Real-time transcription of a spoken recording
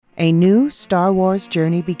A new Star Wars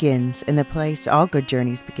journey begins in the place all good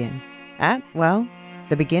journeys begin. At, well,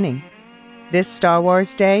 the beginning. This Star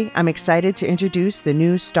Wars Day, I'm excited to introduce the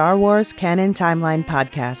new Star Wars Canon Timeline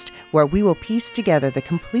podcast, where we will piece together the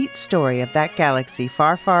complete story of that galaxy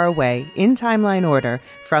far, far away in timeline order,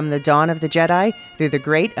 from the dawn of the Jedi through the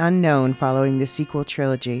great unknown following the sequel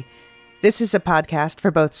trilogy. This is a podcast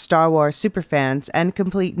for both Star Wars superfans and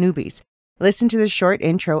complete newbies. Listen to the short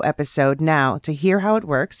intro episode now to hear how it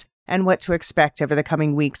works and what to expect over the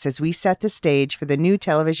coming weeks as we set the stage for the new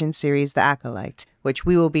television series The Acolyte, which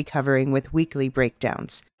we will be covering with weekly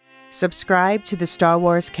breakdowns. Subscribe to the Star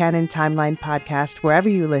Wars Canon Timeline podcast wherever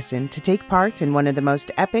you listen to take part in one of the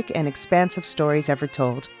most epic and expansive stories ever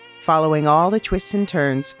told, following all the twists and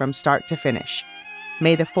turns from start to finish.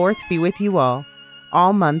 May the 4th be with you all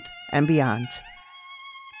month and beyond.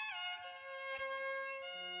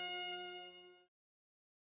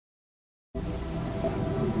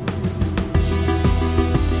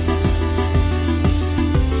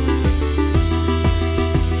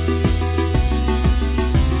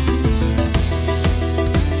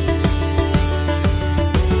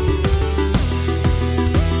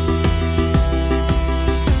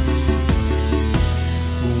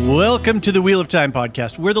 Welcome to the Wheel of Time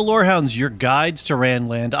podcast. We're the Lorehounds, your guides to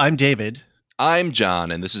Randland. I'm David. I'm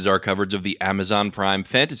John, and this is our coverage of the Amazon Prime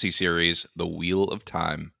fantasy series, The Wheel of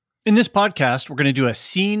Time. In this podcast, we're going to do a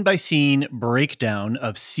scene-by-scene breakdown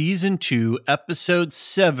of Season 2, Episode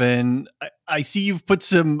 7. I see you've put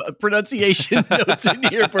some pronunciation notes in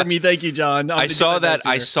here for me. Thank you, John. I saw that.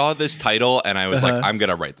 I saw this title, and I was like, I'm going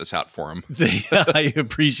to write this out for him. I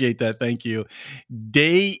appreciate that. Thank you.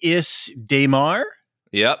 Daes, Daemar.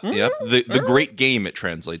 Yep. The great game it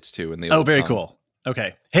translates to in the old very tongue. Cool.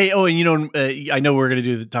 Okay. Hey, and you know, I know we're going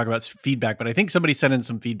to talk about feedback, but I think somebody sent in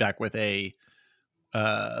some feedback with a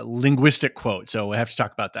linguistic quote, so we'll have to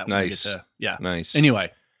talk about that. Nice. Nice.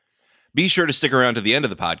 Anyway, be sure to stick around to the end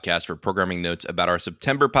of the podcast for programming notes about our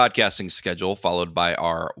September podcasting schedule, followed by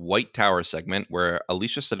our White Tower segment, where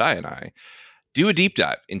Alicia Sedai and I do a deep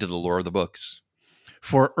dive into the lore of the books.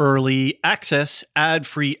 For early access,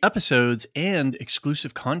 ad-free episodes, and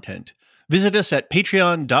exclusive content, visit us at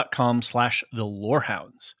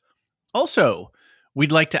patreon.com/thelorehounds. Also,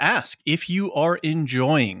 we'd like to ask if you are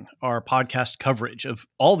enjoying our podcast coverage of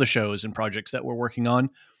all the shows and projects that we're working on,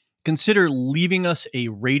 consider leaving us a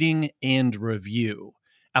rating and review.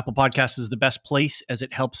 Apple Podcasts is the best place as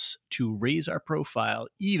it helps to raise our profile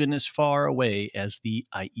even as far away as the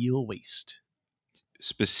Aiel Waste.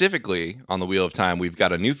 Specifically on the Wheel of Time, we've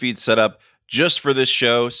got a new feed set up just for this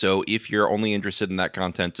show. So if you're only interested in that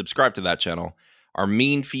content, subscribe to that channel. Our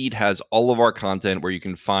main feed has all of our content where you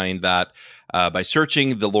can find that by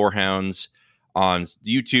searching the Lorehounds on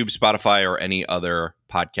YouTube, Spotify, or any other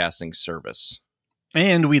podcasting service.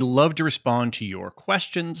 And we love to respond to your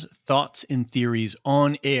questions, thoughts, and theories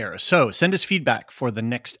on air. So send us feedback for the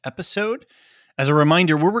next episode. As a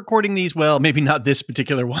reminder, we're recording these, well, maybe not this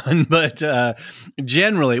particular one, but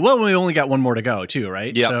generally, we only got one more to go too,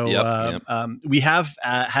 right? Yep. We have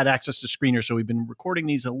had access to screeners, so we've been recording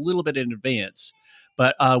these a little bit in advance.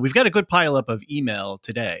 But we've got a good pileup of email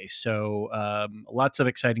today, so lots of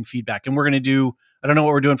exciting feedback. And we're going to do, I don't know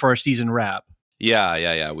what we're doing for our season wrap.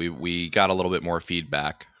 Yeah. We got a little bit more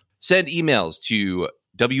feedback. Send emails to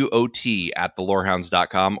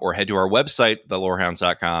WOT@thelorehounds.com or head to our website,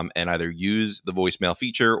 thelorehounds.com, and either use the voicemail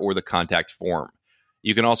feature or the contact form.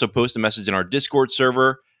 You can also post a message in our Discord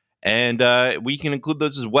server, and we can include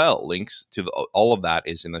those as well. Links to all of that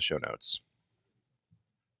is in the show notes.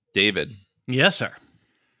 David. Yes, sir.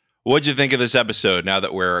 What'd you think of this episode now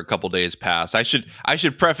that we're a couple days past? I should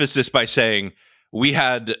preface this by saying we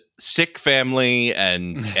had sick family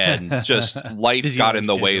and just life got in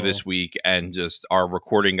the way this week, and just our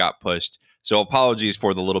recording got pushed. So apologies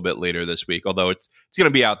for the little bit later this week, although it's going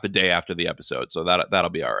to be out the day after the episode, so that'll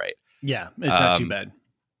be all right. Yeah, it's not too bad.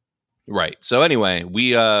 Right. So anyway,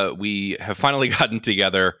 we have finally gotten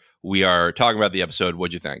together. We are talking about the episode.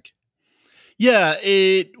 What'd you think? Yeah,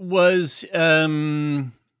 it was.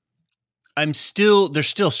 there's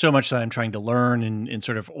still so much that I'm trying to learn and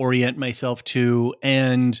sort of orient myself to.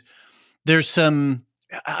 And there's some,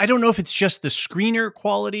 I don't know if it's just the screener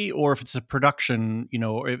quality or if it's the production,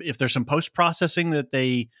 or if there's some post-processing that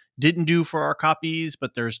they didn't do for our copies,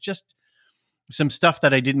 but there's just some stuff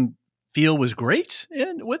that I didn't feel was great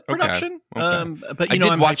with production. Okay. But I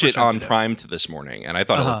did watch it on Prime this morning, and I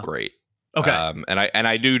thought it looked great. Okay. And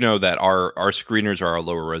I do know that our screeners are a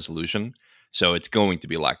lower resolution, so it's going to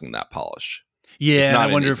be lacking that polish. Yeah,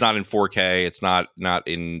 it's not in 4K. It's not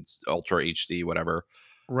in Ultra HD, whatever.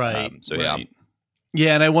 Right. Yeah.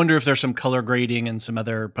 Yeah, and I wonder if there's some color grading and some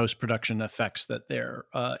other post-production effects that they're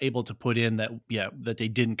able to put in that they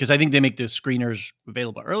didn't, because I think they make the screeners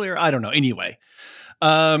available earlier. I don't know. Anyway,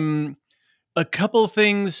 a couple of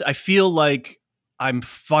things. I feel like we're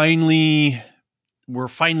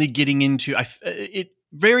finally getting into it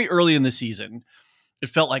very early in the season. It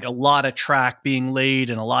felt like a lot of track being laid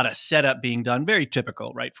and a lot of setup being done. Very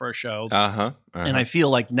typical, right, for a show. And I feel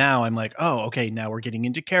like now I'm like, oh, okay, now we're getting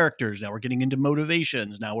into characters. Now we're getting into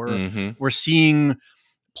motivations. Now we're seeing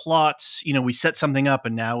plots. We set something up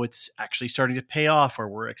and now it's actually starting to pay off, or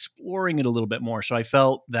we're exploring it a little bit more. So I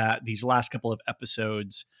felt that these last couple of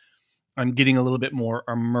episodes, I'm getting a little bit more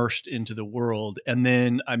immersed into the world. And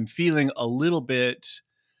then I'm feeling a little bit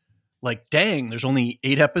like, dang, there's only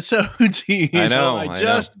 8 episodes.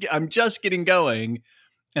 I'm just getting going,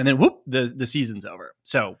 and then whoop, the season's over.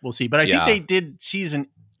 So we'll see. But I think they did season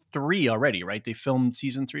 3 already, right? They filmed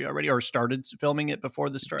season 3 already, or started filming it before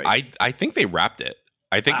the strike. I think they wrapped it.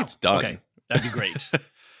 I think it's done. Okay, that'd be great.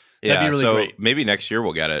 Yeah, that'd be really great. Maybe next year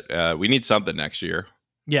we'll get it. We need something next year.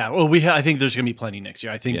 Yeah, well, I think there's going to be plenty next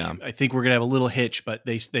year. I think we're going to have a little hitch, but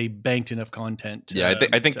they banked enough content. Yeah,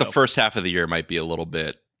 I think the first half of the year might be a little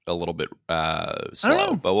bit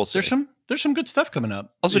slow, but we'll see. There's some good stuff coming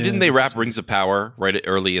up. Also, didn't they wrap Rings of Power right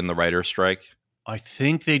early in the writer's strike? I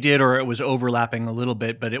think they did, or it was overlapping a little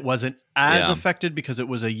bit, but it wasn't as affected because it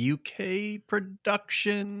was a UK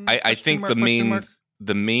production. I think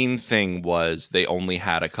the main thing was they only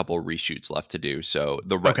had a couple reshoots left to do, so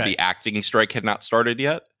the acting strike had not started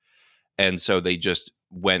yet, and so they just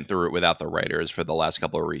went through it without the writers for the last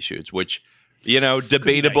couple of reshoots, which.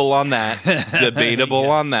 Debatable on that.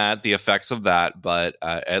 Debatable on that, the effects of that, but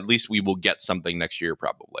at least we will get something next year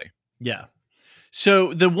probably. Yeah.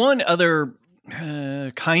 So the one other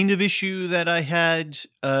kind of issue that I had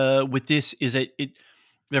with this is that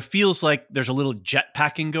there feels like there's a little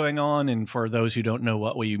jetpacking going on. And for those who don't know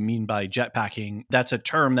what we mean by jetpacking, that's a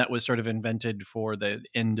term that was sort of invented for the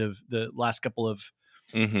end of the last couple of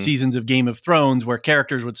seasons of Game of Thrones, where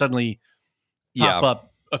characters would suddenly pop up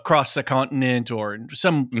across the continent or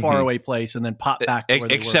some faraway place and then pop back to where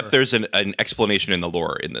they except were. There's an explanation in the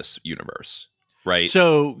lore in this universe, right?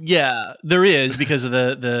 So yeah, there is, because of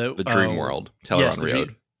the dream world,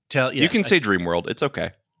 Teleron Riod. You can say dream world, it's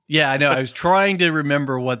okay. Yeah, I know. I was trying to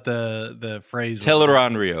remember what the phrase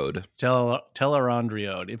Teleron Riod. Teleron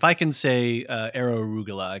Riod. If I can say Arrow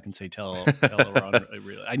Arugula, I can say Teleron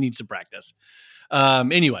Riod. I need some practice.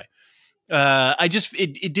 Anyway.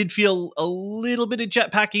 It did feel a little bit of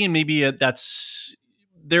jetpacking, and maybe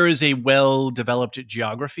there is a well-developed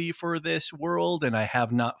geography for this world, and I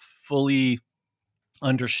have not fully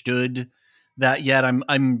understood that yet.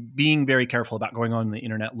 I'm being very careful about going on the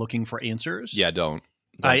internet looking for answers. Yeah, don't.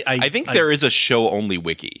 I think there is a show-only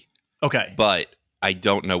wiki. Okay. But I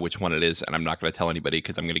don't know which one it is, and I'm not going to tell anybody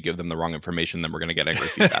because I'm going to give them the wrong information. Then we're going to get angry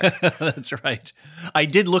feedback. That's right. I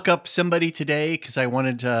did look up somebody today because I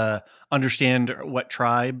wanted to understand what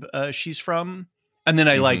tribe she's from, and then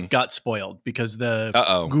I got spoiled because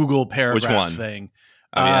the Google paragraph thing.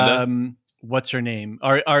 Avienda? What's her name?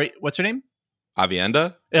 What's her name?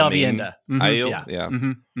 Avienda? Avienda. Yeah.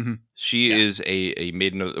 She is a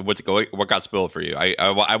maiden of what got spoiled for you?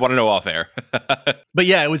 I want to know off air. But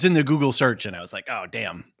yeah, it was in the Google search and I was like, oh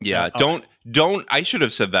damn. Yeah, don't I should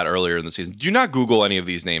have said that earlier in the season. Do not Google any of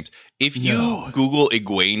these names. If you Google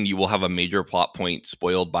Egwene, you will have a major plot point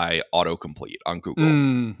spoiled by autocomplete on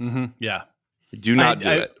Google. Yeah. Do not do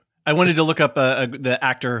it. I wanted to look up the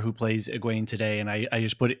actor who plays Egwene today, and I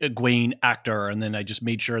just put Egwene actor, and then I just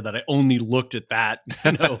made sure that I only looked at that.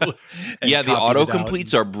 Yeah, the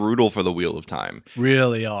autocompletes are brutal for the Wheel of Time.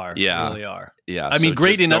 Really are. Yeah. Really are. Yeah. I mean,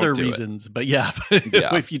 great in other reasons, but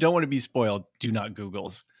if you don't want to be spoiled, do not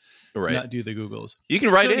Googles. Right. Do not do the Googles. You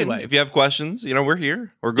can write in if you have questions. We're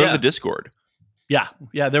here. Or go to the Discord. Yeah.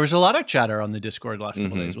 Yeah, there was a lot of chatter on the Discord last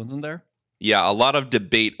couple days, wasn't there? Yeah, a lot of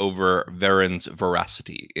debate over Varen's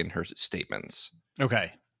veracity in her statements.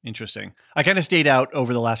 Okay, interesting. I kind of stayed out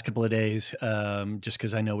over the last couple of days just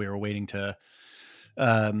because I know we were waiting to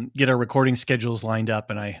get our recording schedules lined up,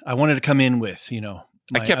 and I wanted to come in with,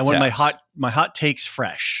 I want my hot takes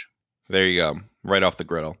fresh. There you go, right off the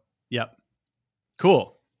griddle. Yep,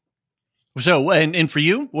 cool. So, and for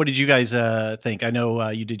you, what did you guys think? I know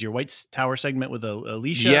you did your White Tower segment with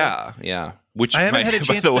Alicia. Yeah. Which I haven't had a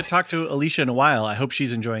chance to talk to Alicia in a while. I hope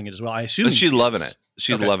she's enjoying it as well. I assume she's loving it.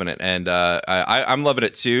 She's loving it, and I'm loving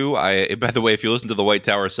it too. By the way, if you listen to the White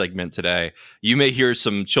Tower segment today, you may hear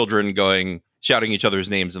some children shouting each other's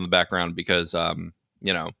names in the background because life.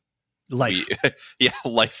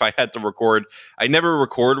 Life. I had to record. I never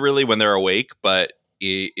record really when they're awake, but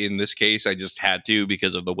in this case, I just had to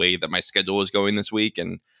because of the way that my schedule was going this week.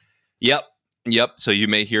 And yep. So you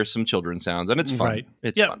may hear some children sounds, and it's fun. Right.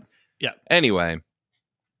 It's fun. Yeah. Anyway,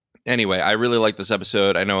 I really like this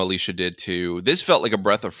episode. I know Alicia did too. This felt like a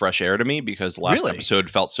breath of fresh air to me because the last episode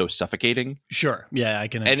felt so suffocating. Sure. Yeah, I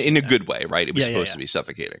can. And in a good way, right? It was supposed to be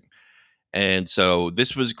suffocating. And so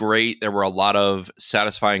this was great. There were a lot of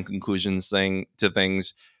satisfying conclusions to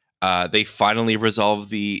things. They finally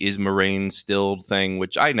resolved the is Moraine stilled thing,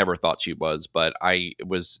 which I never thought she was, but I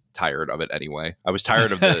was tired of it anyway. I was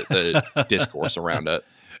tired of the discourse around it.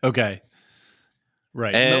 Okay.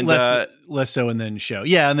 Right. And less so in the show.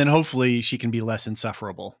 Yeah, and then hopefully she can be less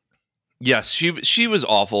insufferable. Yes, she was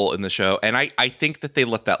awful in the show, and I think that they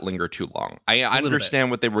let that linger too long. I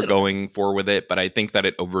understand what they were going for with it, but I think that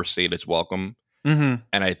it overstayed its welcome. Mm-hmm.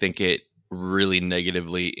 And I think it really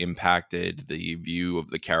negatively impacted the view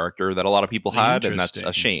of the character that a lot of people had, and that's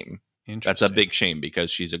a shame. That's a big shame because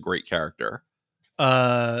she's a great character.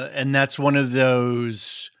 And that's one of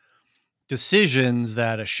those decisions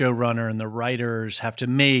that a showrunner and the writers have to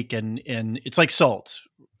make, and it's like salt,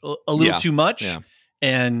 a little too much,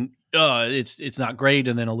 and it's not great,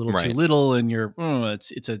 and then a little too little, and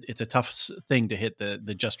it's a tough thing to hit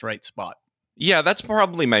the just right spot. Yeah, that's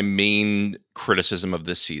probably my main criticism of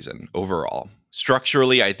this season overall.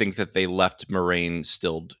 Structurally, I think that they left Moraine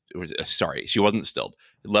stilled. She wasn't stilled.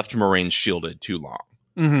 Left Moraine shielded too long.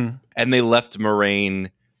 Mm-hmm. And they left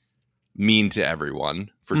Moraine mean to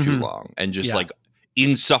everyone for too long. And just like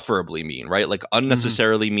insufferably mean, right? Like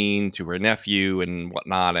unnecessarily mean to her nephew and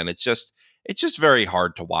whatnot. And it's just very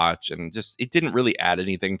hard to watch. And just it didn't really add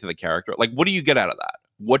anything to the character. Like, what do you get out of that?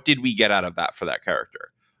 What did we get out of that for that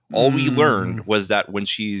character? All we learned was that when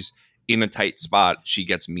she's in a tight spot, she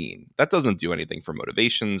gets mean. That doesn't do anything for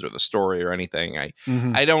motivations or the story or anything.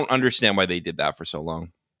 I don't understand why they did that for so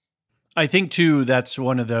long. I think too, that's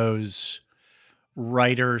one of those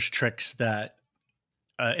writers' tricks that,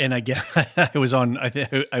 and again, I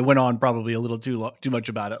went on probably a little too much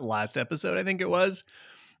about it last episode. I think it was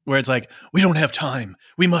where it's like, we don't have time.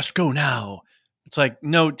 We must go now. It's like,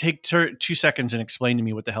 no, take 2 seconds and explain to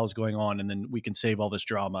me what the hell's going on, and then we can save all this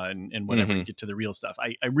drama and whatever and get to the real stuff.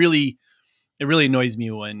 It really annoys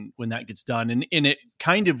me when that gets done, and it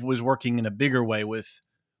kind of was working in a bigger way with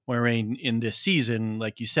Moraine in this season.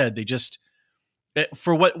 Like you said, they just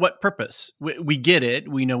for what purpose? We get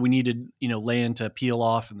it. We know we needed Lan to peel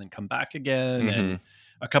off and then come back again, and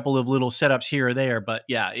a couple of little setups here or there. But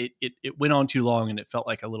yeah, it went on too long, and it felt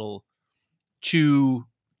like a little too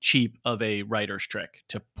cheap of a writer's trick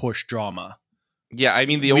to push drama. Yeah, I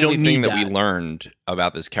mean, the only thing that we learned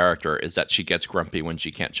about this character is that she gets grumpy when she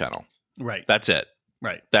can't channel. Right. That's it.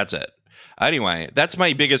 Right. That's it. Anyway, that's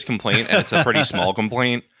my biggest complaint, and it's a pretty small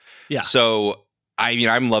complaint. Yeah. So, I mean,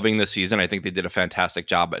 I'm loving this season. I think they did a fantastic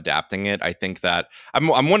job adapting it. I think that I'm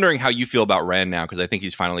wondering how you feel about Ren now, because I think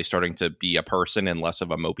he's finally starting to be a person and less of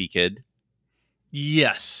a mopey kid.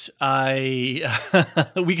 Yes, we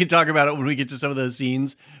can talk about it when we get to some of those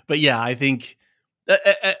scenes. But yeah, I think,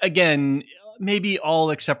 again, maybe all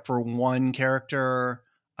except for one character,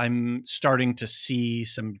 I'm starting to see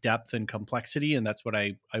some depth and complexity. And that's what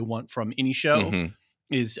I want from any show,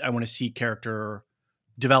 is I want to see character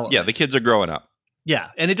development. Yeah, the kids are growing up. Yeah,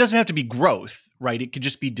 and it doesn't have to be growth, right? It could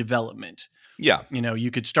just be development. Yeah.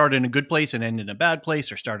 You could start in a good place and end in a bad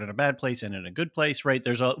place, or start in a bad place and in a good place, right?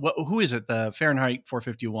 There's who is it? The Fahrenheit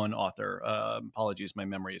 451 author. Apologies, my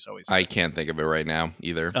memory is always. I can't think of it right now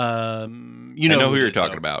either. I know who you're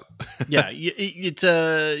talking about. Yeah, it's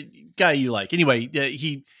a guy you like. Anyway,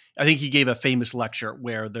 I think he gave a famous lecture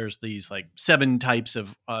where there's these like 7 types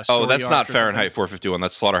of. Story that's not Fahrenheit 451.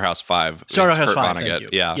 That's Slaughterhouse 5. Slaughterhouse 5. Thank you.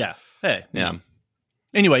 Yeah. Yeah. Hey. Yeah.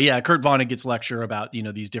 Anyway, yeah, Kurt Vonnegut's lecture about,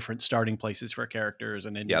 these different starting places for characters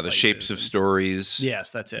and the shapes of stories.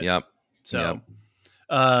 Yes, that's it. Yep. So,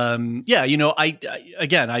 I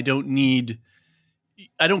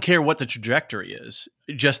don't care what the trajectory is,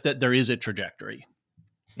 just that there is a trajectory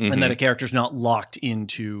and that a character's not locked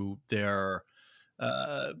into their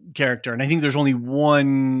character. And I think there's only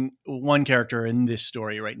one character in this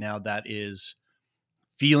story right now that is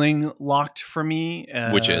feeling locked for me.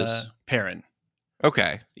 Which is? Perrin.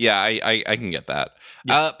 Okay. Yeah, I can get that.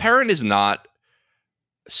 Yeah. Perrin is not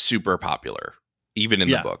super popular, even in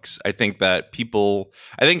the books. I think that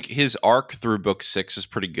I think his arc through book 6 is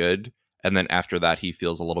pretty good. And then after that, he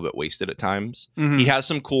feels a little bit wasted at times. He has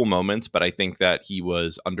some cool moments, but I think that he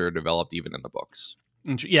was underdeveloped even in the books.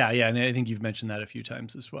 Yeah. And I think you've mentioned that a few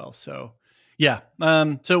times as well. So, yeah.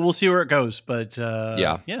 So we'll see where it goes. But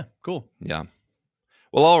yeah, cool. Yeah.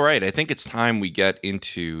 Well, all right. I think it's time we get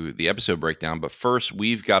into the episode breakdown. But first,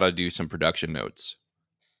 we've got to do some production notes.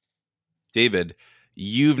 David,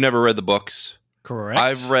 you've never read the books. Correct.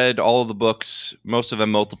 I've read all of the books, most of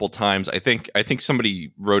them multiple times. I think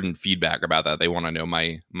somebody wrote in feedback about that. They want to know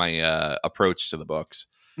my approach to the books.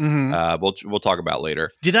 We'll talk about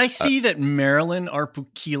later. Did I see that Marilyn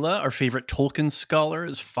Arpukila, our favorite Tolkien scholar,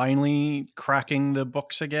 is finally cracking the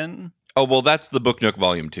books again? Oh, well, that's the Book Nook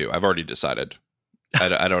Volume 2. I've already decided.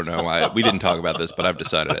 I don't know. We didn't talk about this, but I've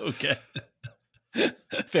decided it. Okay.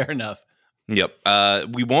 Fair enough. Yep.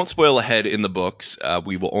 We won't spoil ahead in the books.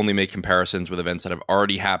 We will only make comparisons with events that have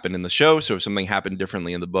already happened in the show. So if something happened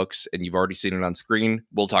differently in the books and you've already seen it on screen,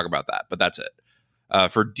 we'll talk about that. But that's it.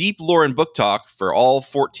 For deep lore and book talk for all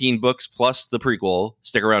 14 books plus the prequel,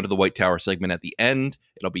 stick around to the White Tower segment at the end.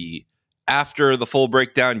 It'll be after the full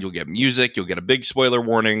breakdown. You'll get music. You'll get a big spoiler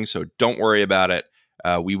warning. So don't worry about it.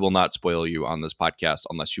 We will not spoil you on this podcast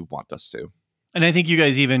unless you want us to. And I think you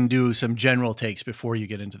guys even do some general takes before you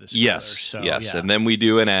get into the spoilers. Yes, yes. Yeah. And then we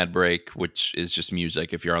do an ad break, which is just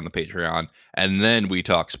music if you're on the Patreon. And then we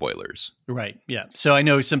talk spoilers. Right, yeah. So I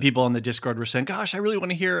know some people on the Discord were saying, gosh, I really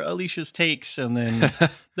want to hear Alicia's takes. And then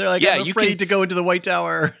they're like, I'm afraid to go into the White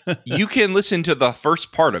Tower. You can listen to the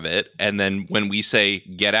first part of it. And then when we say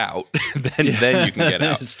get out, then you can get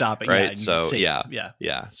out. Stop it. Right, so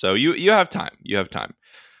yeah. So you have time. You have time.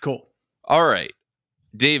 Cool. All right.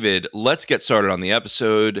 David, let's get started on the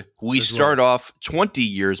episode. We start off 20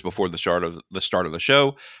 years before the start of the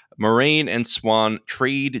show. Moiraine and Siuan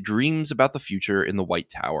trade dreams about the future in the White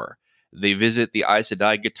Tower. They visit the Aes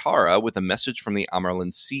Sedai Gitara with a message from the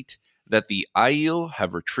Amarlin seat that the Aiel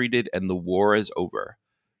have retreated and the war is over.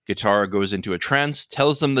 Gitara goes into a trance,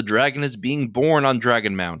 tells them the dragon is being born on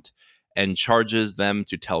Dragonmount, and charges them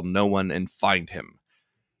to tell no one and find him.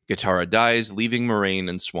 Gitara dies, leaving Moiraine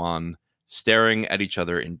and Siuan staring at each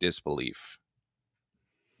other in disbelief.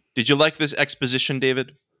 Did you like this exposition,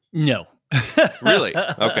 David? No. Really?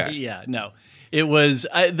 Okay. Yeah, no. It was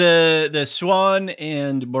the Siuan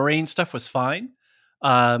and Moiraine stuff was fine.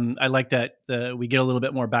 I like that we get a little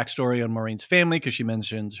bit more backstory on Moraine's family because she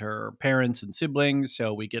mentions her parents and siblings,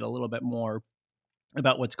 so we get a little bit more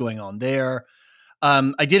about what's going on there.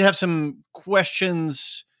 I did have some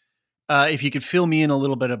questions. If you could fill me in a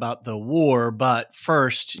little bit about the war, but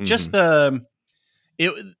first, just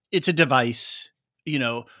it's a device,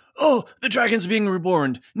 oh, the dragon's being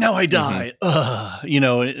reborn. Now I die.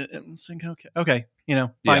 It's like, okay,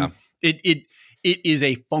 fine. Yeah. It is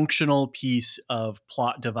a functional piece of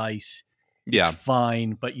plot device. It's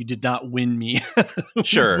fine, but you did not win me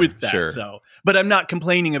with that. Sure. So, but I'm not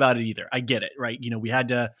complaining about it either. I get it, right? We had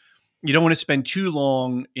to. You don't want to spend too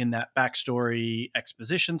long in that backstory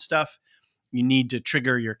exposition stuff. You need to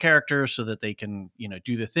trigger your characters so that they can,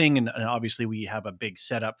 do the thing. And obviously we have a big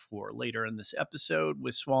setup for later in this episode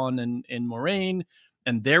with Siuan and Moiraine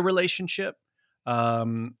and their relationship.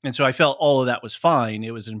 And so I felt all of that was fine.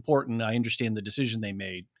 It was important. I understand the decision they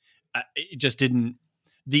made. It just didn't,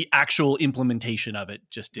 the actual implementation of it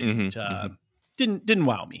just didn't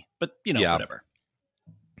wow me, but whatever.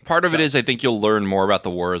 Part of it is I think you'll learn more about the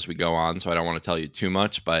war as we go on, so I don't want to tell you too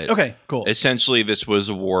much. But okay, cool. Essentially, this was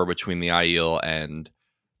a war between the Aiel and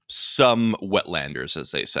some wetlanders, as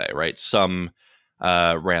they say, right? Some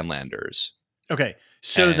Randlanders. Okay,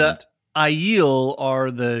 so the Aiel are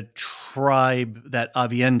the tribe that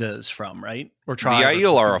Aviendha is from, right? Or tribe? The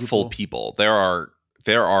Aiel are a full people. There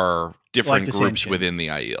are different groups within the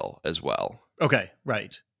Aiel as well. Okay,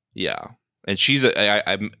 right. Yeah, and she's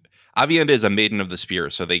Aviendha is a maiden of the spear,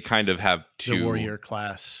 so they kind of have two the warrior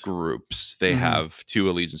class groups. They have two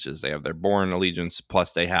allegiances. They have their born allegiance,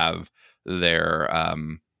 plus they have their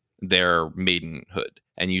maidenhood.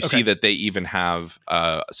 And you see that they even have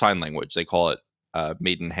sign language. They call it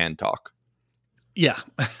maiden hand talk. Yeah.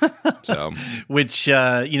 So, which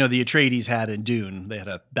the Atreides had in Dune. They had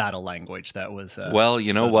a battle language that was. Well,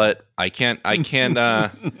 you know what? I can't defend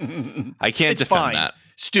that.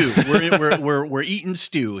 Stew. We're eating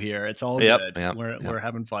stew here. It's all good. Yep. We're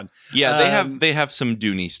having fun. Yeah, they have some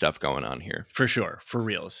Dooney stuff going on here for sure, for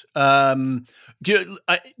reals. Don't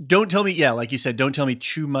tell me. Yeah, like you said, don't tell me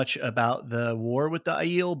too much about the war with the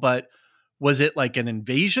Aiel. But was it like an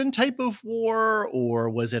invasion type of war, or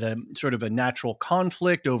was it a sort of a natural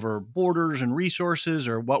conflict over borders and resources,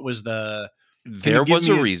 or what was the? There was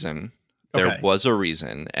a reason. There was a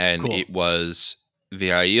reason, and It was the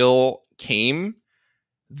Aiel came.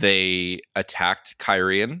 They attacked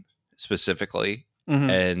Cairhien specifically,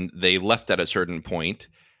 and they left at a certain point.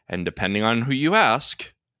 And depending on who you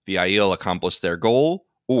ask, the Aiel accomplished their goal,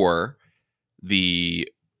 or the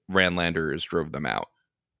Randlanders drove them out.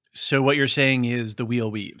 So what you're saying is the wheel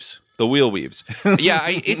weaves. The wheel weaves. Yeah,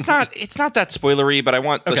 it's not that spoilery, but I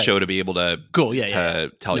want the show to be able to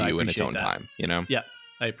tell you in its own time, you know? Yeah,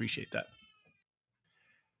 I appreciate that.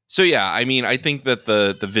 So yeah, I mean, I think that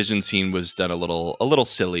the vision scene was done a little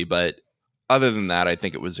silly, but other than that, I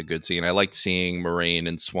think it was a good scene. I liked seeing Moiraine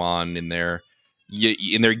and Swan in their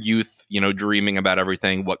youth, you know, dreaming about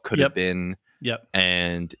everything, what could have been. Yep.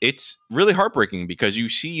 And it's really heartbreaking because you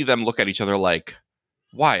see them look at each other like,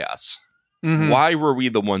 why us? Mm-hmm. Why were we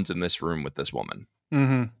the ones in this room with this woman?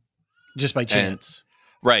 Mm-hmm. Just by chance.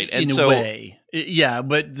 Right. And in a way. Yeah,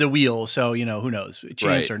 but the wheel, so, you know, who knows?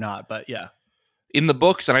 Chance or not, but yeah. In the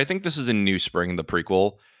books, and I think this is in New Spring, the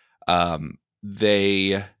prequel,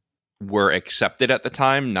 they were accepted at the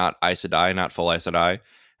time, not Aes Sedai, not full Aes Sedai.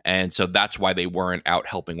 And so that's why they weren't out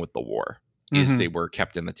helping with the war, is they were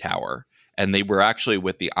kept in the tower. And they were actually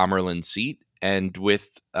with the Amerlin seat and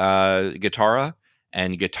with Gitara.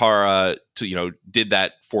 And Gitara, did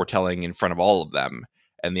that foretelling in front of all of them.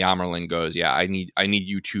 And the Amerlin goes, yeah, I need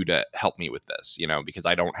you two to help me with this, you know, because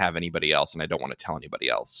I don't have anybody else and I don't want to tell anybody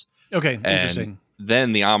else. Okay, interesting. And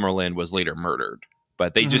then the Amerlin was later murdered,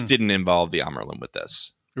 but they just didn't involve the Amerlin with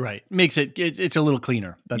this. Right. Makes it's a little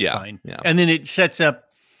cleaner. That's fine. Yeah. And then it sets up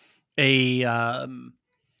the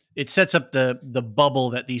bubble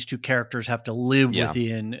that these two characters have to live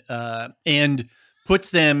within, and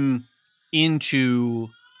puts them into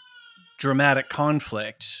dramatic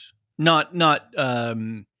conflict. Not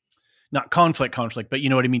conflict, but you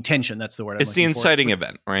know what I mean? Tension. That's the word. It's the inciting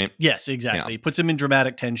event, right? Yes, exactly. It puts them in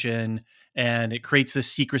dramatic tension, and it creates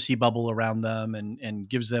this secrecy bubble around them and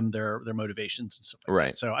gives them their motivations and stuff like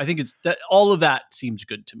that. So I think all of that seems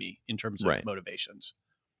good to me in terms of motivations.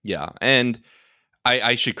 Yeah. And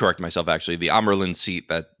I should correct myself, actually. The Amerlin seat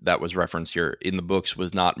that was referenced here in the books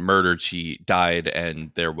was not murdered. She died,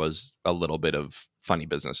 and there was a little bit of funny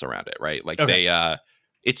business around it, right? Like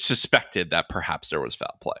it's suspected that perhaps there was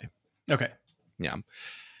foul play. Okay. Yeah.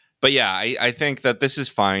 But yeah, I think that this is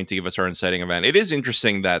fine to give us our inciting event. It is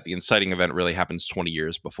interesting that the inciting event really happens 20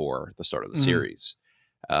 years before the start of the series.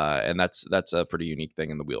 And that's a pretty unique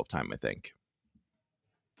thing in the Wheel of Time, I think.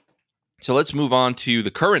 So let's move on to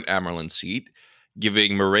the current Amerlin seat,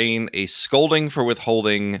 giving Moiraine a scolding for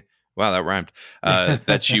withholding, wow, that rhymed,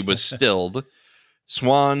 that she was stilled.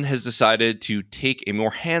 Swan has decided to take a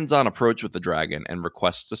more hands-on approach with the dragon and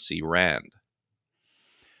requests to see Rand.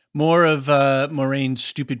 More of Moiraine's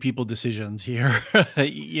stupid people decisions here,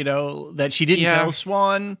 that she didn't tell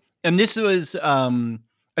Swan. And this was, I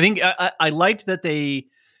think I liked that they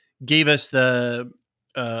gave us the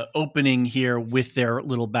opening here with their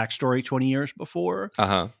little backstory 20 years before,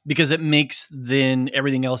 because it makes then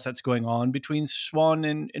everything else that's going on between Swan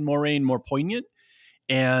and Moiraine more poignant.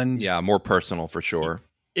 And more personal for sure.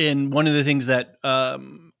 And one of the things that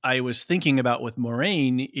I was thinking about with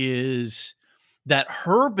Moiraine is that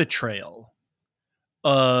her betrayal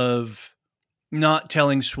of not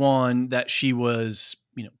telling Swan that she was,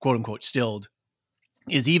 quote unquote, stilled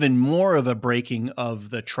is even more of a breaking of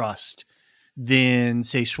the trust than,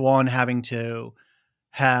 say, Swan having to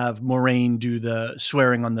have Moiraine do the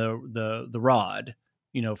swearing on the rod,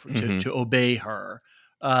 to obey her.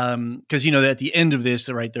 Because at the end of this,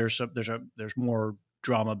 right, there's more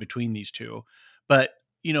drama between these two, but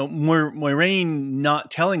Moiraine not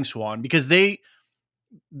telling Swan, because they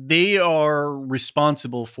are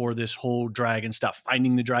responsible for this whole dragon stuff,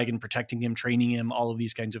 finding the dragon, protecting him, training him, all of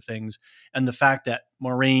these kinds of things, and the fact that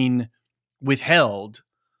Moiraine withheld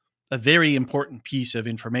a very important piece of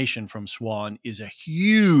information from Swan is a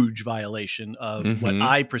huge violation of what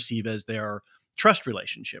I perceive as their trust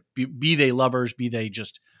relationship, be they lovers, be they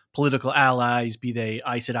just political allies, be they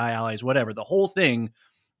Aes Sedai allies, whatever. The whole thing,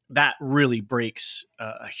 that really breaks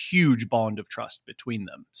a huge bond of trust between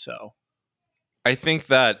them. So I think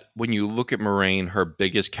that when you look at Moiraine, her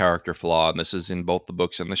biggest character flaw, and this is in both the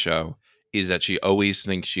books and the show, is that she always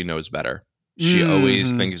thinks she knows better. She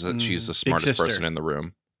always thinks that she's the smartest person in the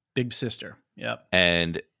room. Big sister. Yep.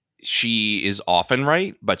 And she is often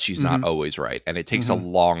right, but she's not always right. And it takes a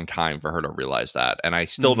long time for her to realize that. And I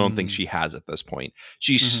still don't think she has at this point.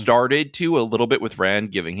 She started to a little bit with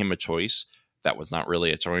Rand, giving him a choice. That was not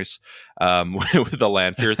really a choice with the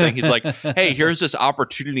Lanfear thing. He's like, hey, here's this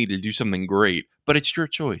opportunity to do something great, but it's your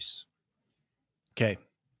choice. Okay.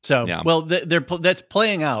 So, well, that's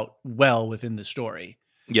playing out well within the story.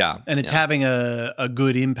 Yeah. And it's having a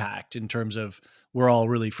good impact in terms of we're all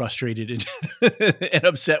really frustrated and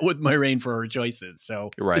upset with Moiraine for her choices.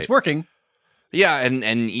 So it's working. Yeah, and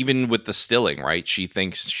even with the stilling, right? She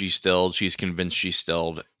thinks she's stilled. She's convinced she's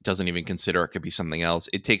stilled. Doesn't even consider it could be something else.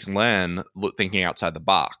 It takes Len thinking outside the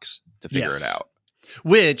box to figure it out.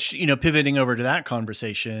 Which, pivoting over to that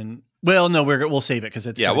conversation, Well, no, we'll save it because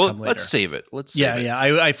it's going to come later. Let's save it. Let's save it. Yeah.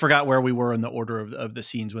 I forgot where we were in the order of the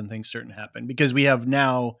scenes when things starting to happen, because we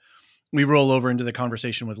roll over into the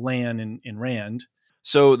conversation with Lan and Rand.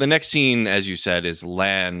 So the next scene, as you said, is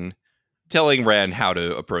Lan telling Rand how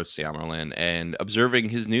to approach Daemar and observing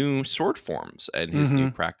his new sword forms and his new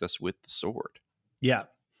practice with the sword. Yeah.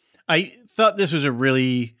 I thought this was a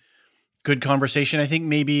really good conversation. I think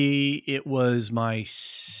maybe it was my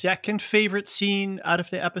second favorite scene out of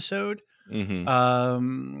the episode.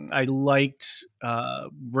 I liked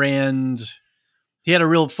Rand. He had a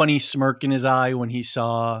real funny smirk in his eye when he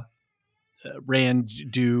saw Rand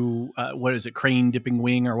do what is it, crane dipping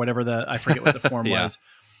wing or whatever I forget what the form was.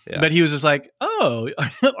 Yeah. But he was just like, "Oh,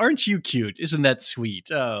 aren't you cute? Isn't that sweet?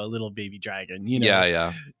 Oh, little baby dragon."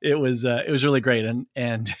 Yeah. It was really great,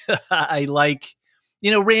 and I like,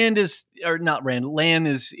 Lan is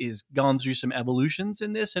gone through some evolutions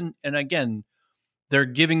in this, and again, they're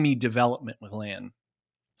giving me development with Lan,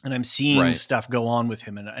 and I'm seeing stuff go on with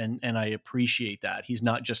him, and I appreciate that. He's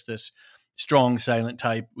not just this strong, silent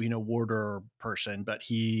type, warder person, but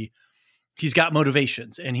he's got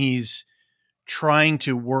motivations, and he's trying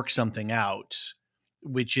to work something out,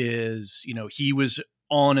 which is, he was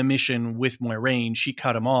on a mission with Moiraine. She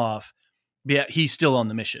cut him off, but he's still on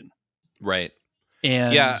the mission. Right.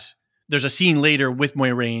 And there's a scene later with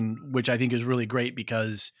Moiraine, which I think is really great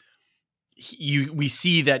because we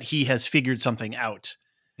see that he has figured something out.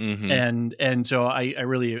 And so I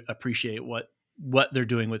really appreciate what they're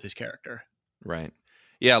doing with his character. Right.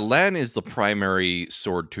 Yeah. Lan is the primary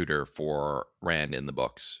sword tutor for Rand in the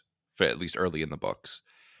books, for at least early in the books.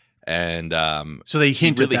 And so they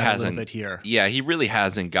hinted that a little bit here. Yeah, he really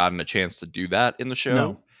hasn't gotten a chance to do that in the show.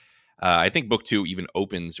 No. I think book 2 even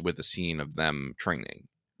opens with a scene of them training.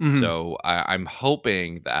 So I'm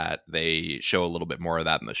hoping that they show a little bit more of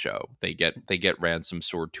that in the show. They get Rand some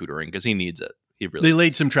sword tutoring because he needs it. They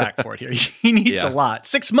laid some track for it here. He needs a lot.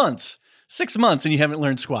 6 months. 6 months and you haven't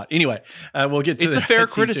learned squat. Anyway, we'll get to it's a fair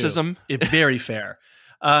criticism. It's very fair.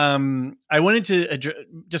 I wanted to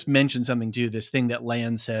just mention something too. This thing that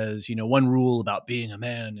Lan says, one rule about being a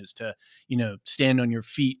man is to, stand on your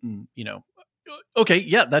feet and, okay,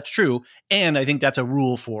 yeah, that's true. And I think that's a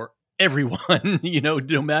rule for everyone,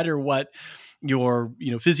 no matter what your,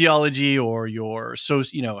 physiology or your,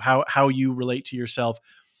 how you relate to yourself,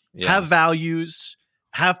 have values,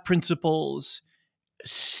 have principles,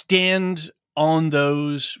 stand on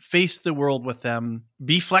those, face the world with them,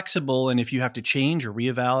 be flexible. And if you have to change or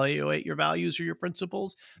reevaluate your values or your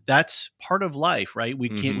principles, that's part of life, right?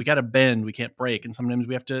 We got to bend, we can't break. And sometimes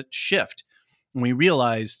we have to shift when we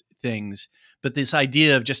realize things. But this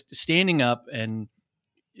idea of just standing up and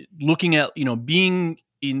looking at, looking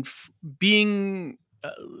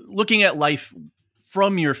at life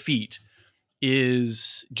from your feet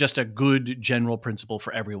is just a good general principle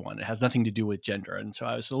for everyone. It has nothing to do with gender. And so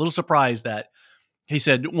I was a little surprised that he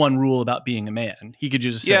said one rule about being a man. He could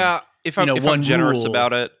just say, if I'm generous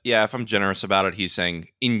about it. Yeah, if I'm generous about it, he's saying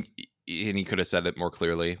and he could have said it more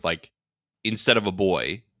clearly, like instead of a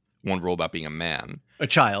boy, one rule about being a man. A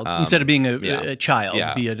child. Instead of being a child,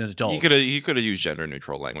 be an adult. He could have used gender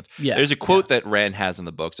neutral language. Yeah. There's a quote that Rand has in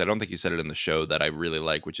the books. I don't think he said it in the show that I really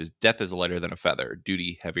like, which is death is lighter than a feather,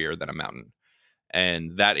 duty heavier than a mountain.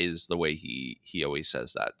 And that is the way he always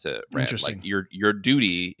says that to Rand. Interesting. Like your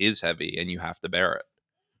duty is heavy and you have to bear it.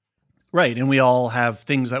 Right. And we all have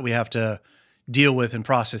things that we have to deal with and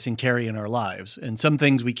process and carry in our lives. And some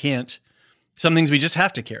things we can't, some things we just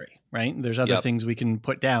have to carry, right? There's other things we can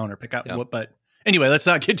put down or pick up. But anyway, let's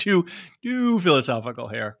not get too philosophical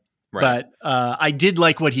here. Right. But I did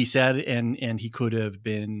like what he said, and he could have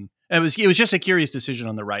been. It was just a curious decision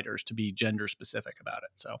on the writers to be gender specific about it.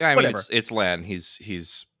 So whatever. Mean, it's Lan. He's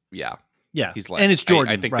he's Lan. And it's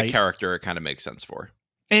Jordan. I think the character kind of makes sense for.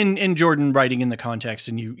 And Jordan writing in the context,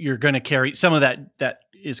 and you're going to carry some of that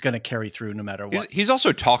is going to carry through no matter what. He's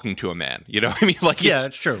also talking to a man. You know what I mean? Like,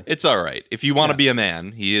 it's true. It's all right if you want to be a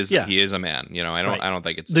man. He is a man. You know, I don't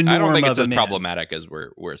think it's as problematic as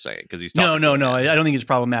we're saying because he's talking no. I don't think it's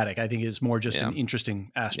problematic. I think it's more just an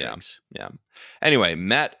interesting asterisk. Yeah. Anyway,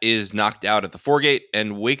 Matt is knocked out at the Foregate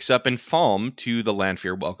and wakes up in Falm to the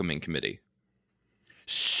Lanfear welcoming committee.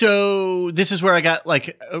 So this is where I got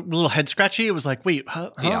like a little head scratchy. It was like, wait,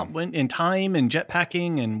 when in time and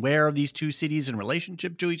jetpacking and where are these two cities in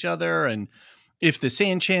relationship to each other? And if the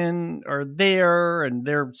Sanchin are there and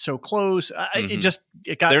they're so close,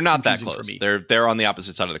 it got they're not that confusing close. For me. They're on the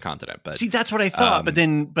opposite side of the continent. But see, that's what I thought. But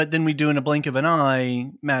then we do in a blink of an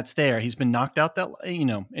eye. Matt's there. He's been knocked out.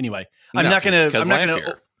 Anyway, I'm not gonna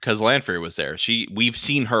because Lanfear was there. We've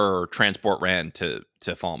seen her transport Rand to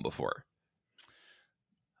Falm before.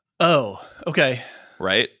 Oh, okay.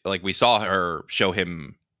 Right? Like we saw her show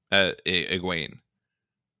him Egwene.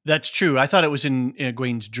 That's true. I thought it was in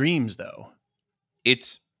Egwene's dreams, though.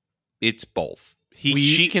 It's both.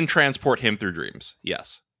 She can transport him through dreams.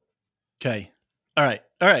 Yes. Okay. All right.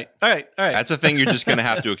 That's a thing you're just going to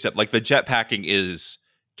have to accept. Like the jetpacking is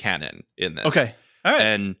canon in this. Okay. All right.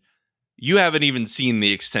 And you haven't even seen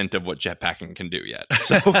the extent of what jetpacking can do yet.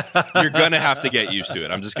 So you're going to have to get used to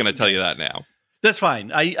it. I'm just going to tell you that now. That's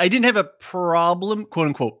fine. I didn't have a problem, quote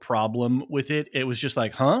unquote, problem with it. It was just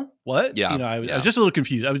like, huh? What? Yeah. I was just a little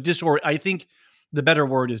confused. I was I think the better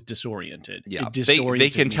word is disoriented. Yeah. They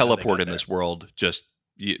can teleport in this world. Just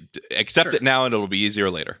accept it now and it'll be easier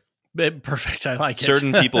later. Perfect. I like it.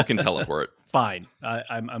 Certain people can teleport. Fine.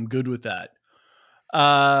 I'm good with that.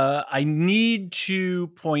 I need to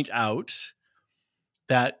point out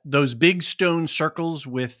that those big stone circles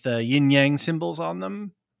with yin yang symbols on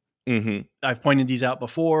them. Mm-hmm. I've pointed these out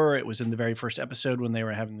before. It was in the very first episode when they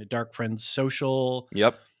were having the Dark Friends social.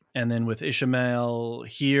 Yep. And then with Ishamael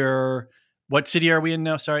here. What city are we in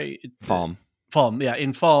now? Sorry. Falm. Yeah,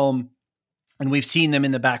 in Falm. And we've seen them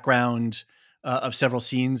in the background of several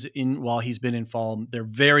scenes while he's been in Falm. They're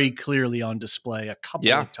very clearly on display a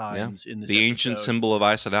couple of times in this the episode. Ancient symbol of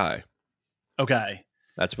Aes Sedai. Okay.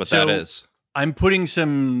 That's what that is. I'm putting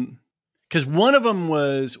some, because one of them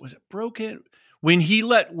was it broken? When he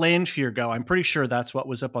let Lanfear go, I'm pretty sure that's what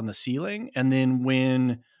was up on the ceiling. And then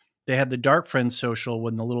when they had the Dark Friends social,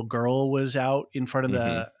 when the little girl was out in front of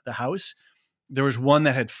the house, there was one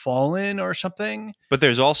that had fallen or something. But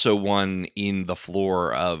there's also one in the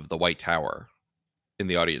floor of the White Tower in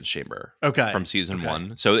the audience chamber. Okay. From season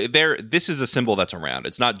 1. So this is a symbol that's around.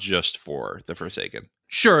 It's not just for the Forsaken.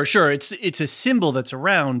 Sure. It's a symbol that's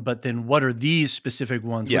around, but then what are these specific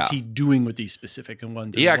ones? Yeah. What's he doing with these specific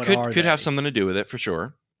ones? Yeah, could have something to do with it for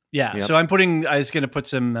sure. Yeah. Yep. So I was going to put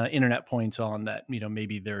some internet points on that.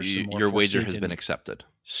 Maybe there's some more. Your wager has been accepted.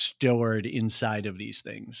 Stored inside of these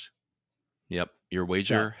things. Yep. Your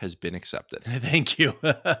wager has been accepted. Thank you.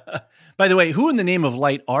 By the way, who in the name of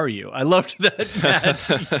light are you? I loved that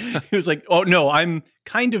Matt. He was like, oh, no, I'm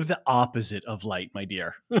kind of the opposite of light, my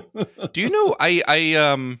dear. Do you know,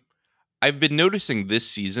 I've been noticing this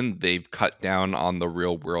season they've cut down on the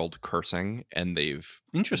real world cursing and they've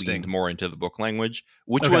leaned more into the book language,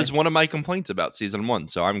 which was one of my complaints about season 1.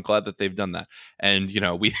 So I'm glad that they've done that. And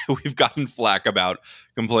we've gotten flack about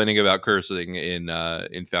complaining about cursing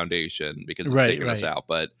in Foundation because it's taking us out.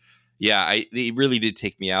 But yeah, it really did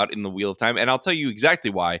take me out in the Wheel of Time. And I'll tell you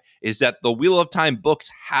exactly why, is that the Wheel of Time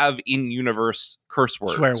books have in-universe curse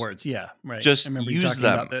words. Swear words, yeah. Right. Just use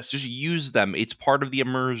them. Just use them. It's part of the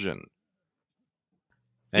immersion.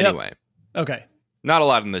 Anyway. Yep. Okay. Not a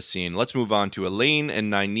lot in this scene. Let's move on to Elaine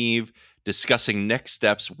and Nynaeve discussing next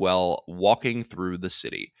steps while walking through the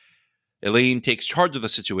city. Elaine takes charge of the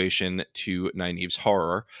situation to Nynaeve's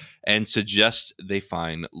horror and suggests they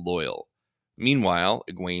find Loyal. Meanwhile,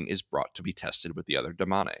 Egwene is brought to be tested with the other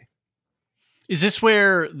Damane. Is this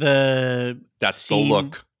where That's scene, the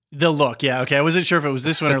look. The look, yeah. Okay, I wasn't sure if it was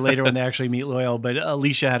this one or later when they actually meet Loyal, but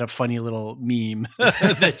Alicia had a funny little meme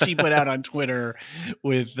that she put out on Twitter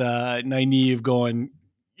with Nynaeve going.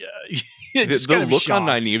 The look on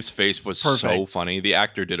Nynaeve's face was so funny. The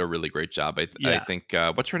actor did a really great job. I think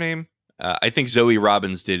what's her name? I think Zoe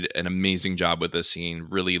Robbins did an amazing job with this scene.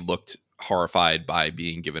 Really looked horrified by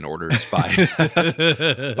being given orders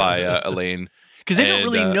by Elaine. Because they don't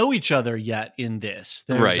really know each other yet in this.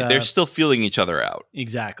 They're still feeling each other out.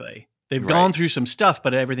 Exactly. They've gone through some stuff,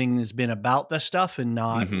 but everything has been about the stuff and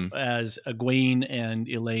not as Egwene and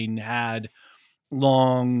Elaine had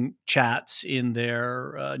long chats in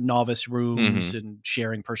their novice rooms and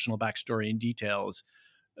sharing personal backstory and details.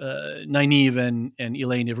 Nynaeve and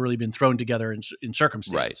Elaine have really been thrown together in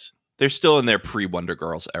circumstance. Right. They're still in their pre-Wonder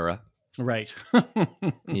Girls era. Right.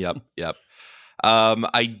 Yep.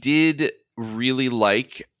 I did really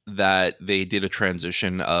like that they did a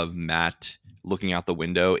transition of Matt looking out the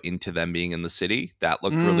window into them being in the city. That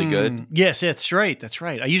looked really good. Yes, that's right.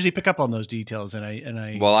 I usually pick up on those details, and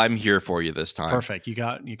I. Well, I'm here for you this time. Perfect. You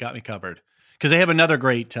got me covered because they have another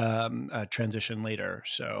great transition later.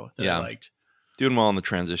 So that I liked. Doing well on the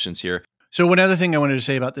transitions here. So one other thing I wanted to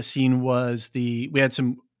say about the scene was we had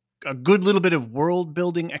a good little bit of world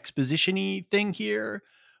building exposition-y thing here.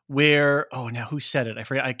 Where, now who said it? I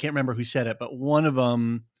forget. I can't remember who said it, but one of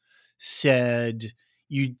them said,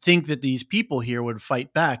 you'd think that these people here would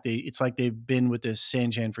fight back. It's like they've been with this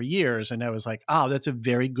Sanchan for years. And I was like, that's a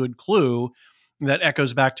very good clue. That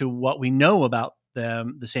echoes back to what we know about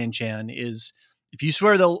them. The Sanchan is, if you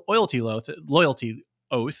swear the loyalty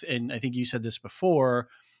oath, and I think you said this before,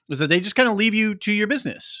 was that they just kind of leave you to your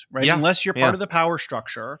business, right? Yeah. Unless you're part of the power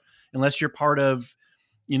structure, unless you're part of,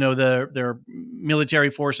 their military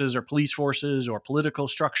forces or police forces or political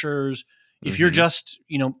structures. If you're just,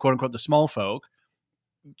 quote unquote, the small folk,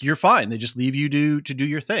 you're fine. They just leave you to do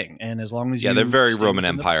your thing. And as long as they're very Roman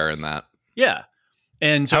Empire in that. Yeah.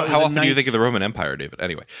 And so how often do you think of the Roman Empire, David?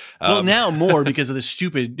 Anyway. Well, now more because of this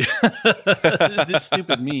stupid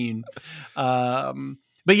meme.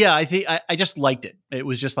 But yeah, I think I just liked it. It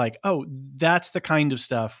was just like, oh, that's the kind of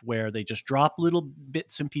stuff where they just drop little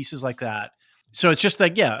bits and pieces like that. So it's just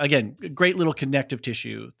like, yeah, again, a great little connective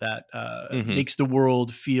tissue that makes the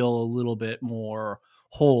world feel a little bit more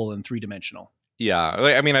whole and three-dimensional. Yeah.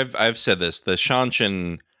 I mean, I've said this. The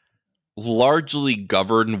Shanshan largely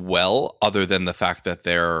govern well, other than the fact that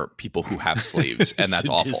they're people who have slaves, and that's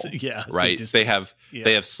awful. Yeah, right? They have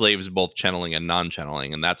slaves both channeling and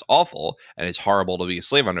non-channeling, and that's awful, and it's horrible to be a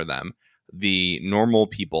slave under them. The normal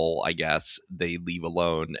people, I guess, they leave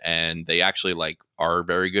alone, and they actually are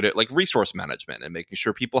very good at resource management and making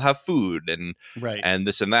sure people have food and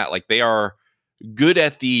this and that. They are good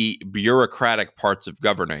at the bureaucratic parts of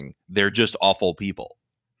governing. They're just awful people.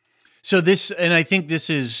 So I think this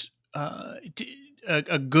is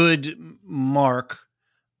a good mark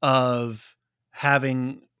of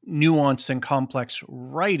having nuanced and complex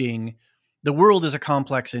writing. The world is a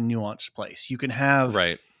complex and nuanced place. You can have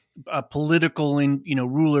political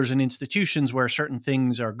rulers and institutions where certain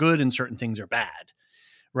things are good and certain things are bad,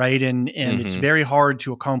 right? And it's very hard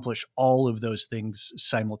to accomplish all of those things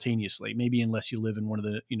simultaneously. Maybe unless you live in one of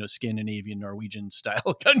the Scandinavian, Norwegian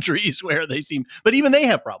style countries where they seem, but even they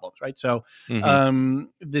have problems, right? So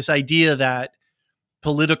this idea that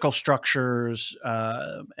political structures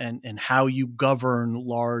and how you govern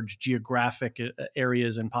large geographic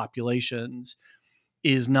areas and populations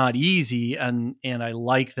is not easy, and I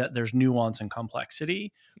like that there's nuance and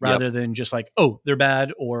complexity rather than just oh, they're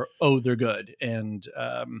bad or oh, they're good, and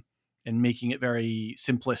making it very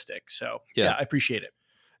simplistic. So yeah, I appreciate it.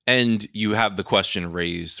 And you have the question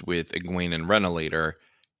raised with Egwene and Rena later: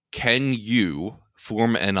 can you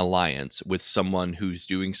form an alliance with someone who's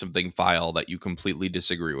doing something vile that you completely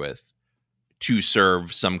disagree with to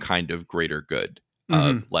serve some kind of greater good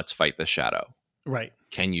of let's fight the shadow? Right.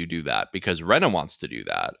 Can you do that? Because Rena wants to do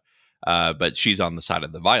that, but she's on the side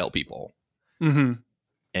of the vile people. And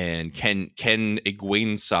can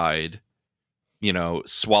Egwene's side,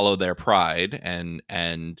 swallow their pride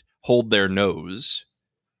and hold their nose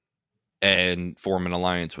and form an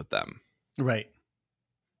alliance with them? Right.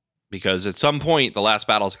 Because at some point, the last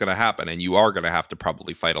battle is going to happen, and you are going to have to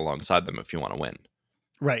probably fight alongside them if you want to win.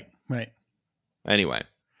 Right. Anyway,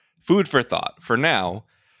 food for thought. For now,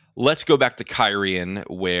 let's go back to Cairhien,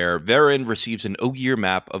 where Verin receives an Ogier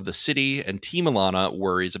map of the city, and Team Alana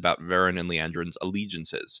worries about Verin and Leandrin's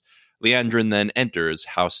allegiances. Leandrin then enters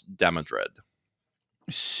House Damodred.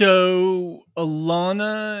 So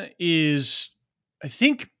Alana is, I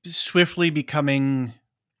think, swiftly becoming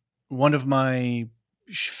one of my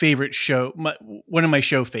favorite one of my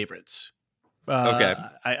show favorites. Okay.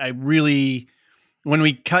 I really, when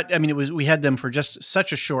we cut, I mean, we had them for just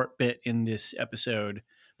such a short bit in this episode,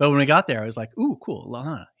 but when we got there, I was like, ooh, cool,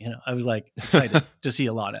 Alana. I was excited to see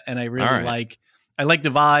Alana, and I really I like the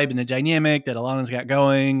vibe and the dynamic that Alana's got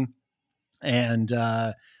going, and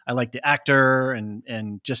I like the actor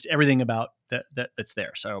and just everything about that's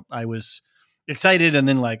there. So I was excited, and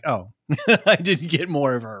then oh, I didn't get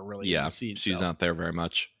more of her really. Yeah, in the scene, she's not there very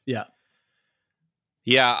much.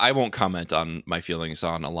 Yeah, I won't comment on my feelings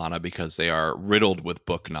on Alana because they are riddled with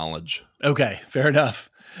book knowledge. Okay, fair enough.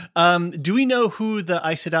 Do we know who the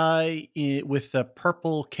Aes Sedai with the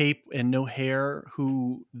purple cape and no hair,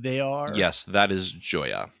 who they are? Yes, that is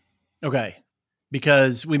Joya. Okay,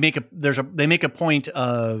 because they make a point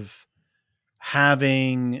of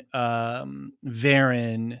having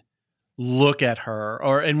Verin look at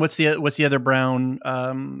her, and what's the other brown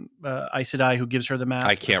Aes Sedai who gives her the map?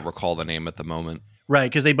 I can't recall the name at the moment. Right,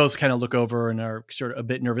 because they both kind of look over and are sort of a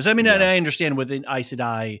bit nervous. I mean, I understand within Aes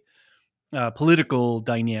Sedai political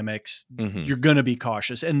dynamics, you're going to be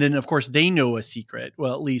cautious. And then, of course, they know a secret.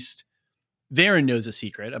 Well, at least Verin knows a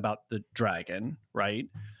secret about the dragon, right?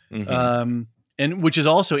 And which is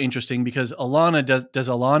also interesting because Alana does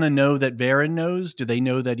Alana know that Verin knows? Do they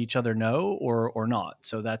know that each other know or not?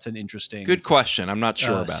 So that's an interesting good question. I'm not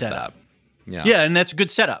sure about setup. That. Yeah, and that's a good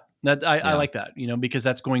setup. That I like that, because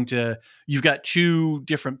that's you've got two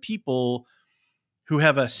different people who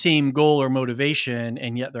have a same goal or motivation,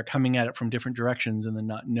 and yet they're coming at it from different directions and then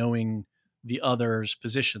not knowing the other's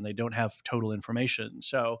position. They don't have total information.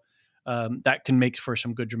 So that can make for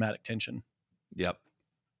some good dramatic tension. Yep.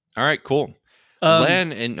 All right, cool.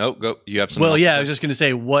 Lan and go. You have some. Well, yeah, I was just going to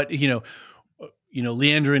say what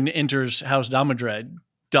Leandrin enters House Damadred. ...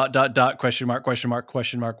 Question mark.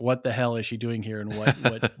 What the hell is she doing here, and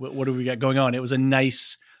what do we got going on? It was a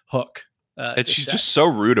nice hook. And she's just so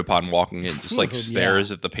rude upon walking in, just like stares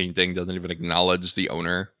at the painting, doesn't even acknowledge the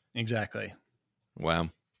owner. Exactly. Wow.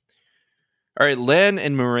 All right, Lan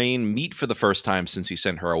and Moraine meet for the first time since she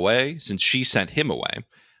sent him away.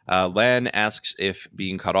 Lan asks if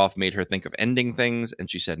being cut off made her think of ending things, and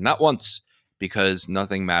she said not once, because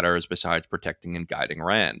nothing matters besides protecting and guiding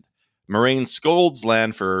Rand. Moraine scolds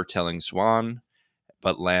Lan for telling Swan,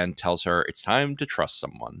 but Lan tells her it's time to trust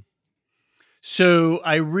someone. So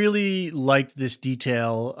I really liked this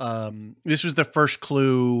detail. This was the first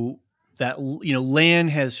clue that Lan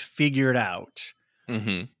has figured out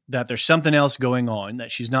that there's something else going on,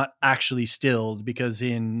 that she's not actually stilled, because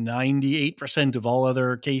in 98% of all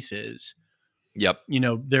other cases,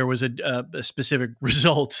 there was a specific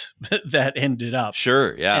result that ended up.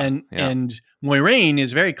 Sure, yeah. And Moiraine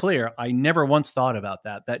is very clear. I never once thought about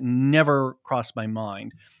that. That never crossed my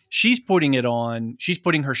mind. She's putting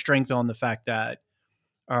her strength on the fact that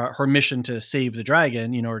her mission to save the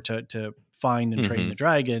dragon, or to find and train the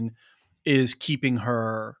dragon, is keeping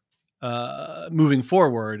her moving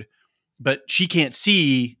forward. But she can't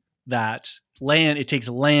see that Lan. It takes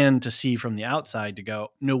Lan to see from the outside to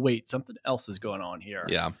go, no, wait, something else is going on here.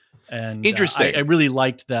 Yeah. And interesting. I really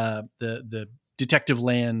liked the Detective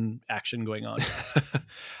Lan action going on.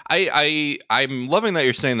 I'm loving that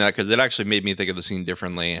you're saying that, because it actually made me think of the scene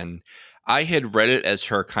differently. And I had read it as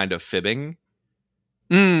her kind of fibbing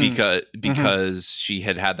because she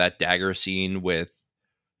had that dagger scene with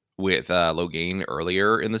Logain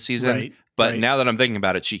earlier in the season. Right, but now that I'm thinking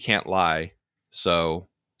about it, she can't lie. So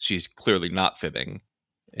she's clearly not fibbing.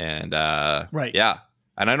 And yeah.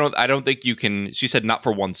 And I don't think you can. She said not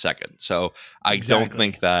for 1 second, so I don't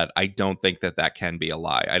think that can be a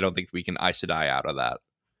lie. I don't think we can Aes Sedai out of that.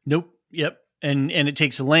 Nope. Yep. And it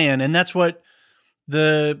takes Lan, and that's what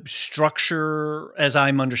the structure, as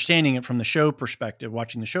I'm understanding it from the show perspective,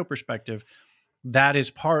 watching the show perspective, that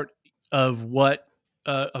is part of what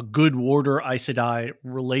a good warder Aes Sedai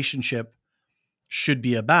relationship should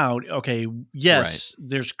be about. Okay, yes,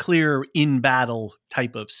 there's clear in battle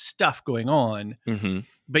type of stuff going on,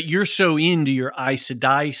 but you're so into your Aes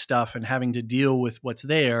Sedai stuff and having to deal with what's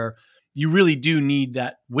there, you really do need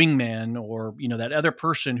that wingman, or that other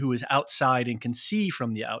person who is outside and can see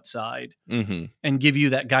from the outside and give you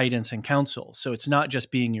that guidance and counsel. So it's not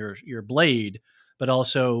just being your blade, but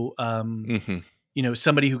also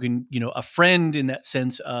somebody who can, a friend in that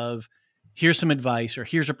sense of, here's some advice, or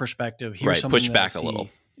here's a perspective. Here's something push back a little.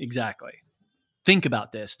 Exactly. Think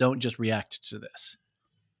about this. Don't just react to this.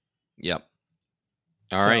 Yep.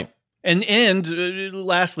 All right. And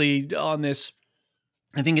lastly on this,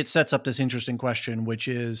 I think it sets up this interesting question, which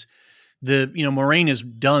is Moraine has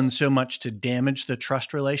done so much to damage the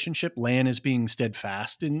trust relationship. Lan is being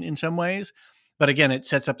steadfast in some ways. But again, it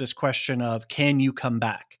sets up this question of, can you come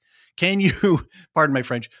back? Can you, pardon my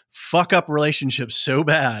French, fuck up relationships so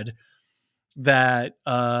bad that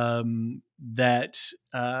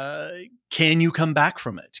can you come back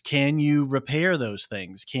from it? Can you repair those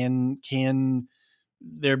things? Can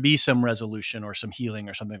there be some resolution or some healing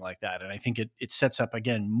or something like that? And I think it sets up,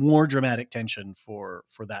 again, more dramatic tension for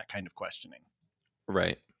that kind of questioning.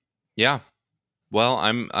 Right. Yeah. Well,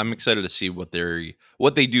 I'm excited to see what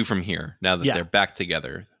they do from here now that they're back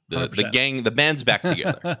together. The band's back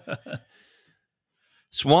together.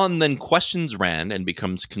 Swan then questions Rand and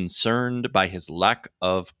becomes concerned by his lack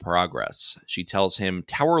of progress. She tells him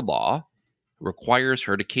Tower Law requires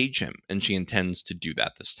her to cage him, and she intends to do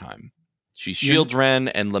that this time. She shields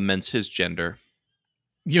Rand and laments his gender.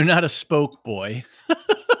 You're not a spoke boy.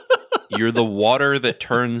 You're the water that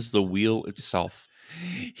turns the wheel itself.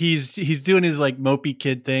 He's doing his like mopey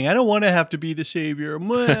kid thing. I don't want to have to be the savior.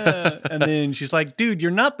 And then she's like, dude,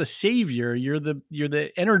 you're not the savior. You're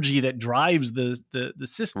the energy that drives the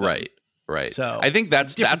system. Right. So I think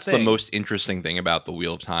that's the most interesting thing about the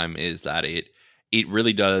Wheel of Time, is that it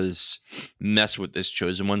really does mess with this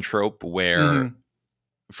chosen one trope where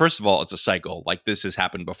first of all, it's a cycle. Like, this has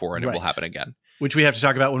happened before and it will happen again. Which we have to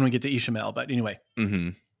talk about when we get to Ishamael. But anyway.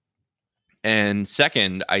 And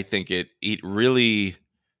second, I think it really,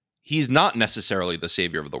 he's not necessarily the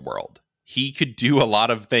savior of the world. He could do a lot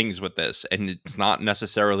of things with this, and it's not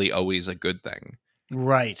necessarily always a good thing.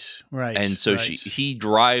 Right. And so he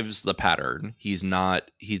drives the pattern. He's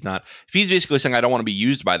basically saying, I don't want to be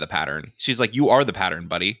used by the pattern. She's like, you are the pattern,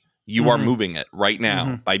 buddy. You are moving it right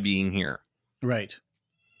now by being here. Right.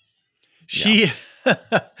 She,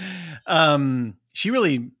 she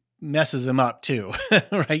really messes him up too,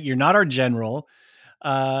 right? You're not our general.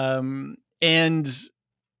 And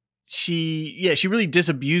she really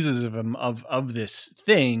disabuses of him of this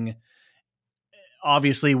thing,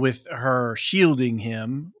 obviously with her shielding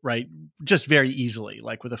him, right? Just very easily,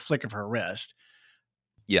 like with a flick of her wrist.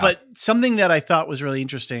 Yeah. But something that I thought was really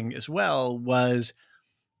interesting as well was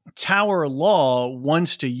Tower Law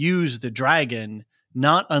wants to use the dragon,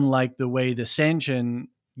 not unlike the way the Sanchin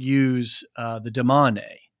use the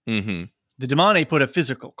Damane. Mm-hmm. The Damane put a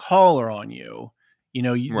physical collar on you. You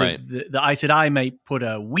know, Right. the Aes Sedai might put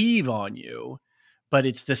a weave on you, but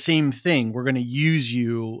it's the same thing. We're going to use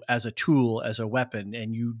you as a tool, as a weapon,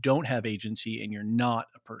 and you don't have agency and you're not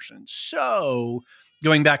a person. So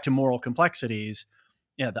going back to moral complexities,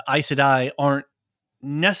 yeah, the Aes Sedai aren't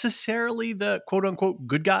necessarily the quote unquote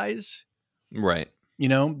good guys. Right. You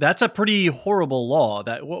know, that's a pretty horrible law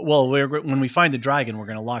that, well, when we find the dragon, we're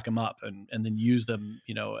going to lock them up and then use them,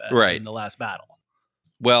 you know, right. in the last battle.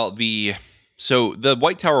 Well, so the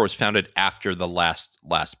White Tower was founded after the last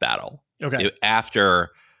battle. Okay. After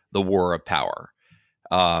the War of Power.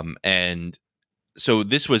 And so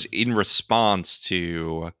this was in response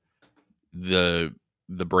to the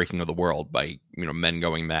breaking of the world by, you know, men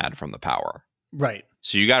going mad from the power. Right.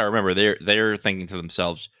 So you got to remember they're thinking to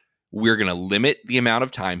themselves, we're going to limit the amount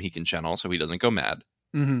of time he can channel so he doesn't go mad.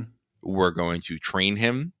 Mm-hmm. We're going to train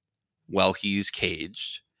him while he's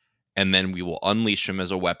caged, and then we will unleash him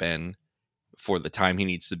as a weapon for the time he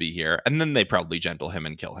needs to be here. And then they probably gentle him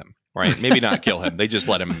and kill him, right? Maybe not kill him. They just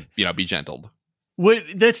let him, you know, be gentled.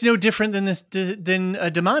 That's no different than a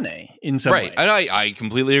Damane in some right. way. And I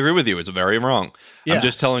completely agree with you. It's very wrong. Yeah. I'm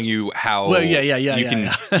just telling you how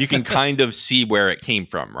you can kind of see where it came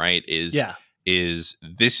from, right? This is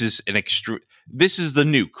the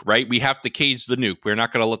nuke, right? We have to cage the nuke. We're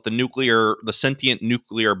not going to let the sentient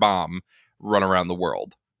nuclear bomb run around the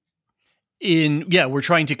world. We're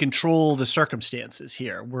trying to control the circumstances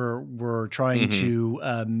here. We're trying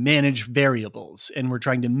to manage variables, and we're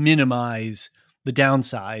trying to minimize the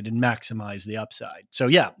downside and maximize the upside. So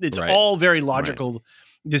yeah, it's all very logical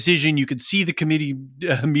decision. You could see the committee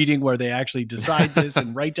meeting where they actually decide this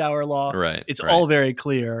and write Tower Law. Right. It's all very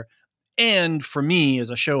clear. And for me, as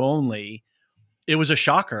a show only, it was a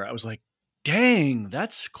shocker. I was like, dang,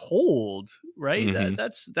 that's cold, right? Mm-hmm.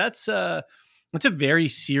 That's a very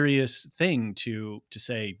serious thing to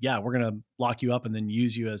say, yeah, we're going to lock you up and then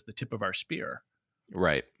use you as the tip of our spear.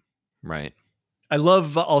 Right. Right. I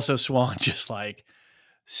love also Swan just like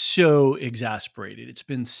so exasperated. It's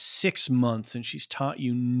been 6 months and she's taught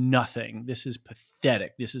you nothing. This is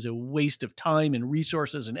pathetic. This is a waste of time and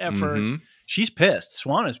resources and effort. Mm-hmm. She's pissed.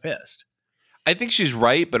 Swan is pissed. I think she's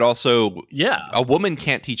right, but also, yeah, a woman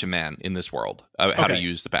can't teach a man in this world how to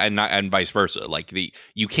use and vice versa. Like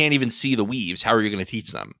you can't even see the weaves. How are you going to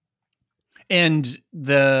teach them? And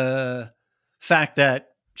the fact that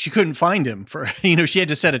she couldn't find him she had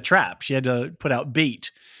to set a trap. She had to put out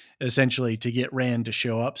bait essentially to get Rand to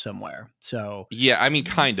show up somewhere. So yeah, I mean,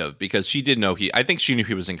 kind of, because she did know I think she knew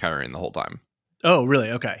he was in Cairhien the whole time. Oh,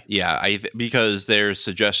 really? Okay. Yeah, because there's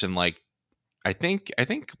suggestion like. I think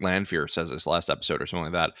Lanfear says this last episode or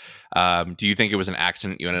something like that. Do you think it was an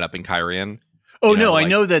accident you ended up in Cairhien? Oh, no, I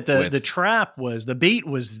know that the trap the bait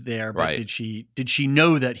was there, but right. did she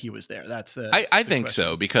know that he was there? That's I think question.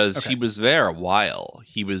 So, because he was there a while.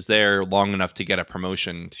 He was there long enough to get a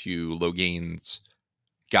promotion to Loghain's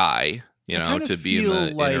guy, to be in the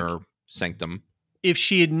inner sanctum. If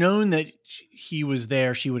she had known that he was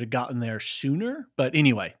there, she would have gotten there sooner. But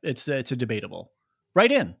anyway, it's a debatable.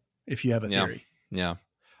 Right in. If you have a theory. Yeah.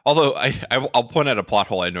 Although I'll point out a plot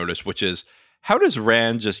hole I noticed, which is how does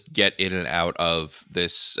Rand just get in and out of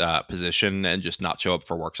this position and just not show up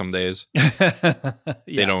for work some days?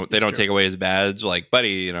 They don't take away his badge. Like,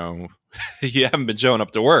 buddy, you haven't been showing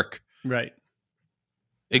up to work. Right.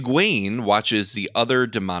 Egwene watches the other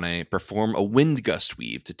Damane perform a wind gust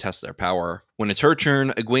weave to test their power. When it's her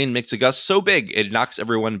turn, Egwene makes a gust so big it knocks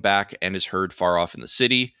everyone back and is heard far off in the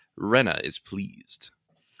city. Rhenna is pleased.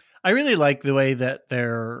 I really like the way that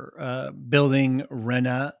they're building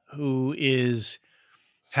Rhenna, who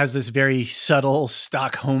has this very subtle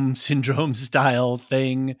Stockholm Syndrome style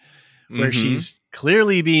thing where she's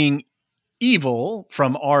clearly being evil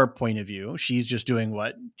from our point of view. She's just doing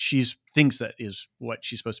what she thinks that is what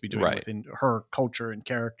she's supposed to be doing within her culture and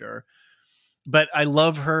character. But I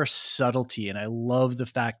love her subtlety, and I love the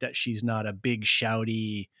fact that she's not a big,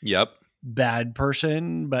 shouty, bad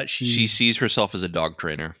person, but she sees herself as a dog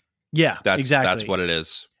trainer. Yeah, exactly. That's what it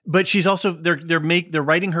is. But she's also they're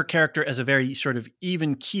writing her character as a very sort of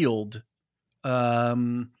even keeled,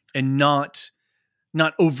 and not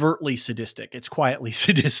not overtly sadistic. It's quietly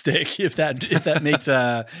sadistic, if that makes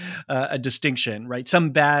a distinction, right?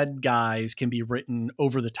 Some bad guys can be written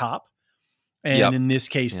over the top. And in this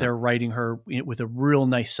case, they're writing her with a real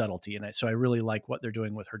nice subtlety in it. So I really like what they're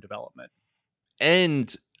doing with her development.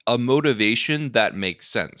 And a motivation that makes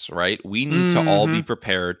sense, right? We need to all be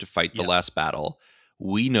prepared to fight the last battle.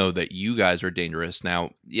 We know that you guys are dangerous.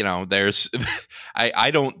 Now, there's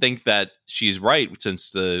I don't think that she's right,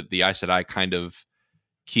 since the Aes Sedai kind of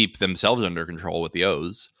keep themselves under control with the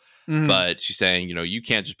O's. But she's saying, you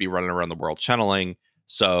can't just be running around the world channeling.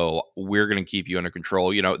 So we're going to keep you under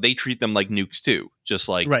control. They treat them like nukes too, just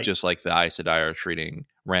like the Aes Sedai are treating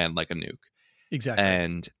Rand like a nuke. Exactly.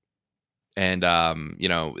 And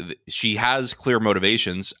she has clear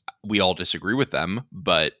motivations. We all disagree with them,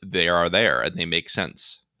 but they are there and they make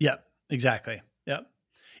sense. Yeah, exactly. Yeah.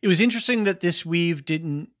 It was interesting that this weave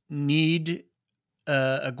didn't need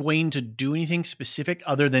Egwene to do anything specific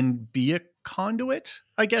other than be a conduit.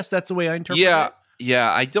 I guess that's the way I interpret it.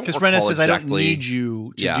 Yeah, I don't recall because Rena says, exactly. I don't need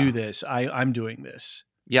you to do this. I'm doing this.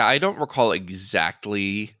 Yeah, I don't recall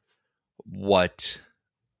exactly what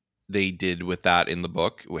they did with that in the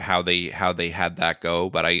book, how they had that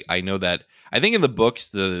go. But I know that, I think in the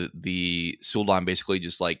books, the Sul'dam basically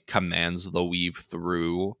just like commands the weave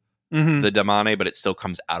through the Damane, but it still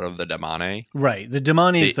comes out of the Damane. Right. The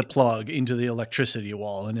Damane is the plug into the electricity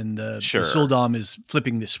wall, and then the Sul'dam is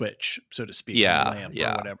flipping the switch, so to speak. Yeah, the lamp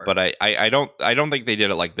or whatever. But I don't think they did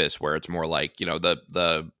it like this, where it's more like,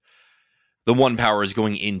 the one power is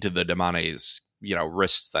going into the Damane's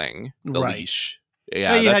wrist thing, the leash.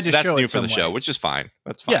 Yeah, that's new for the show, which is fine.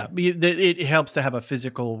 That's fine. Yeah, it helps to have a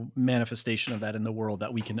physical manifestation of that in the world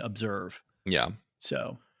that we can observe. Yeah.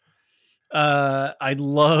 So, I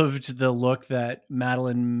loved the look that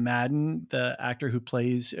Madeline Madden, the actor who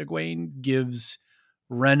plays Egwene, gives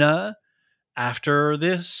Rena after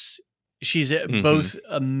this. She's both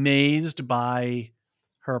amazed by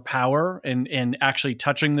her power and actually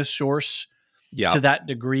touching the source to that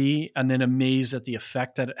degree, and then amazed at the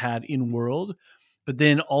effect that it had in world. But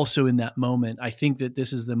then also in that moment, I think that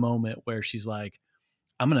this is the moment where she's like,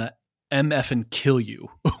 I'm going to MF and kill you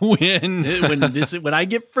when I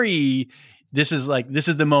get free. This is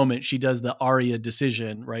the moment she does the Arya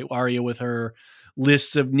decision, right? Arya with her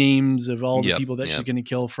lists of names of all the people that she's going to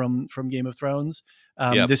kill from Game of Thrones.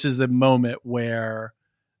 This is the moment where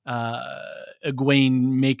Egwene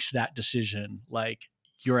makes that decision, like,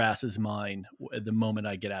 your ass is mine the moment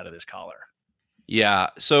I get out of this collar. Yeah.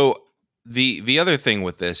 So the other thing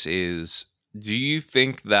with this is, do you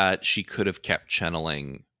think that she could have kept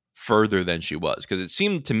channeling further than she was? Because it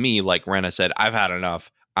seemed to me like Rena said, I've had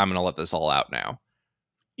enough. I'm going to let this all out now.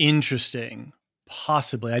 Interesting.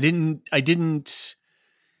 Possibly. I didn't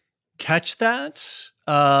catch that.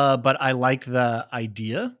 But I like the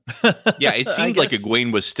idea. Yeah, it seemed like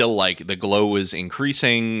Egwene was still like, the glow was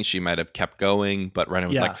increasing. She might have kept going, but Rena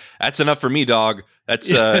was like, that's enough for me, dog.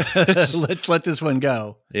 That's let's let this one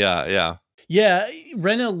go. Yeah.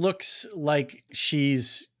 Rena looks like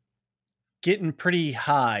she's getting pretty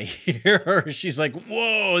high here. She's like,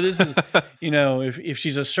 whoa, this is, if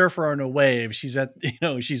she's a surfer on a wave, she's at,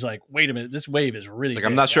 she's like, wait a minute, this wave is really like,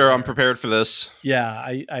 I'm not sure I'm prepared for this. Yeah,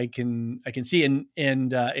 I can see. And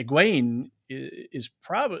Egwene is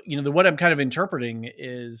probably, what I'm kind of interpreting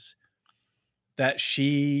is that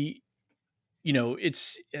she,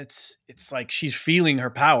 it's like she's feeling her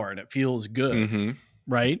power and it feels good.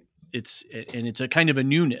 Right. It's a kind of a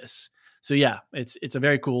newness. So yeah, it's a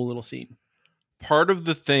very cool little scene. Part of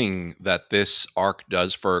the thing that this arc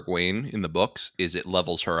does for Egwene in the books is it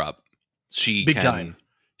levels her up. She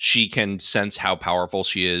can sense how powerful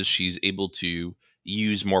she is. She's able to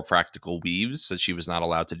use more practical weaves that she was not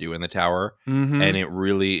allowed to do in the tower. And it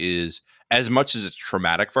really is, as much as it's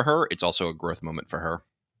traumatic for her, it's also a growth moment for her.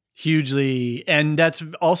 Hugely. And that's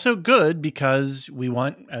also good because we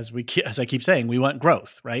want, as I keep saying, we want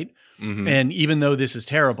growth, right? And even though this is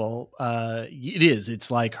terrible, it's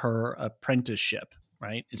like her apprenticeship,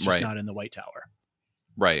 right? It's just not in the White Tower.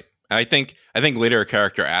 Right. I think later a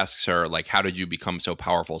character asks her, like, how did you become so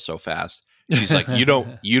powerful so fast? She's like, you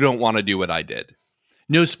don't want to do what I did.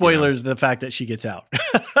 No spoilers, the fact that she gets out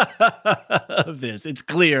of this. It's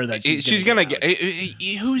clear that she's going to get out.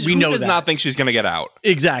 Who does not think she's going to get out?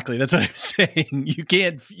 Exactly. That's what I'm saying. You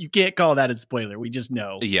can't call that a spoiler. We just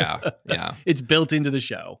know. Yeah. It's built into the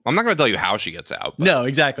show. I'm not going to tell you how she gets out. But. No,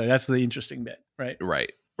 exactly. That's the interesting bit, right?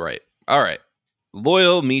 Right. All right.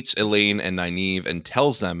 Loial meets Elaine and Nynaeve and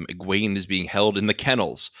tells them Egwene is being held in the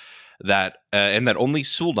kennels, and that only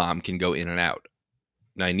Sul'dam can go in and out.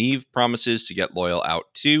 Nynaeve promises to get Loial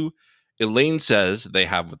out too. Elaine says they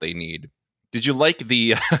have what they need. Did you like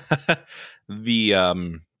the the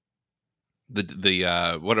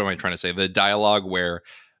what am I trying to say? The dialogue where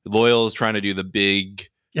Loyal is trying to do the big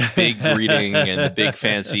greeting and the big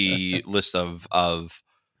fancy list of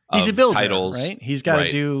he's a builder, titles, right? He's got to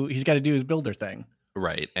do his builder thing,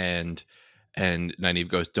 right? And Nynaeve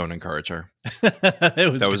goes, "Don't encourage her."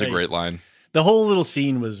 That was a great line. The whole little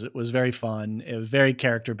scene was very fun. It was very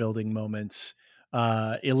character building moments.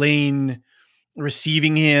 Elaine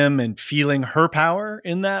receiving him and feeling her power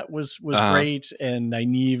in that was great, and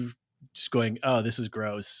Nynaeve just going, "Oh, this is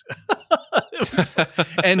gross."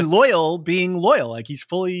 And Loyal being loyal, like he's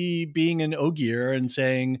fully being an Ogier and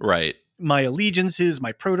saying, right, my allegiances,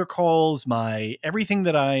 my protocols, my everything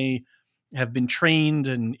that I have been trained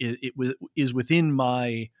and it is within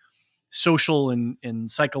my social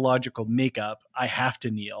and psychological makeup. I have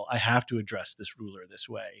to kneel. I have to address this ruler this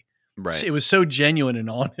way. Right. So it was so genuine and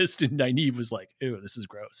honest. And Nynaeve was like, "Ew, this is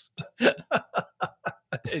gross."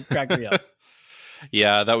 It cracked me up.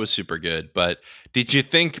 Yeah, that was super good. But did you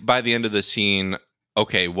think by the end of the scene,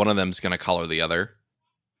 okay, one of them's going to collar the other?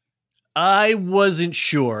 I wasn't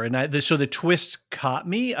sure. And so the twist caught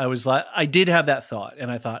me. I was like, I did have that thought.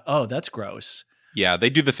 And I thought, oh, that's gross. Yeah,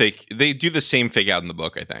 they do the same fake out in the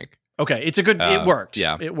book, I think. Okay. It's a good, it worked.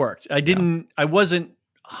 Yeah. It worked. I wasn't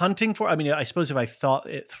hunting for, I mean, I suppose if I thought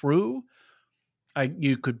it through,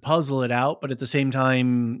 you could puzzle it out, but at the same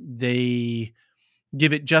time, they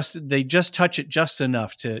just touch it just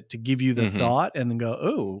enough to give you the thought and then go,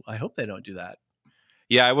 oh, I hope they don't do that.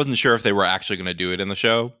 Yeah, I wasn't sure if they were actually going to do it in the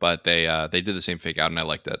show, but they did the same fake out, and I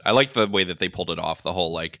liked it. I liked the way that they pulled it off. The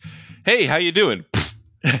whole like, "Hey, how you doing?"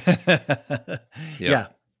 Yeah,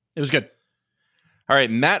 it was good. All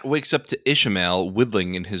right, Matt wakes up to Ishmael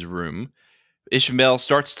whittling in his room. Ishmael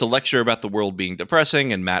starts to lecture about the world being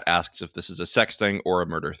depressing, and Matt asks if this is a sex thing or a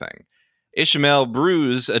murder thing. Ishmael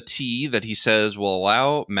brews a tea that he says will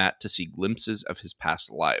allow Matt to see glimpses of his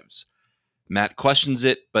past lives. Matt questions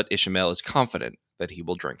it, but Ishmael is confident that he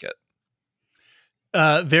will drink it.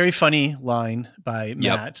 Very funny line by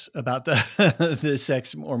Matt about the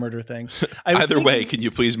sex or murder thing. Either way, can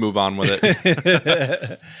you please move on with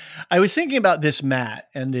it? I was thinking about this Matt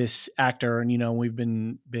and this actor, and we've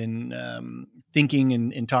been thinking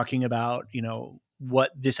and talking about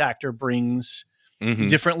what this actor brings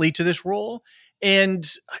differently to this role. And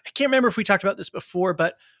I can't remember if we talked about this before,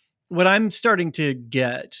 but what I'm starting to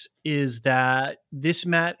get is that this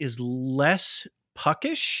Matt is less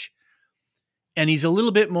puckish and he's a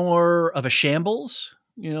little bit more of a shambles,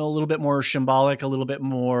 a little bit more shambolic, a little bit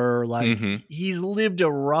more like he's lived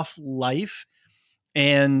a rough life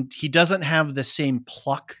and he doesn't have the same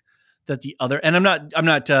pluck that the other, and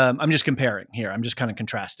I'm just comparing here. I'm just kind of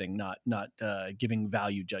contrasting, not giving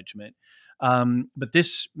value judgment. But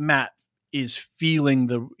this Matt is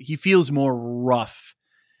he feels more rough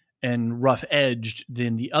and rough edged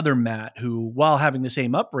than the other Matt, who, while having the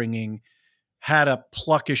same upbringing, had a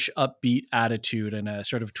pluckish, upbeat attitude and a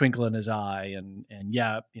sort of twinkle in his eye. And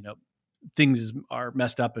things are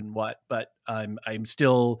messed up but I'm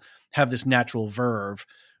still have this natural verve,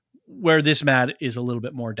 where this Matt is a little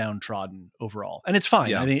bit more downtrodden overall. And it's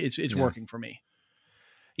fine. I think it's working for me.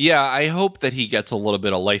 Yeah, I hope that he gets a little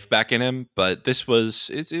bit of life back in him, but it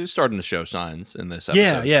was starting to show signs in this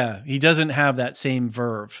episode. Yeah. He doesn't have that same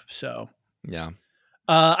verve. So yeah.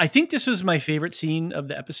 I think this was my favorite scene of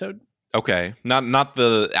the episode. Okay. Not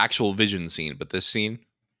the actual vision scene, but this scene?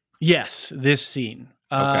 Yes, this scene.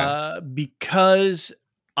 Okay. Because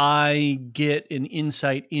I get an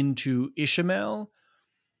insight into Ishmael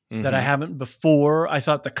that I haven't before. I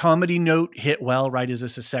thought the comedy note hit well, right? Is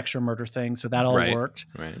this a sex or murder thing? So that all worked.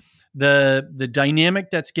 Right. The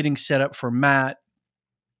dynamic that's getting set up for Matt,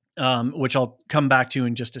 which I'll come back to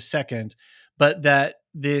in just a second, but that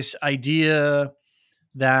this idea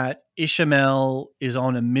that Ishmael is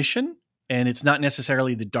on a mission, and it's not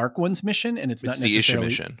necessarily the Dark One's mission, and it's not necessarily the Isha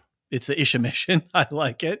mission. It's the Isha mission. I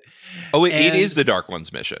like it. Oh, it is the Dark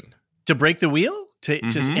One's mission. To break the wheel? To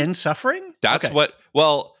end suffering? That's okay.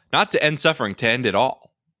 Not to end suffering, to end it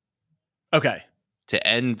all. Okay. To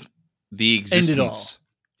end the existence. End it all.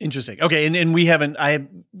 Interesting. Okay, and we haven't, I've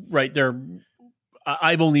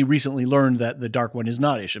only recently learned that the Dark One is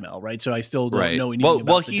not Ishmael, right? So I still don't know anything about the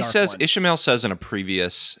Dark One. He says, Ishmael says in a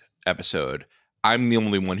previous episode, I'm the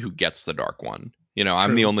only one who gets the Dark One.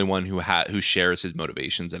 I'm the only one who shares his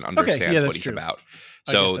motivations and understands what he's about.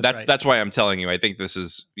 So that's why I'm telling you, I think this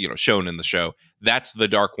is, shown in the show. That's the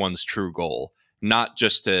Dark One's true goal. Not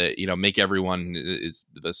just to, make everyone is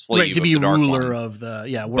the slave to be of the Dark ruler One, of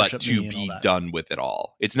the, but to be done with it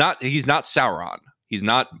all. He's not Sauron. He's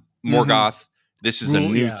not Morgoth. This is a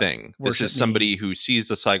new Yeah, thing. This worship is somebody me. who sees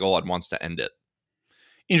the cycle and wants to end it.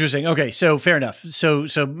 Interesting. Okay, so fair enough. So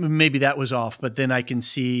maybe that was off, but then I can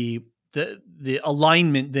see the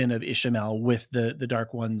alignment then of Ishmael with the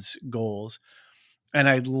Dark One's goals. And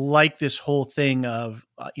I like this whole thing of,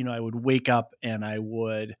 I would wake up and I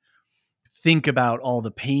would think about all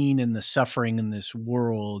the pain and the suffering in this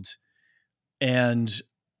world. And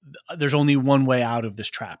there's only one way out of this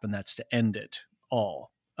trap, and that's to end it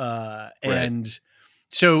all. And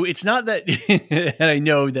so it's not that, and I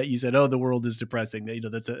know that you said, oh, the world is depressing.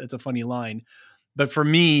 That's a funny line. But for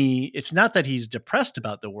me, it's not that he's depressed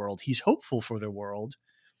about the world. He's hopeful for the world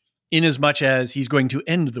in as much as he's going to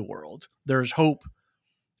end the world. There's hope.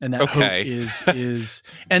 And that hope is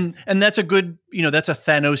and that's a good, that's a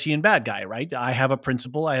Thanosian bad guy, right? I have a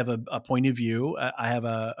principle. I have a point of view. I have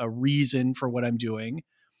a reason for what I'm doing.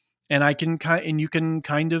 And you can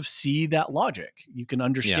kind of see that logic. You can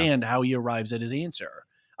understand how he arrives at his answer.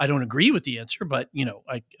 I don't agree with the answer, but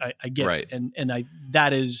I get it. And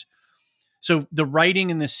that is, so the writing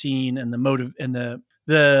in the scene and the motive and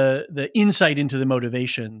the insight into the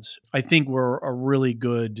motivations, I think were a really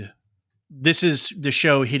good. This is the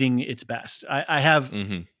show hitting its best. I have,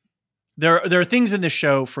 there are things in the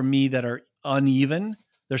show for me that are uneven.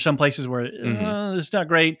 There's some places where it's not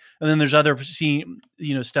great. And then there's other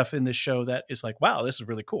stuff in this show that is like, wow, this is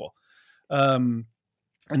really cool. And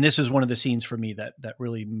this is one of the scenes for me that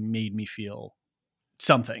really made me feel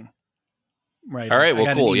something. Right. All right.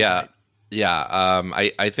 Well, cool. Yeah. Yeah.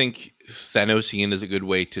 I think Thanosian is a good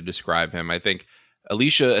way to describe him. I think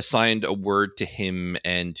Alicia assigned a word to him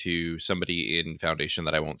and to somebody in Foundation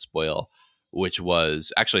that I won't spoil, which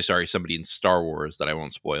was actually, somebody in Star Wars that I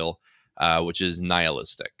won't spoil, which is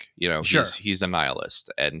nihilistic. He's a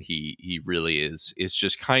nihilist, and he really is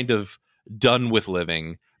just kind of done with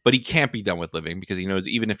living, but he can't be done with living because he knows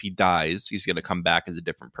even if he dies, he's going to come back as a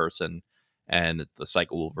different person and the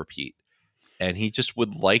cycle will repeat. And he just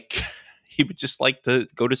would just like to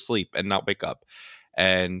go to sleep and not wake up.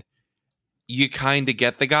 And you kind of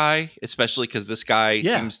get the guy, especially because this guy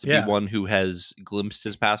seems to be one who has glimpsed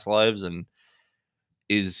his past lives and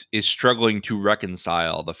is struggling to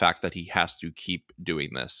reconcile the fact that he has to keep doing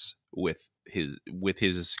this with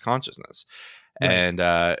his consciousness. Right. And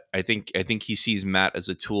I think he sees Matt as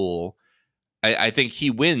a tool. I think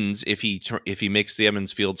he wins if he makes the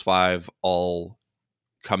Emmons Fields 5 all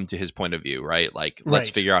come to his point of view, right? Like, let's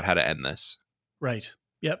figure out how to end this. Right.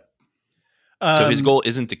 Yep. So his goal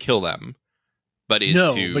isn't to kill them, but is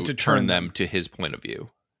to turn them to his point of view,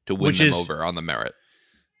 to win them over on the merit.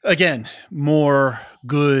 Again, more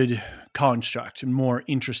good construct and more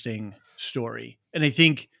interesting story. And I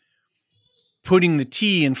think putting the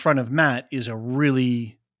T in front of Matt is a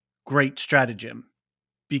really great stratagem,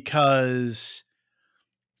 because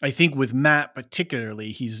I think with Matt particularly,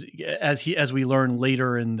 he's as we learn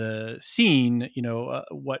later in the scene,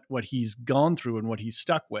 what he's gone through and what he's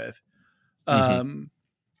stuck with.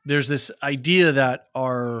 There's this idea that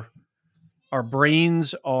our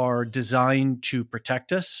brains are designed to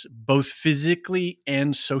protect us both physically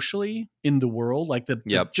and socially in the world, like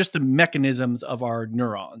just the mechanisms of our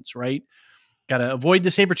neurons, right? Got to avoid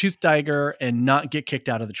the saber-toothed tiger and not get kicked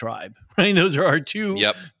out of the tribe, right? Those are our two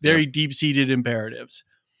very deep-seated imperatives.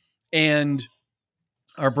 And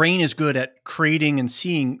our brain is good at creating and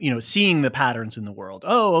seeing the patterns in the world.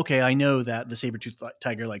 Oh, okay. I know that the saber-toothed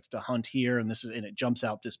tiger likes to hunt here and it jumps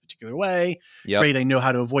out this particular way. Yep. Great. I know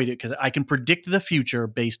how to avoid it because I can predict the future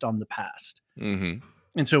based on the past. Mm-hmm.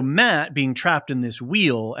 And so Matt being trapped in this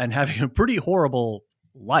wheel and having a pretty horrible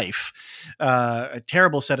life, a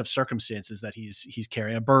terrible set of circumstances that he's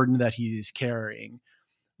carrying, a burden that he's carrying.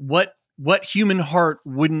 What human heart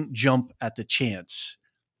wouldn't jump at the chance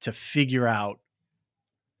to figure out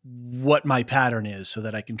what my pattern is so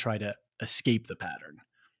that I can try to escape the pattern?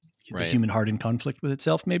 The human heart in conflict with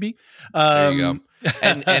itself, maybe. There you go.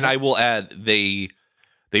 And I will add, they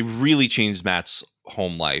really changed Matt's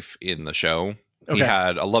home life in the show. Okay. He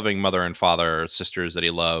had a loving mother and father, sisters that he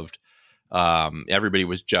loved. Everybody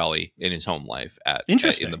was jolly in his home life in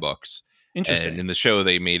the books. Interesting. And in the show,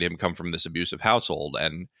 they made him come from this abusive household.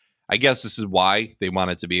 And I guess this is why they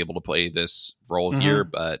wanted to be able to play this role here.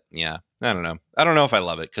 But yeah, I don't know. I don't know if I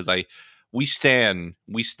love it because we stand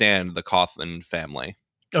the Coughlin family.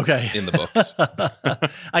 Okay. In the books.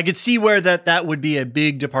 I could see where that would be a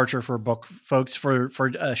big departure for book folks. For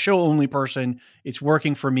a show only person, it's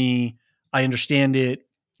working for me. I understand it.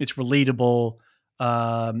 It's relatable.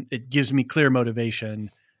 It gives me clear motivation.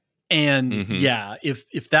 And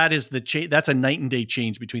if that is the that's a night and day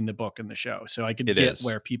change between the book and the show. So I could get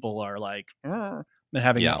where people are like, and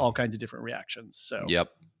having all kinds of different reactions. So yep.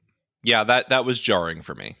 Yeah, that was jarring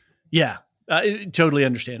for me. Yeah, totally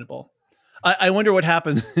understandable. I wonder what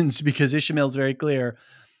happens because Ishmael's very clear.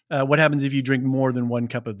 What happens if you drink more than 1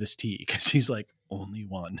 cup of this tea? Because he's like, only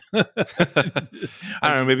 1. I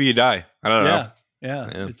don't know. Maybe you die. I don't know.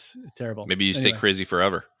 Yeah. It's terrible. Maybe you stay crazy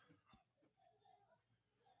forever.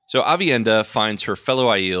 So Aviendha finds her fellow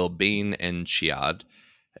Aiel, Bane and Chiad,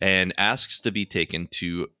 and asks to be taken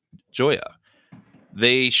to Joya.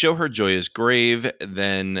 They show her Joya's grave,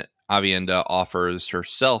 then Aviendha offers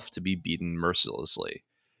herself to be beaten mercilessly.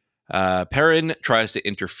 Perrin tries to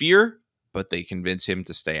interfere, but they convince him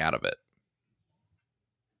to stay out of it.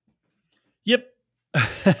 Yep.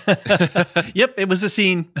 Yep, it was a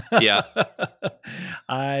scene. Yeah.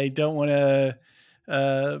 I don't want to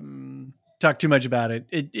talk too much about it.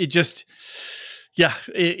 It just,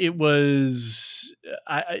 it was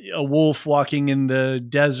a wolf walking in the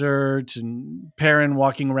desert and Perrin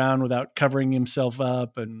walking around without covering himself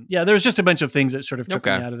up. And there's just a bunch of things that sort of took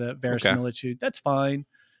me out of the verisimilitude. That's fine.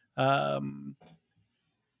 Wetlander.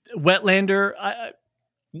 I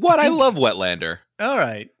love Wetlander. All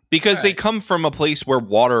right. Because they come from a place where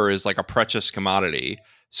water is like a precious commodity.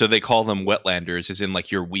 So they call them wetlanders, as in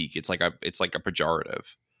like you're weak. It's like a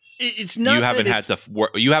pejorative. It's not. You haven't had to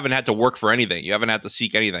work. You haven't had to work for anything. You haven't had to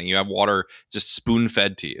seek anything. You have water just spoon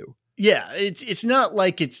fed to you. Yeah, it's not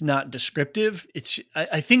like it's not descriptive.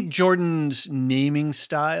 I think Jordan's naming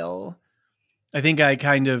style. I think I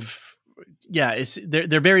kind of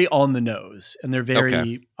they're very on the nose and they're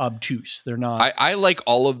very obtuse. They're not. I like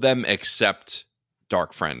all of them except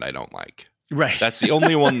Dark Friend. I don't like. Right. That's the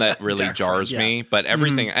only one that really jars me. But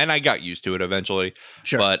everything, and I got used to it eventually.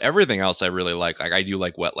 Sure. But everything else I really like. Like I do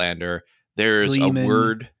like Wetlander. There's Gleeman. A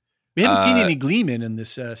word. We haven't seen any Gleeman in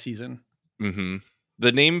this season. Mm-hmm.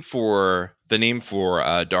 The name for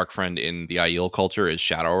Dark Friend in the Aiel culture is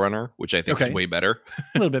Shadowrunner, which I think is way better.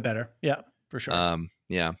 A little bit better. Yeah, for sure.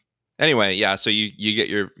 Yeah. Anyway, so you get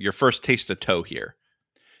your first taste of toe here.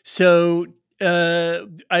 So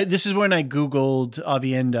this is when I Googled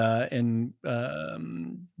Aviendha and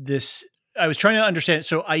this. I was trying to understand it.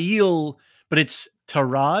 So Aiel, but it's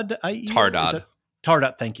Tarad. Tardad.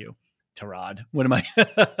 Tardad. Thank you. Tarad. What am I?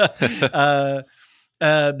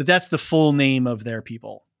 But that's the full name of their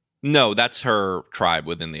people. No, that's her tribe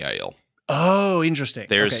within the Aiel. Oh, interesting.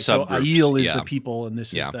 There's so subgroups. Aiel is the people, and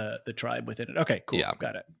this is the tribe within it. Okay, cool. Yeah.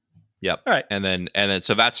 Got it. Yep. All right. And then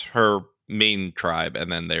so that's her main tribe,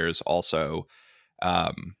 and then there's also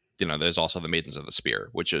there's also the Maidens of the Spear,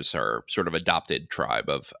 which is her sort of adopted tribe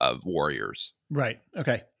of warriors. Right.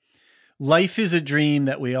 Okay. Life is a dream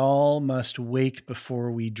that we all must wake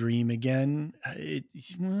before we dream again. It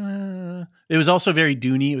was also very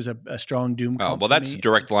Dune-y. It was a strong Doom. Oh, well, that's a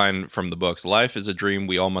direct line from the books. Life is a dream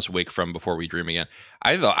we all must wake from before we dream again.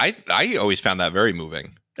 I always found that very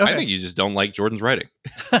moving. Okay. I think you just don't like Jordan's writing.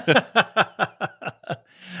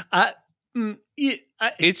 I've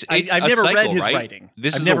never read his writing.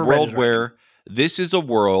 This is a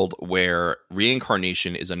world where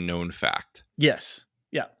reincarnation is a known fact. Yes.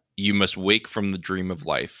 Yeah. You must wake from the dream of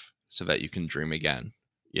life so that you can dream again.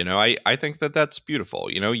 I think that's beautiful.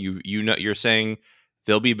 You're saying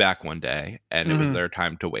they'll be back one day and it was their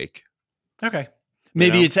time to wake. Okay.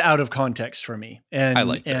 Maybe it's out of context for me. And I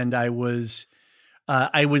like that. And I was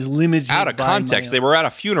limited out of context. They were at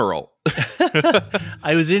a funeral.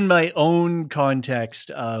 I was in my own context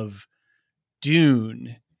of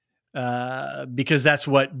Dune because that's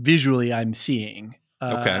what visually I'm seeing.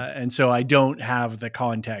 And so I don't have the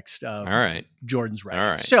context of Jordan's writing. All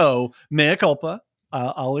right. So mea culpa.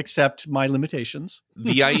 I'll accept my limitations.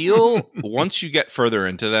 The Aiel, once you get further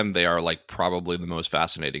into them, they are like probably the most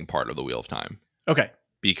fascinating part of the Wheel of Time. Okay.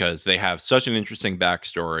 Because they have such an interesting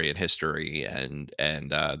backstory and history, and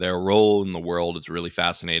their role in the world is really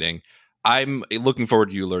fascinating. I'm looking forward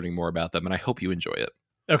to you learning more about them, and I hope you enjoy it.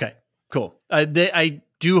 Okay, cool. I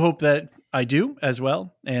do hope that I do as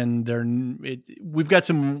well, and we've got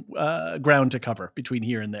some ground to cover between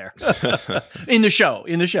here and there in the show.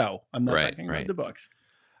 I'm not talking about the books.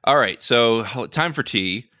 All right, so time for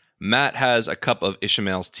tea. Matt has a cup of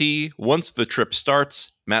Ishmael's tea. Once the trip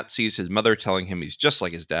starts, Matt sees his mother telling him he's just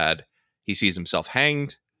like his dad. He sees himself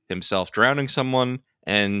hanged, himself drowning someone,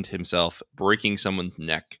 and himself breaking someone's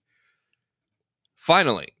neck.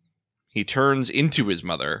 Finally, he turns into his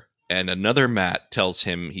mother, and another Matt tells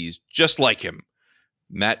him he's just like him.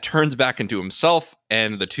 Matt turns back into himself,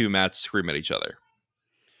 and the two Matts scream at each other.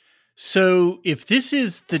 So if this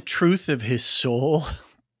is the truth of his soul,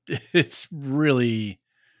 it's really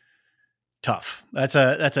tough. That's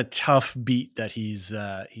a tough beat that he's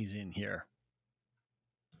in here.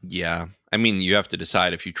 Yeah. I mean, you have to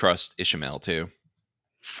decide if you trust Ishmael too.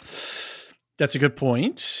 That's a good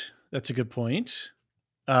point.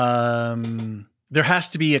 There has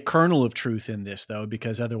to be a kernel of truth in this, though,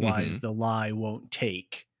 because otherwise the lie won't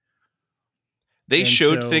take. They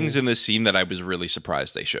showed things in this scene that I was really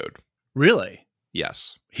surprised they showed. Really?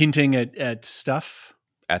 Yes. Hinting at stuff?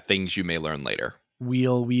 At things you may learn later.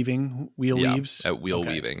 Wheel weaves? At wheel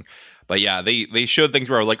weaving. But yeah, they showed things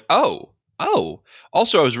where I was like, oh.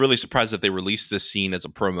 Also, I was really surprised that they released this scene as a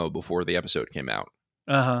promo before the episode came out.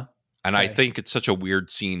 Uh-huh. And I think it's such a weird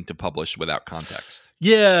scene to publish without context.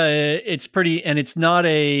 Yeah, it's pretty, and it's not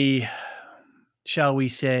a, shall we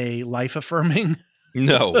say, life-affirming.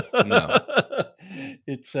 No.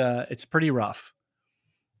 It's pretty rough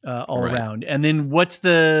all around. And then what's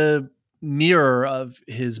the mirror of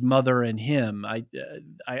his mother and him?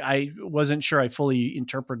 I wasn't sure I fully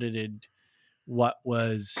interpreted what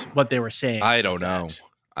they were saying. I don't know.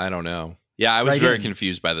 Yeah, I was very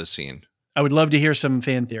confused by this scene. I would love to hear some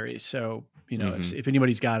fan theories. So, if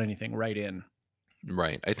anybody's got anything, write in.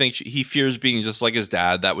 Right. I think he fears being just like his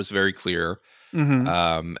dad. That was very clear.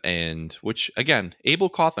 And which, again, Abel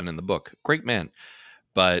Coffin in the book, great man.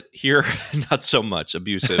 But here, not so much.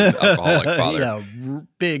 Abusive, alcoholic father. Yeah,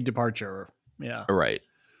 big departure. Yeah. Right.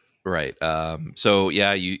 So,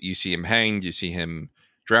 yeah, you see him hanged. You see him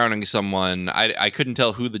drowning someone. I couldn't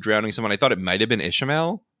tell who the drowning someone. I thought it might have been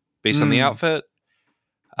Ishmael based on the outfit.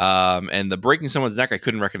 And the breaking someone's neck, I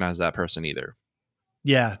couldn't recognize that person either.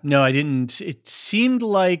 Yeah, no, I didn't. It seemed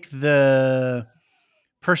like the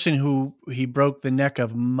person who he broke the neck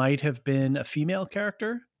of might have been a female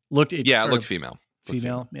character. It looked female.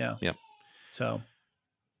 Female, yeah. Yep. So.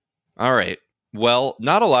 All right. Well,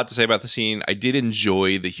 not a lot to say about the scene. I did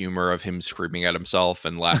enjoy the humor of him screaming at himself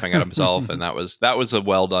and laughing at himself, and that was a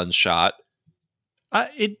well done shot.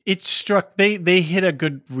 It struck. They hit a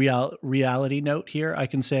good reality note here. I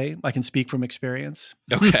can speak from experience.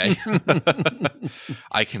 Okay.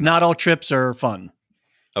 I can. Not all trips are fun.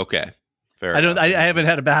 Okay. Fair enough. I haven't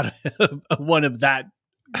had a bad one of that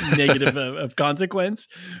negative of consequence.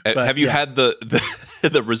 But, have you had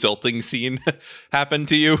the resulting scene happen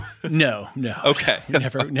to you? No. Okay.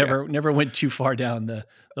 Never went too far down the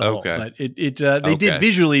hole. But they did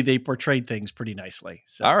visually. They portrayed things pretty nicely.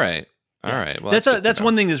 So. All right. Well, that's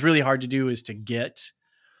one thing that's really hard to do is to get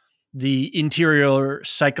the interior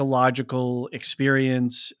psychological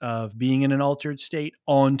experience of being in an altered state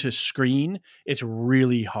onto screen. It's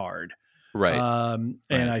really hard. Right.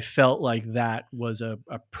 And I felt like that was a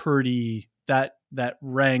pretty, that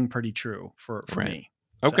rang pretty true for me.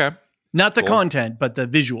 Okay. So, not the content, but the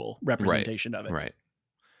visual representation of it. Right.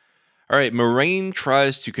 All right, Moiraine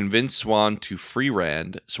tries to convince Swan to free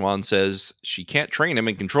Rand. Swan says she can't train him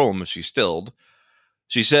and control him if she's stilled.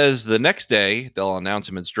 She says the next day they'll announce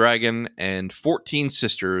him as dragon, and 14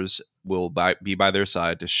 sisters will be by their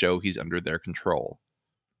side to show he's under their control.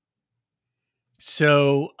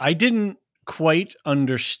 So I didn't quite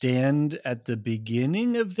understand at the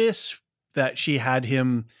beginning of this that she has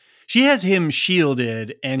him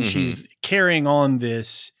shielded, and she's carrying on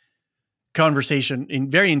this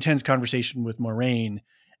very intense conversation with Moiraine.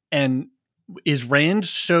 And is Rand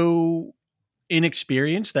so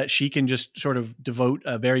inexperienced that she can just sort of devote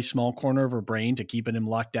a very small corner of her brain to keeping him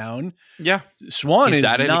locked down? Yeah. Swan is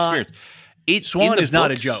that inexperienced. Swan is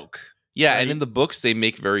not a joke. Yeah. Right? And in the books, they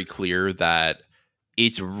make very clear that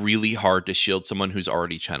it's really hard to shield someone who's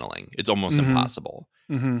already channeling. It's almost impossible.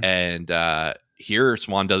 And here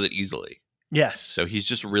Swan does it easily. Yes. So he's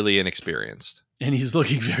just really inexperienced. And he's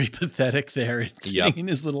looking very pathetic there in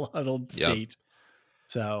his little huddled state.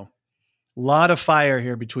 So a lot of fire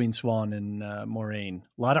here between Swan and Moiraine.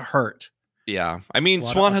 A lot of hurt. Yeah. I mean,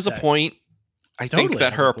 Swan has a point. I think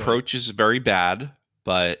that her approach is very bad,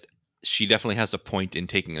 but she definitely has a point in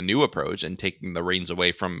taking a new approach and taking the reins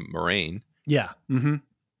away from Moiraine. Yeah. Mm-hmm.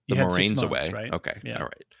 The Moraine's away. Right? Okay. Yeah. All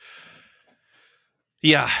right.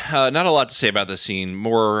 Yeah. Not a lot to say about this scene.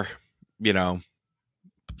 More,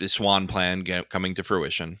 the Swan plan coming to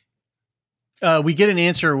fruition. We get an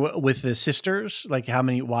answer with the sisters, like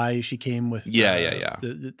why she came with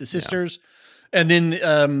the sisters. And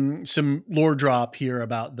then some lore drop here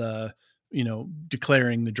about the,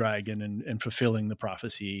 declaring the dragon and fulfilling the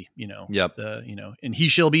prophecy, and he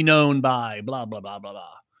shall be known by blah, blah, blah, blah,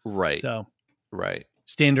 blah. Right. So, right.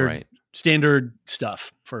 Standard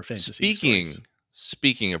stuff for fantasy stories.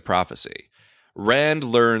 Speaking of prophecy, Rand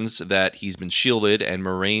learns that he's been shielded, and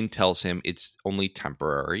Moiraine tells him it's only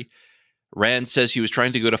temporary. Rand says he was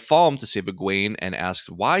trying to go to Falm to save Egwene and asks,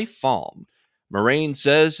 why Falm? Moiraine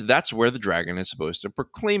says that's where the dragon is supposed to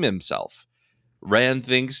proclaim himself. Rand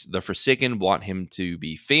thinks the Forsaken want him to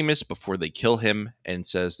be famous before they kill him, and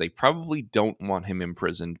says they probably don't want him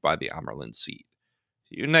imprisoned by the Amerlin seat.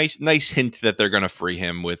 Nice hint that they're going to free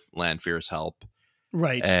him with Lanfear's help.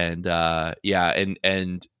 Right. And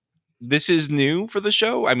and this is new for the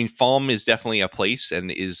show. I mean, Falm is definitely a place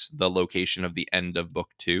and is the location of the end of book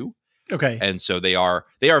 2. Okay. And so they are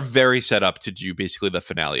very set up to do basically the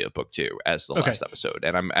finale of book 2 as the last episode.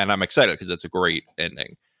 And I'm excited because it's a great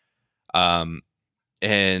ending. I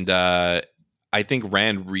think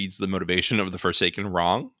Rand reads the motivation of the Forsaken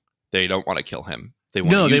wrong. They don't want to kill him. They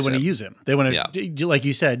want to use him. They want to, like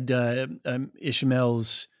you said,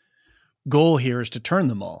 Ishmael's goal here is to turn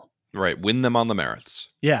them all. Right. Win them on the merits.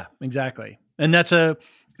 Yeah, exactly. And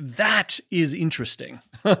that is interesting,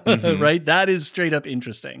 right? That is straight up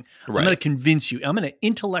interesting. Right. I'm going to convince you. I'm going to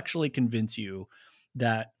intellectually convince you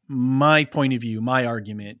that my point of view, my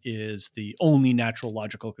argument is the only natural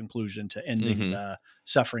logical conclusion to ending the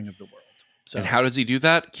suffering of the world. So. And how does he do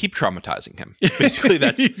that? Keep traumatizing him. Basically,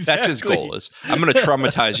 that's his goal. Is I'm going to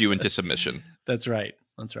traumatize you into submission. That's right.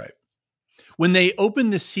 When they open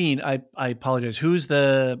the scene, I apologize. Who's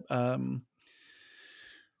the? I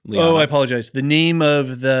apologize. The name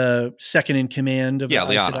of the second in command of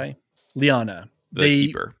Lyanna. Lyanna, the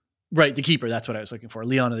keeper. Right, the keeper. That's what I was looking for.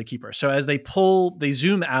 Lyanna, the keeper. So as they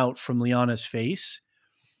zoom out from Lyanna's face.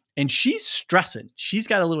 And she's stressing. She's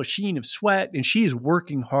got a little sheen of sweat, and she's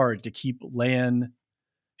working hard to keep Lan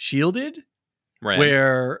shielded. Rand.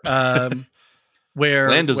 Where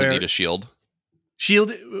Lan doesn't need a shield.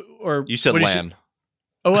 Shield or you said Lan.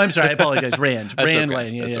 Oh, I'm sorry. I apologize. Rand. Rand. Okay.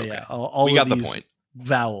 Lan. Yeah. Okay. All we of got these the point.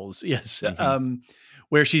 Vowels. Yes. Mm-hmm.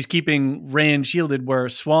 Where she's keeping Rand shielded, where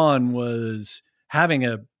Swan was having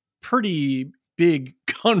a pretty big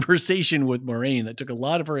conversation with Moiraine that took a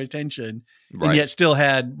lot of her attention, and yet still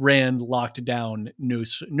had Rand locked down,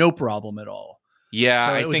 no problem at all. Yeah,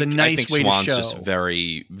 so I think Swan's just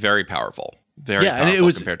very, very powerful, very powerful, and it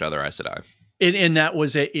was, compared to other Aes Sedai. And that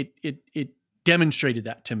was it demonstrated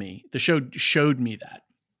that to me. The show showed me that.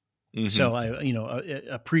 Mm-hmm. So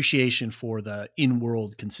appreciation for the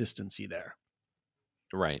in-world consistency there.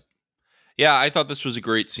 Right. Yeah, I thought this was a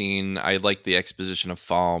great scene. I liked the exposition of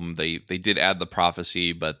Falm. They did add the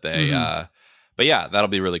prophecy, but but yeah, that'll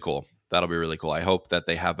be really cool. I hope that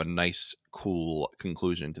they have a nice, cool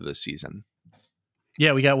conclusion to this season.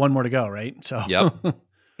 Yeah, we got one more to go, right? So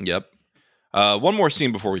Yep. One more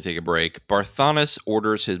scene before we take a break. Barthanes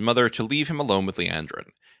orders his mother to leave him alone with Leandrin.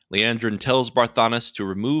 Leandrin tells Barthanes to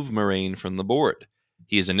remove Moiraine from the board.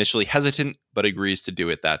 He is initially hesitant, but agrees to do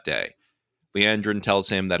it that day. Leandrin tells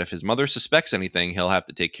him that if his mother suspects anything, he'll have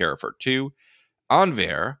to take care of her too.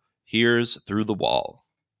 Anver hears through the wall.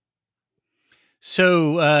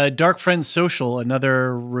 So, Dark Friends Social,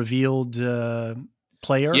 another revealed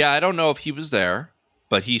player. Yeah, I don't know if he was there,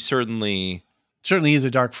 but he certainly is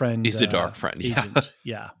a Dark Friend. He's a Dark Friend agent.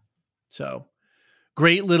 Yeah. So,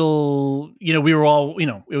 great little. We were all.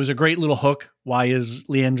 It was a great little hook. Why is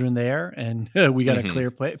Leandrin there? And we got a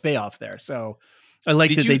clear payoff there. So. I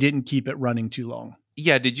like that they didn't keep it running too long.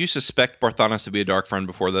 Yeah, did you suspect Barthanes to be a Dark Friend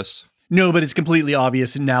before this? No, but it's completely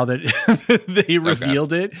obvious now that they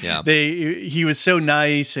revealed it. Yeah. He was so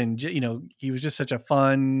nice, and he was just such a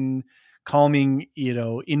fun, calming,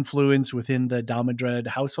 influence within the Damodred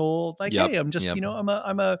household. Like, hey, I'm just,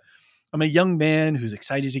 I'm a young man who's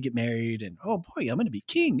excited to get married, and oh boy, I'm going to be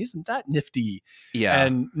king. Isn't that nifty? Yeah.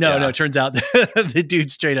 And no, it turns out the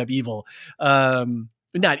dude's straight up evil.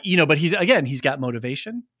 Not, but he's got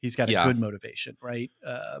motivation. He's got a good motivation, right?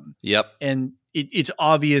 Yep. And it's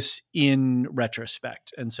obvious in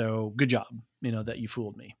retrospect. And so good job, that you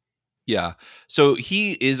fooled me. Yeah. So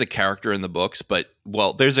he is a character in the books, but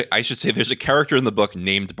there's a character in the book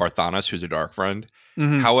named Barthanes who's a Dark Friend.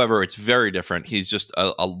 Mm-hmm. However, it's very different. He's just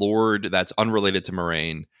a lord that's unrelated to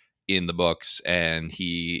Moiraine in the books, and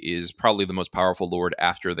he is probably the most powerful lord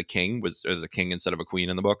after the king. There's a king instead of a queen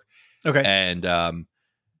in the book. Okay. And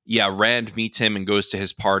Rand meets him and goes to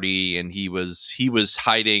his party, and he was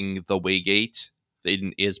hiding the Waygate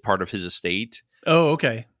is part of his estate. Oh,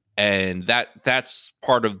 okay. And that's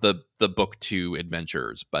part of the book 2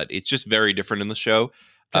 adventures, but it's just very different in the show.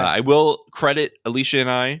 Okay. I will credit Alicia and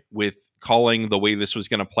I with calling the way this was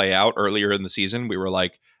going to play out earlier in the season. We were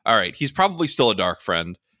like, all right, he's probably still a Dark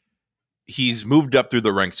Friend. He's moved up through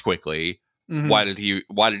the ranks quickly. Mm-hmm.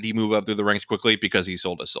 Why did he move up through the ranks quickly? Because he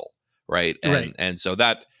sold his soul. Right. And so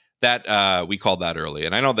that we called that early,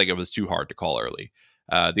 and I don't think it was too hard to call early.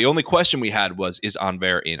 The only question we had was, is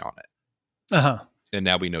Anver in on it? Uh-huh. And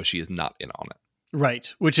now we know she is not in on it.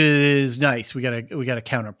 Right. Which is nice. We got a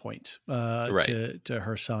counterpoint to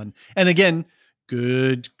her son. And again,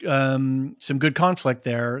 good, some good conflict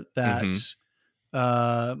there that,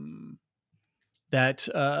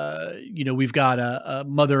 we've got a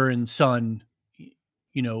mother and son,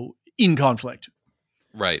 in conflict.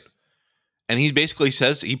 Right. And he basically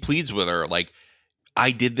says, he pleads with her, like,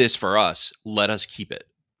 I did this for us. Let us keep it.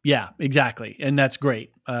 Yeah, exactly. And that's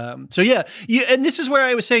great. And this is where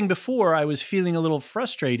I was saying before I was feeling a little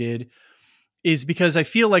frustrated, is because I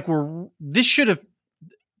feel like this should have,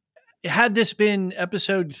 had this been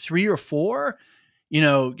episode 3 or 4,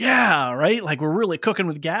 right? Like, we're really cooking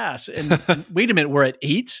with gas. And wait a minute, we're at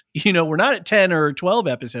 8. We're not at 10 or 12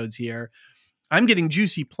 episodes here. I'm getting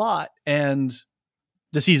juicy plot and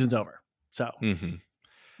the season's over. So,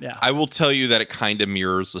 yeah. I will tell you that it kind of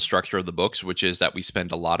mirrors the structure of the books, which is that we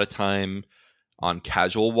spend a lot of time on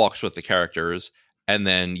casual walks with the characters, and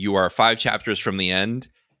then you are 5 chapters from the end,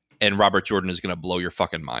 and Robert Jordan is going to blow your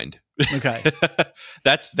fucking mind. Okay.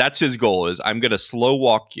 That's his goal, is I'm going to slow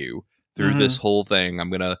walk you through this whole thing. I'm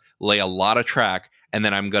going to lay a lot of track, and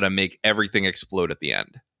then I'm going to make everything explode at the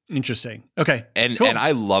end. Interesting. Okay. And cool. And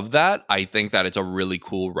I love that. I think that it's a really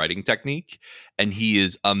cool writing technique, and he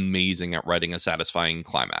is amazing at writing a satisfying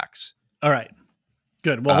climax. All right.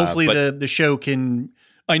 Good. Well, hopefully the show can,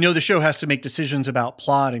 I know the show has to make decisions about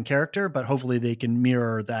plot and character, but hopefully they can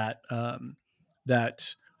mirror that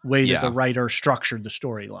that way that the writer structured the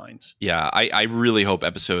storylines. Yeah, I really hope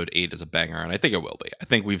episode 8 is a banger, and I think it will be.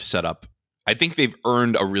 I think they've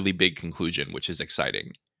earned a really big conclusion, which is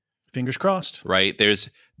exciting. Fingers crossed. Right?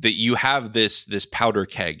 You have this powder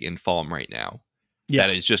keg in Falm right now that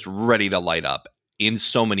is just ready to light up in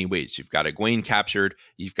so many ways. You've got Egwene captured.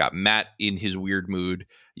 You've got Matt in his weird mood.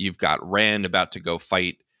 You've got Rand about to go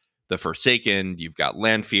fight the Forsaken. You've got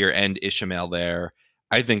Lanfear and Ishamael there.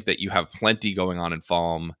 I think that you have plenty going on in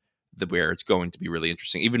Falm where it's going to be really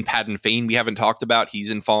interesting. Even Padden Fane we haven't talked about. He's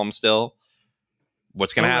in Falm still.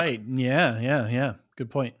 What's going to happen? Right. Yeah. Good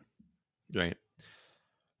point. Right.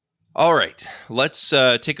 All right, let's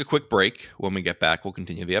take a quick break. When we get back, we'll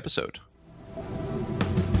continue the episode.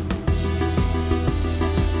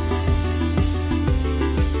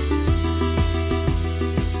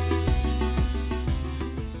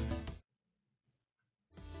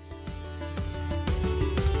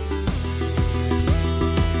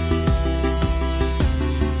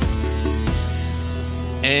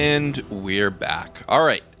 And we're back. All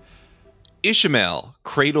right. Ishamael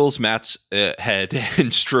cradles Matt's head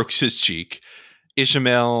and strokes his cheek.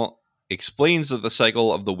 Ishamael explains that the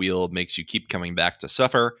cycle of the wheel makes you keep coming back to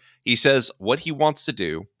suffer. He says what he wants to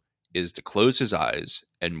do is to close his eyes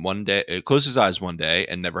one day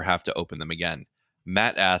and never have to open them again.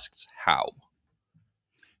 Matt asks how.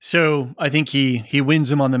 So I think he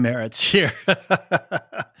wins him on the merits here.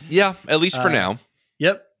 Yeah, at least for now.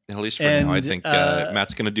 Yep. At least for now. I think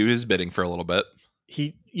Matt's going to do his bidding for a little bit.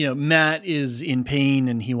 Matt is in pain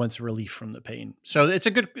and he wants relief from the pain. So that's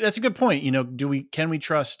a good point. Can we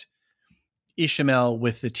trust Ishamael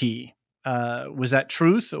with the tea? Was that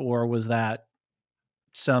truth, or was that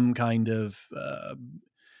some kind of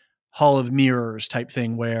Hall of Mirrors type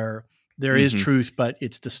thing where there is truth, but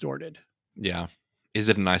it's distorted? Yeah. Is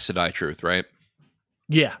it an Aes Sedai truth, right?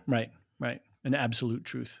 Yeah. Right. An absolute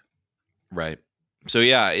truth. Right. So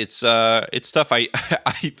yeah, it's tough. I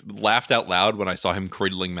laughed out loud when I saw him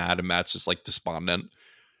cradling Matt, and Matt's just like despondent,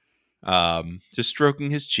 just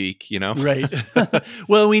stroking his cheek, Right.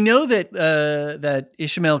 Well, we know that that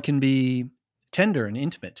Ishamael can be tender and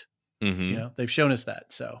intimate. They've shown us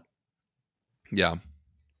that. So yeah,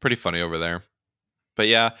 pretty funny over there. But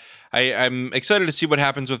yeah, I'm excited to see what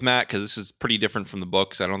happens with Matt, because this is pretty different from the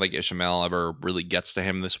books. I don't think Ishamael ever really gets to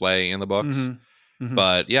him this way in the books.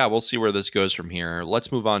 But yeah, we'll see where this goes from here.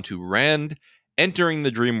 Let's move on to Rand entering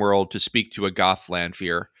the dream world to speak to a goth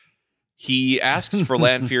Lanfear. He asks for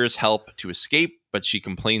Lanfear's help to escape, but she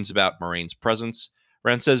complains about Moiraine's presence.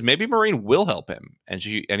 Rand says maybe Moiraine will help him, and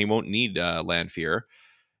he won't need Lanfear.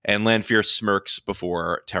 And Lanfear smirks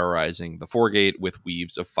before terrorizing the Foregate with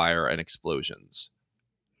weaves of fire and explosions.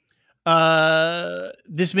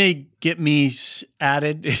 This may get me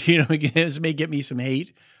added, this may get me some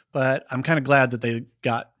hate. But I'm kind of glad that they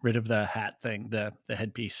got rid of the hat thing, the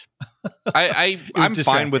headpiece. I'm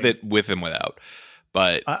fine with it with and without,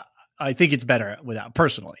 but I think it's better without.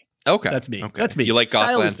 Personally, okay, that's me. Okay. That's me. You like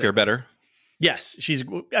Goth Lanfear better? Yes,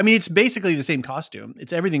 it's basically the same costume.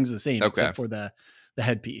 Everything's the same except for the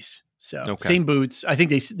headpiece. So same boots. I think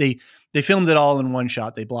they filmed it all in one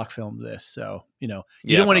shot. They block filmed this. So, you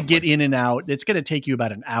don't want to get in and out. It's going to take you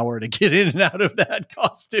about an hour to get in and out of that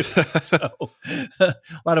costume. So a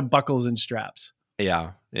lot of buckles and straps.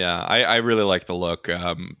 Yeah. I really like the look.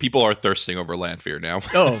 People are thirsting over Lanfear now.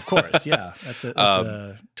 Oh, of course. Yeah. That's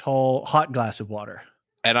a tall, hot glass of water.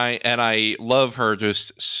 And I love her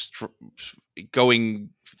just going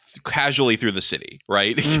casually through the city,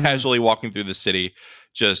 right? Mm-hmm. Casually walking through the city,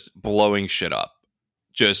 just blowing shit up.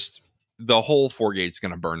 Just the whole Foregate's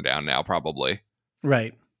going to burn down now, probably.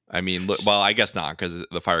 Right. I mean, well, I guess not, because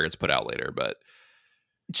the fire gets put out later, but.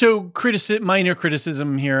 So minor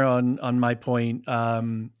criticism here on my point.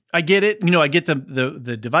 I get it. I get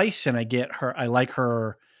the device, and I get her. I like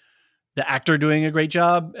her, the actor doing a great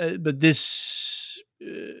job. But this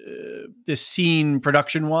scene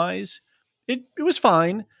production wise, it was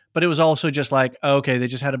fine. But it was also just like, okay, they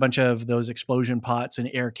just had a bunch of those explosion pots and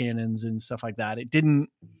air cannons and stuff like that. It didn't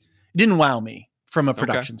wow me from a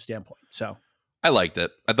production standpoint. So I liked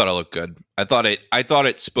it. I thought it looked good. I thought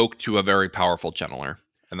it spoke to a very powerful channeler.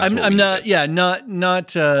 And that's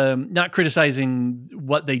not criticizing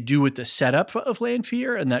what they do with the setup of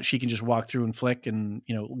Lanfear and that she can just walk through and flick and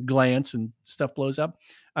glance and stuff blows up.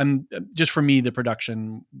 I'm just, for me, the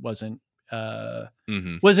production wasn't up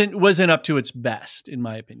to its best, in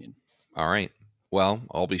my opinion. All right. Well,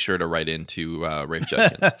 I'll be sure to write into Rafe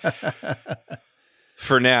Judkins.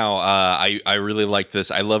 For now, I really like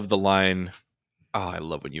this. I love the line, "Oh, I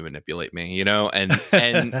love when you manipulate me," and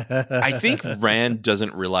I think Rand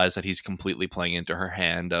doesn't realize that he's completely playing into her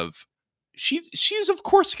hand of she's of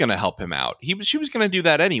course going to help him out. She was going to do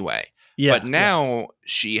that anyway. Yeah, but now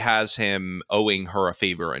she has him owing her a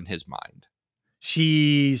favor in his mind.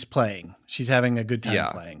 She's playing. She's having a good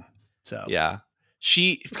time playing. So yeah,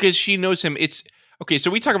 because she knows him. It's okay.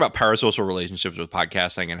 So we talk about parasocial relationships with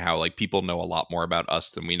podcasting and how like people know a lot more about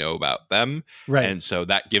us than we know about them, right? And so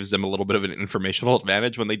that gives them a little bit of an informational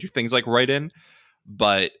advantage when they do things like write in.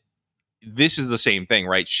 But this is the same thing,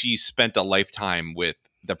 right? She spent a lifetime with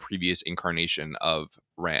the previous incarnation of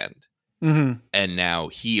Rand, and now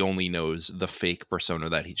he only knows the fake persona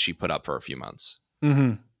that she put up for a few months.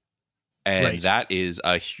 And that is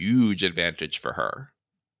a huge advantage for her.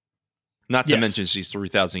 Not to mention she's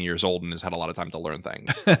 3,000 years old and has had a lot of time to learn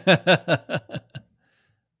things.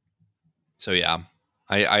 So yeah,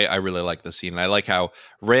 I really like the scene. And I like how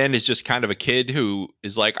Rand is just kind of a kid who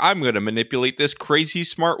is like, I'm going to manipulate this crazy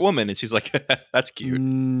smart woman. And she's like, that's cute.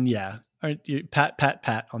 Yeah.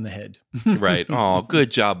 Pat on the head. Right. Oh,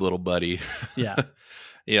 good job, little buddy. Yeah.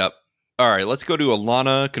 Yep. All right, let's go to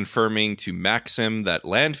Alana confirming to Maxim that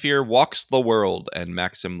Lanfear walks the world, and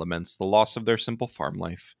Maxim laments the loss of their simple farm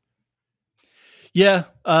life. Yeah,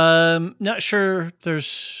 not sure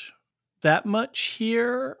there's that much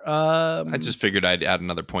here. I just figured I'd add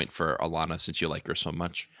another point for Alana since you like her so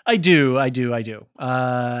much. I do.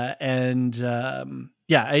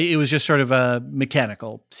 Yeah, it was just sort of a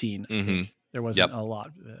mechanical scene. I think. There wasn't a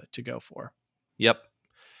lot to go for. Yep.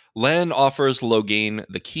 Lan offers Logain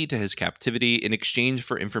the key to his captivity in exchange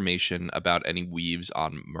for information about any weaves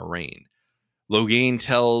on Moraine. Logain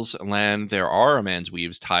tells Lan there are a man's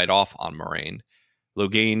weaves tied off on Moraine.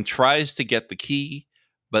 Logain tries to get the key,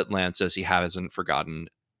 but Lan says he hasn't forgotten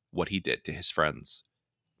what he did to his friends.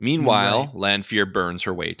 Meanwhile, Lanfear burns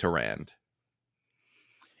her way to Rand.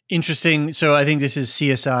 Interesting. So I think this is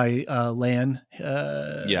CSI Lan,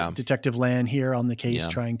 Detective Lan here on the case,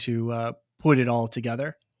 trying to put it all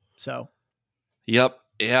together. So, yep.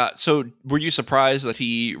 Yeah. So were you surprised that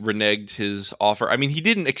he reneged his offer? I mean, he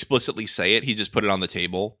didn't explicitly say it. He just put it on the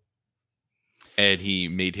table and he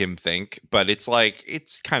made him think, but it's like,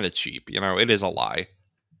 it's kind of cheap. It is a lie.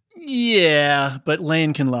 Yeah. But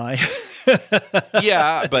Lan can lie.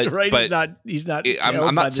 Yeah. But, right. He's not,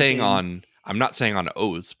 I'm not saying on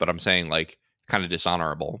oaths, but I'm saying like kind of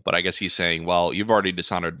dishonorable, but I guess he's saying, well, you've already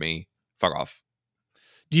dishonored me. Fuck off.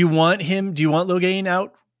 Do you want Logain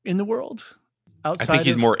out in the world? Outside, I think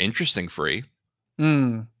he's more interesting free.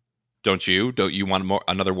 Don't you? Don't you want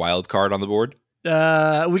another wild card on the board?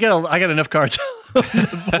 I got enough cards on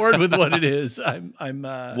the board with what it is. I'm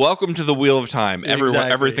welcome to the Wheel of Time. Exactly.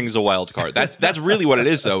 Everything's a wild card. That's really what it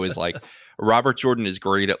is, though. Is like Robert Jordan is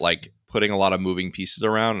great at like putting a lot of moving pieces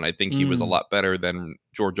around, and I think he was a lot better than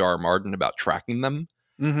George R. R. Martin about tracking them.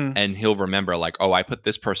 And he'll remember like, oh, I put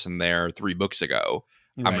this person there 3 books ago.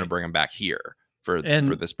 I'm going to bring him back here for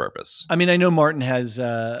this purpose. I mean, I know Martin has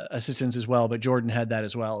assistants as well, but Jordan had that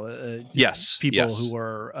as well. People who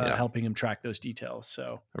were helping him track those details.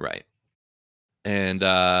 So right. And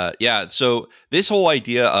so this whole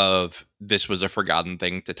idea of this was a forgotten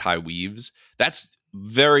thing to tie weaves, that's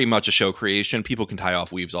very much a show creation. People can tie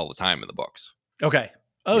off weaves all the time in the books. Okay.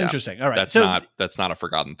 Oh, interesting. All right. That's not a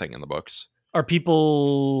forgotten thing in the books. Are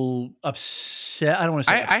people upset? I don't want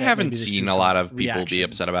to say upset. I haven't seen a lot of people be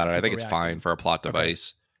upset about it. I think it's fine for a plot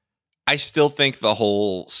device. I still think the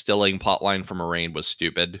whole stilling plotline for Moraine was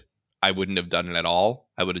stupid. I wouldn't have done it at all.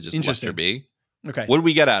 I would have just left her be. Okay. What did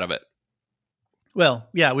we get out of it? Well,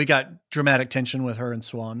 yeah, we got dramatic tension with her and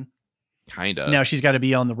Swan. Kind of. Now she's got to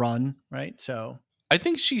be on the run, right? So I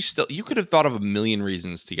think she's still. You could have thought of a million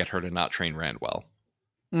reasons to get her to not train Rand well.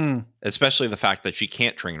 Especially the fact that she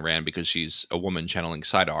can't train Rand because she's a woman channeling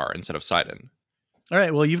Sidar instead of Sidon. All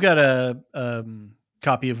right. Well, you've got a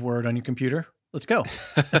copy of Word on your computer. Let's go.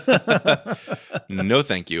 No,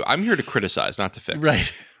 thank you. I'm here to criticize, not to fix.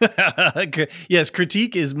 Right. Yes,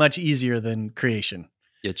 critique is much easier than creation.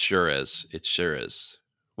 It sure is. It sure is.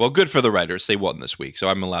 Well, good for the writers. They won this week, so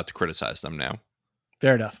I'm allowed to criticize them now.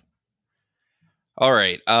 Fair enough. All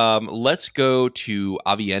right. Let's go to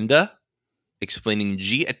Avienda explaining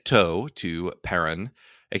G-Eto to Perrin,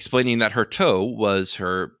 explaining that her toe was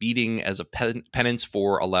her beating as a penance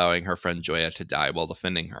for allowing her friend Joya to die while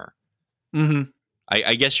defending her. Mm-hmm.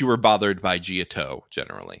 I guess you were bothered by G-Eto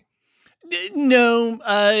generally. No,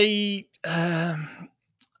 I'm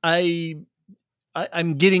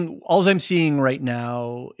getting, all I'm seeing right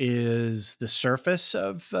now is the surface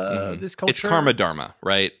of this culture. It's karma dharma,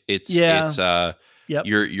 right? It's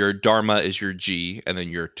your dharma is your G, and then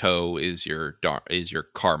your toe is your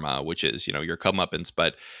karma, which is your comeuppance.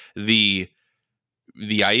 But the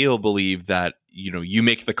Aiel believe that you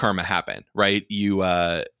make the karma happen, right? You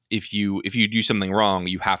if you do something wrong,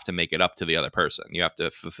 you have to make it up to the other person. You have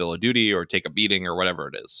to fulfill a duty or take a beating or whatever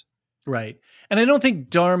it is. Right. And I don't think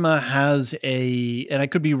Dharma has and I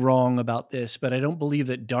could be wrong about this, but I don't believe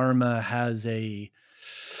that Dharma has that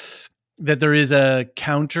there is a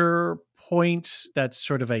counterpoint that's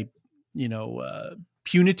sort of a,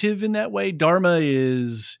 punitive in that way. Dharma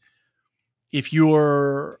is if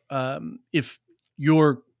your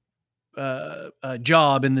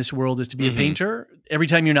job in this world is to be a painter, every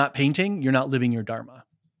time you're not painting, you're not living your Dharma.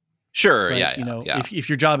 Sure. Right? Yeah. If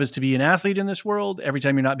your job is to be an athlete in this world, every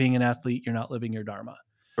time you're not being an athlete, you're not living your Dharma.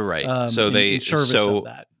 Right. In service of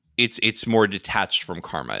that. It's more detached from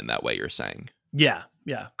karma in that way. You're saying. Yeah.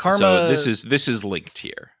 Karma. So this is linked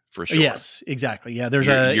here for sure. Yes, exactly. Yeah.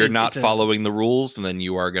 You're not following the rules, and then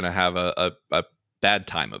you are going to have a bad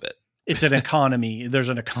time of it. It's an economy. There's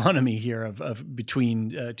an economy here of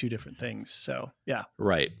between two different things. So yeah.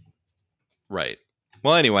 Right.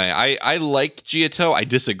 Well, anyway, I like G-Eto. I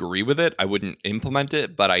disagree with it. I wouldn't implement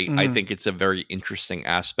it, but I think it's a very interesting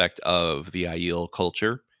aspect of the Aiel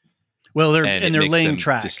culture. Well, they're laying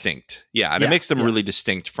track. Distinct. Yeah, and it makes them really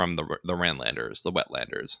distinct from the Randlanders, the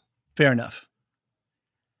Wetlanders. Fair enough.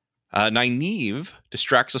 Nynaeve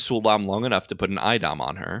distracts Asuldam long enough to put an Idam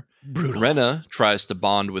on her. Brutal. Rena tries to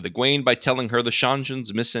bond with Egwene by telling her the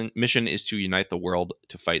Shanjin's mission is to unite the world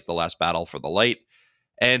to fight the last battle for the light.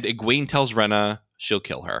 And Egwene tells Rena she'll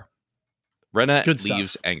kill her. Rena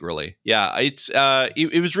leaves angrily. Yeah,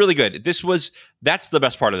 it was really good. That's the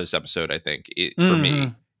best part of this episode, I think, for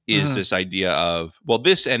me, is this idea of,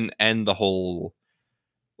 this and the whole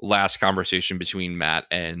last conversation between Matt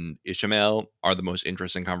and Ishamael are the most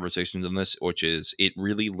interesting conversations in this, which is it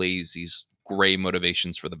really lays these gray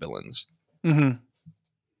motivations for the villains. Mm-hmm.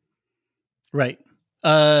 Right.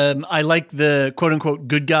 I like the quote unquote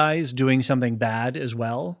good guys doing something bad as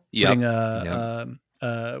well. Yeah.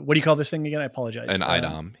 What do you call this thing again? I apologize. An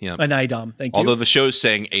Idam. Yeah. An Idam. Thank you. Although the show's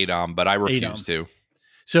saying Adom, but I refuse to.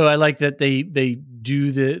 So I like that they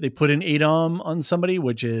put an Adom on somebody,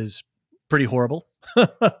 which is pretty horrible.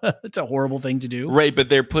 It's a horrible thing to do. Right, but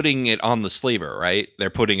they're putting it on the slaver, right?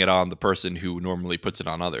 They're putting it on the person who normally puts it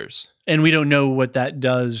on others. And we don't know what that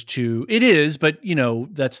does to it is, but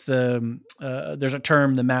that's there's a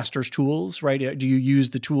term, the master's tools, right? Do you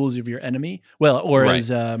use the tools of your enemy? Well, or right.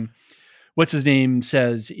 As what's his name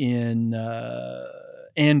says in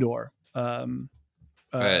Andor,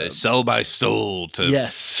 sell my soul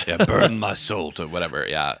to burn my soul to whatever.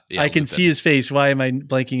 Yeah, I can see his face. Why am I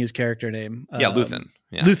blanking his character name? Luthen.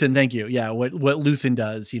 Yeah. Luthen, thank you. Yeah, what Luthen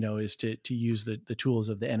does, is to use the tools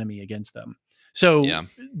of the enemy against them. So,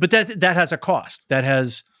 but that has a cost. That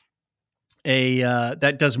has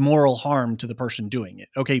that does moral harm to the person doing it.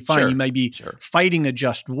 Okay, fine. You might be fighting a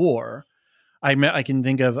just war. I can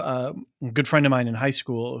think of a good friend of mine in high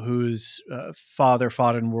school whose father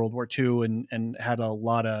fought in World War II and had a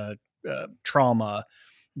lot of trauma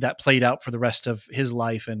that played out for the rest of his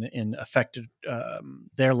life and affected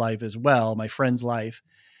their life as well, my friend's life.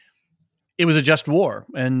 It was a just war,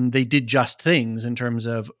 and they did just things in terms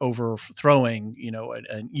of overthrowing,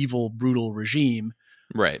 an evil, brutal regime.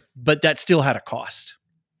 Right. But that still had a cost.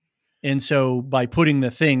 And so by putting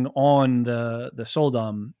the thing on the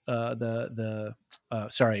Soldom,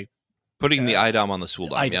 putting the idom on the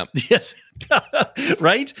Suldom. Yep. Yes.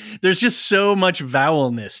 Right. There's just so much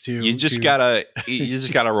vowelness to you just gotta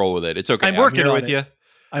roll with it. It's okay. I'm working here on with it. you.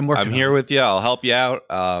 I'm here with you. I'll help you out.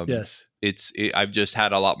 Yes. I've just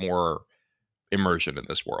had a lot more immersion in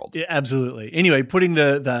this world. Yeah, absolutely. Anyway, putting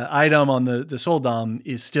the item on the Soldom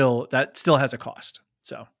is still has a cost.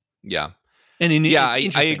 So yeah. And I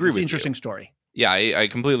agree with you. Interesting story. Yeah, I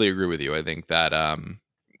completely agree with you. I think that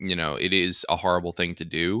it is a horrible thing to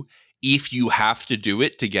do. If you have to do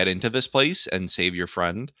it to get into this place and save your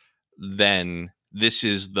friend, then this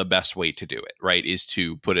is the best way to do it, right? Is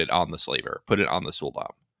to put it on the slaver, put it on the Suldom.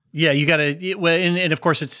 Yeah, you got to. Well, and of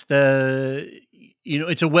course, it's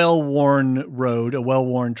it's a well-worn road, a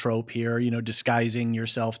well-worn trope here. Disguising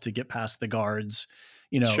yourself to get past the guards.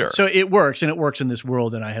 Sure. So it works, and it works in this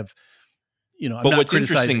world. And I have, I'm but not what's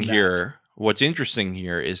criticizing interesting here? What's interesting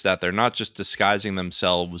here is that they're not just disguising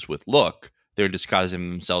themselves with look; they're disguising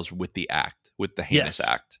themselves with the act, with the heinous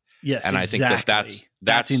act. Yes, and exactly. I think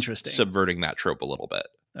that's interesting. Subverting that trope a little bit.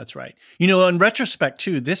 That's right. In retrospect,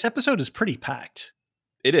 too, this episode is pretty packed.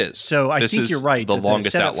 It is. So I think you're right. The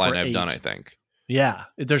longest outline I've done, I think. Yeah.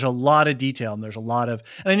 There's a lot of detail and there's a lot of,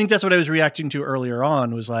 and I think that's what I was reacting to earlier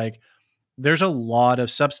on was like, there's a lot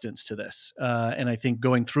of substance to this. And I think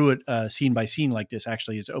going through it scene by scene like this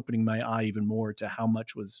actually is opening my eye even more to how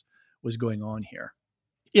much was going on here.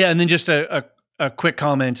 Yeah. And then just a quick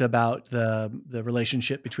comment about the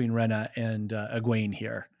relationship between Rena and Egwene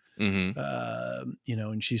here. Mm-hmm.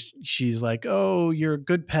 And she's like, oh, you're a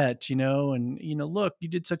good pet, and, look, you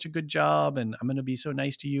did such a good job and I'm going to be so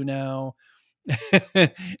nice to you now.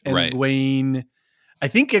 And right. Egwene, I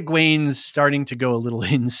think Egwene's starting to go a little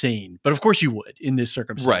insane, but of course you would in this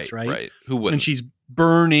circumstance, right? Right. Who wouldn't? And she's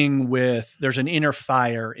burning there's an inner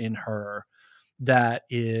fire in her that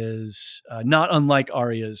is not unlike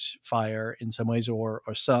Arya's fire in some ways or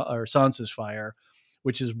Sansa's fire,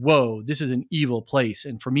 which is, whoa, this is an evil place.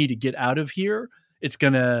 And for me to get out of here,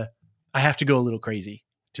 I have to go a little crazy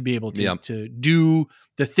to be able to do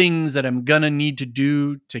the things that I'm going to need to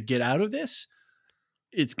do to get out of this.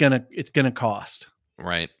 It's going to cost.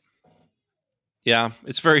 Right. Yeah.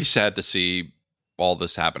 It's very sad to see all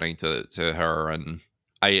this happening to her. And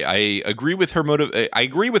I agree with her motive. I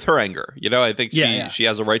agree with her anger. I think she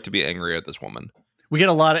has a right to be angry at this woman. We get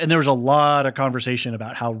and there was a lot of conversation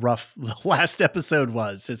about how rough the last episode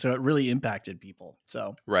was. And so it really impacted people.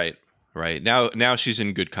 So Right. Now she's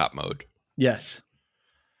in good cop mode. Yes.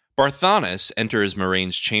 Barthanes enters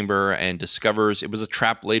Moiraine's chamber and discovers it was a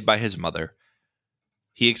trap laid by his mother.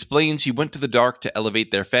 He explains he went to the dark to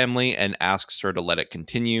elevate their family and asks her to let it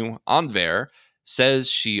continue. Anver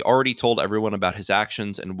says she already told everyone about his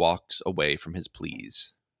actions and walks away from his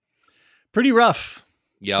pleas. Pretty rough.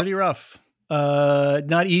 Yeah. Pretty rough.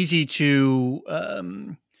 Not easy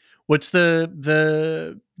to, what's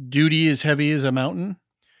the duty is heavy as a mountain?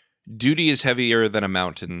 Duty is heavier than a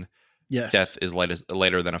mountain. Yes. Death is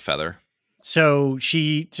lighter than a feather. So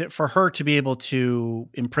for her to be able to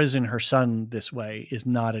imprison her son this way is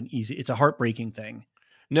not it's a heartbreaking thing.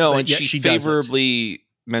 No, and she favorably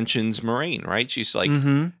mentions Moiraine, right? She's like,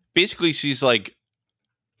 basically she's like,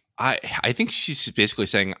 I think she's basically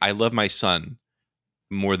saying, I love my son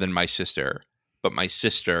more than my sister, but my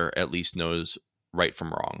sister at least knows right from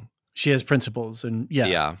wrong. She has principles and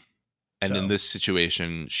yeah. And in this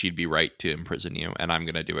situation, she'd be right to imprison you, and I'm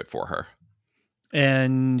going to do it for her.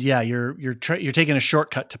 And yeah, you're taking a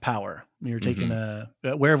shortcut to power. You're taking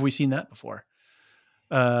where have we seen that before?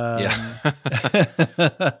 Yeah.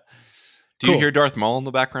 Do you hear Darth Maul in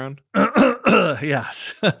the background?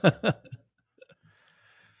 Yes.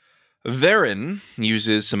 Varen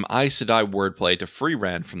uses some Aes Sedai wordplay to free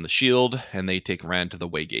Rand from the shield, and they take Rand to the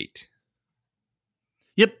Waygate.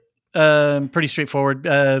 Yep. Pretty straightforward.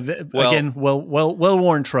 Again,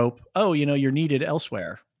 well-worn trope. Oh, you're needed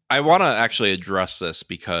elsewhere. I want to actually address this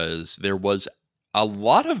because there was a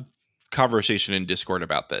lot of conversation in Discord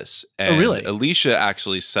about this. And really? Alicia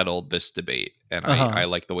actually settled this debate, and I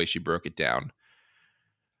like the way she broke it down.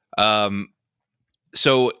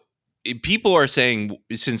 So people are saying,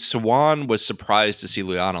 since Siwan was surprised to see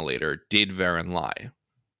Lyanna later, did Varen lie?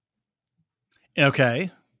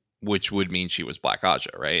 Okay. Which would mean she was Black Aja,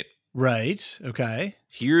 right? Right. Okay.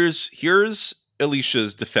 Here's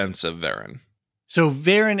Alicia's defense of Varen. So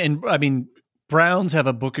Varen and Browns have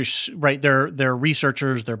a bookish, right? They're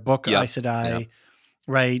researchers. They're book Aes Sedai,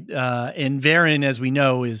 right? And Varen, as we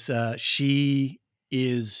know, she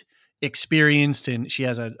is experienced and she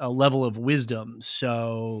has a level of wisdom.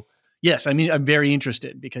 So yes, I'm very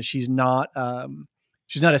interested because she's not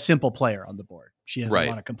She's not a simple player on the board. She has Right. a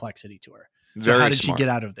lot of complexity to her. So Very how did smart. she get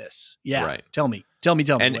out of this? Yeah. Right. Tell me.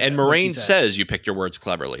 And what Moraine she said. says you picked your words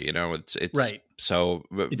cleverly. You know, it's right. So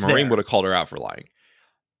It's Moraine there. would have called her out for lying.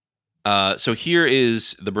 So here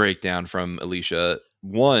is the breakdown from Alicia.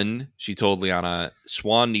 1, she told Lyanna,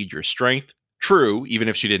 Swan needs your strength. True, even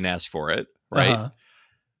if she didn't ask for it. Right. Uh-huh.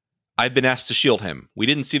 I've been asked to shield him. We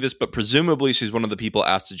didn't see this, but presumably she's one of the people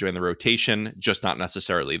asked to join the rotation, just not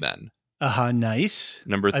necessarily then. Nice.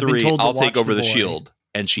 Number I've 3, been told to I'll take watch over the the boy. shield.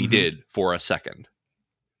 And she did for a second.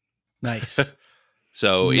 Nice.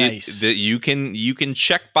 So Nice. you can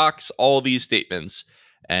checkbox all these statements,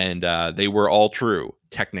 and they were all true,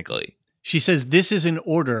 technically. She says, this is an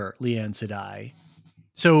order, Leanne Sedai.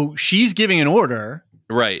 So she's giving an order.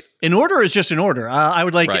 Right. An order is just an order. I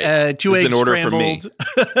would like Right. 2 eggs an order scrambled.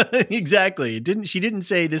 from me. Exactly. She didn't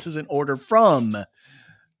say this is an order from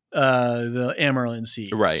the Amarylline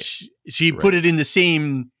Seat. Right. She put it in the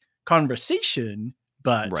same conversation,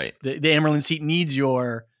 but Right. the Amarylline Seat needs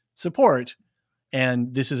your support,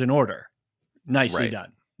 and this is an order. Nicely Right.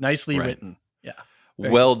 done. Nicely Right. written. Yeah.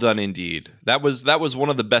 Well done indeed. That was one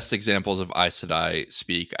of the best examples of Aes Sedai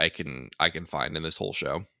speak I can find in this whole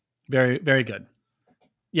show. Very, very good.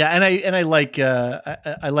 Yeah, and I like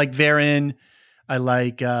I like Varen. I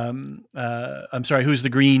like I'm sorry, who's the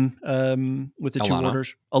green with the two Alana.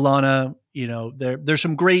 orders? Alana. You know, there's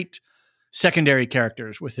some great secondary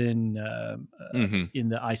characters within in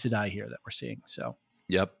the Aes Sedai here that we're seeing. So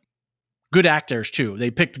Yep. good actors too. They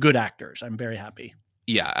picked good actors. I'm very happy.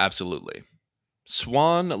 Yeah, absolutely.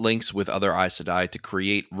 Swan links with other Aes Sedai to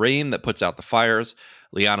create rain that puts out the fires.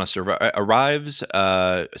 Lyanna arrives,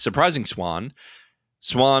 surprising Swan.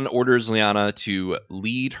 Swan orders Lyanna to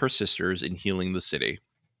lead her sisters in healing the city.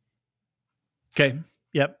 Okay.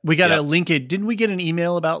 Yep. We got to link it. Didn't we get an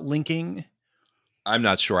email about linking? I'm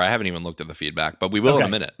not sure. I haven't even looked at the feedback, but we will in a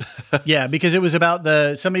minute. Yeah, because it was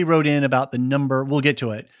about somebody wrote in about the number. We'll get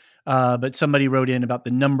to it. But somebody wrote in about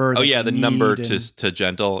the number. Oh yeah, the number to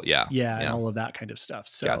gentle. Yeah. And all of that kind of stuff.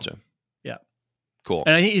 So gotcha. Yeah. Cool.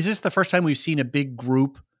 And I think, is this the first time we've seen a big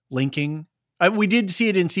group linking? We did see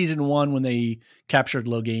it in season 1 when they captured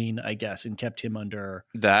Logain, I guess, and kept him under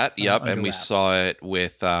that. Yep. under And we wraps. saw it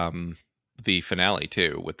with the finale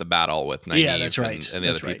too, with the battle with Nynaeve that's right. and the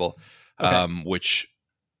other people, which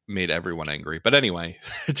made everyone angry. But anyway,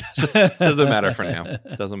 it doesn't matter for now.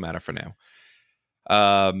 It doesn't matter for now.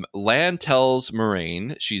 Lan tells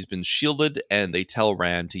Moraine she's been shielded, and they tell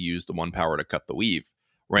Rand to use the one power to cut the weave.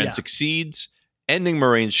 Rand succeeds, ending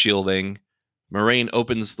Moraine's shielding. Moraine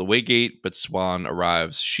opens the way gate, but Swan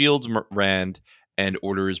arrives, shields Rand, and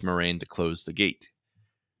orders Moraine to close the gate.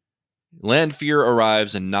 Lanfear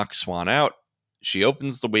arrives and knocks Swan out. She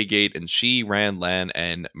opens the way gate, and she, Rand, Lan,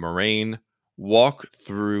 and Moraine walk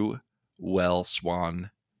through. Well,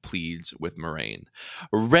 Swan pleads with Moraine.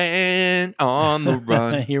 Ran on the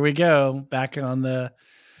run. Here we go. Back out on the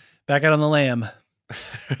lam.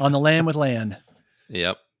 On the lam with Lan.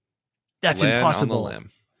 Yep. That's Lan impossible. on the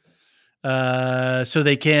lam. So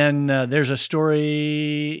they can. There's a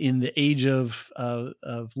story in the Age of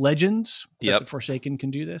Legends that the Forsaken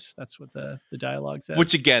can do this. That's what the dialogue says.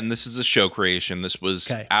 Which again, this is a show creation. This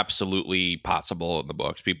was absolutely possible in the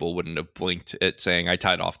books. People wouldn't have blinked at saying, "I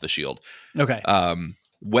tied off the shield." Okay.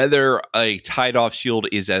 Whether a tied off shield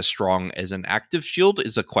is as strong as an active shield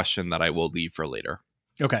is a question that I will leave for later.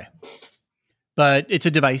 Okay. But it's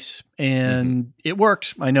a device, and it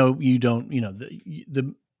worked. I know you don't. You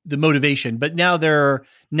know the motivation, but now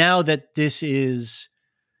that this is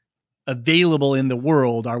available in the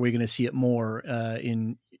world, are we going to see it more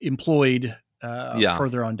employed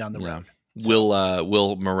further on down the road? So,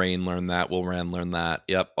 will Moraine learn that? Will Rand learn that?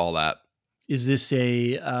 Yep, all that. Is this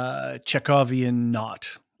a Chekhovian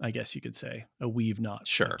knot? I guess you could say a weave knot.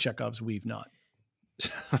 Sure, Chekhov's weave knot.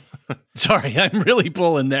 Sorry, I'm really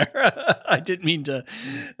pulling there. I didn't mean to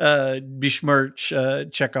besmirch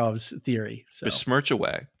Chekhov's theory. So. Besmirch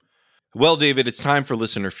away. Well, David, it's time for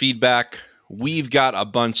listener feedback. We've got a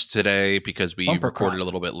bunch today because we recorded a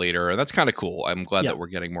little bit later, and that's kind of cool. I'm glad that we're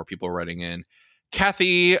getting more people writing in.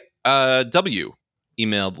 Kathy W.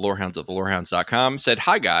 emailed lorehounds@thelorehounds.com, said,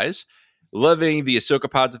 "Hi, guys. Loving the Ahsoka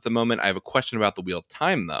pods at the moment. I have a question about the Wheel of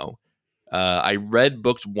Time, though. I read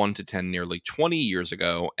books 1 to 10 nearly 20 years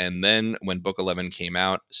ago, and then when book 11 came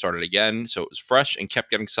out, started again, so it was fresh and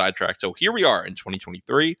kept getting sidetracked. So here we are in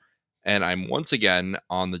 2023, and I'm once again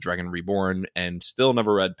on The Dragon Reborn and still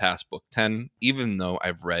never read past book 10, even though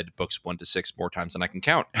I've read books 1 to 6 more times than I can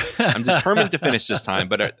count. I'm determined to finish this time,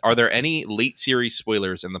 but are there any late series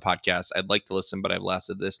spoilers in the podcast? I'd like to listen, but I've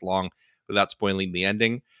lasted this long without spoiling the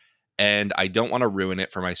ending. and I don't want to ruin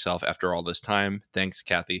it for myself after all this time. Thanks,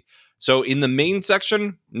 Kathy. So in the main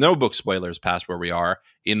section, no book spoilers past where we are.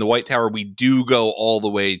 In the White Tower, we do go all the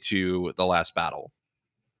way to the last battle.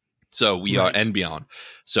 So we are and beyond.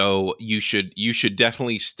 So you should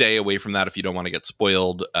definitely stay away from that if you don't want to get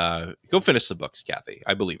spoiled. Go finish the books, Kathy.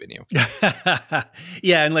 I believe in you.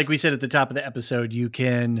 Yeah, and like we said at the top of the episode, you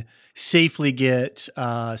can safely get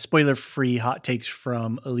spoiler-free hot takes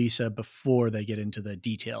from Elisa before they get into the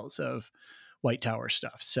details of White Tower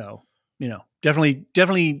stuff. So,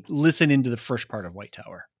 definitely listen into the first part of White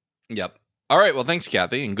Tower. Yep. All right. Well, thanks,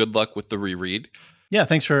 Kathy, and good luck with the reread. Yeah,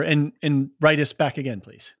 thanks for and write us back again,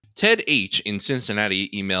 please. Ted H. in Cincinnati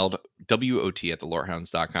emailed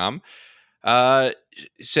wot@thelorehounds.com.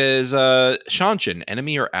 Says, Shanshan,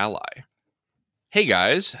 enemy or ally? Hey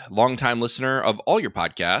guys, longtime listener of all your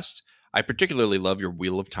podcasts. I particularly love your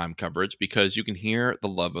Wheel of Time coverage because you can hear the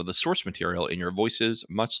love of the source material in your voices,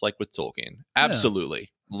 much like with Tolkien.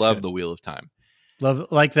 Absolutely. Yeah, love good. The Wheel of Time. Love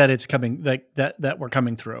like that it's coming, that we're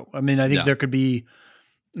coming through. I mean, I think there could be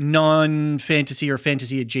non-fantasy or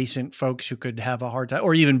fantasy adjacent folks who could have a hard time,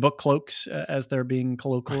 or even book cloaks as they're being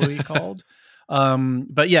colloquially called.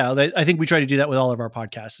 But yeah, I think we try to do that with all of our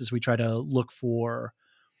podcasts is we try to look for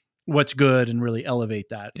what's good and really elevate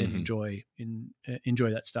that and enjoy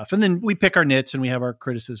that stuff. And then we pick our nits and we have our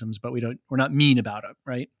criticisms, but we're not mean about it.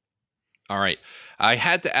 Right. All right. I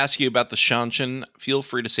had to ask you about the Shanshan. Feel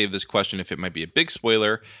free to save this question if it might be a big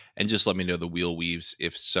spoiler and just let me know the wheel weaves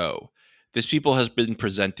if so. This people has been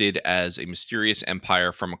presented as a mysterious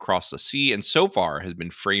empire from across the sea, and so far has been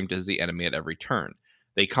framed as the enemy at every turn.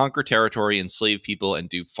 They conquer territory, enslave people, and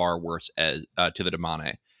do far worse to the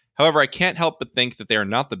Damane. However, I can't help but think that they are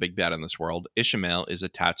not the big bad in this world. Ishmael is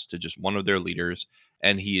attached to just one of their leaders,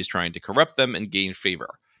 and he is trying to corrupt them and gain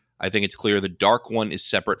favor. I think it's clear the Dark One is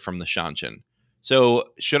separate from the Shanshan.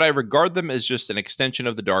 So, should I regard them as just an extension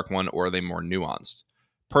of the Dark One, or are they more nuanced?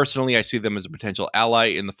 Personally, I see them as a potential ally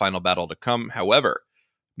in the final battle to come. However,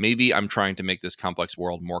 maybe I'm trying to make this complex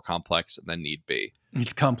world more complex than need be.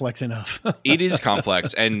 It's complex enough. It is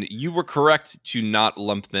complex, and you were correct to not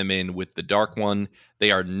lump them in with the Dark One.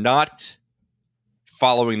 They are not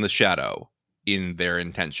following the shadow in their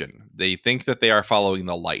intention. They think that they are following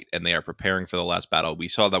the light, and they are preparing for the last battle. We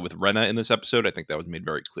saw that with Rena in this episode. I think that was made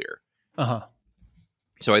very clear. Uh-huh.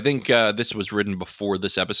 So I think this was written before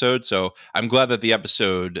this episode, so I'm glad that the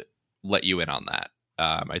episode let you in on that.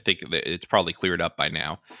 I think that it's probably cleared up by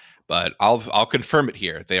now, but I'll confirm it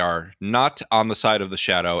here. They are not on the side of the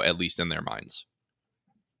shadow, at least in their minds.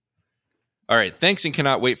 All right, thanks and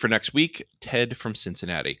cannot wait for next week. Ted from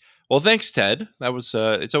Cincinnati. Well, thanks, Ted. That was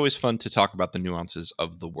it's always fun to talk about the nuances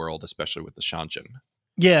of the world, especially with the Shanshan.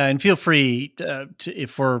 Yeah, and feel free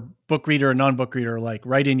if for book reader or non-book reader, like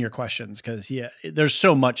write in your questions because there's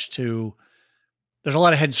so much there's a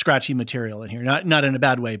lot of head scratchy material in here, not in a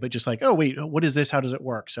bad way, but just like, oh wait, what is this? How does it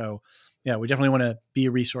work? So yeah, we definitely want to be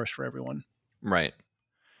a resource for everyone. Right.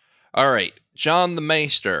 All right. John the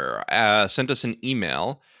Maester sent us an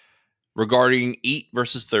email regarding 8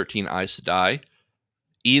 versus 13 Aes Sedai.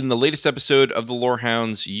 In the latest episode of the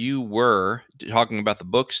Lorehounds, you were talking about the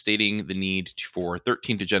book, stating the need for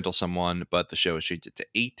 13 to gentle someone, but the show has changed it to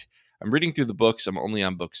 8. I'm reading through the books. I'm only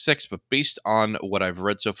on book 6, but based on what I've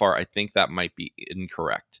read so far, I think that might be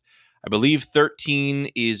incorrect. I believe 13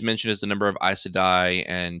 is mentioned as the number of Aes Sedai,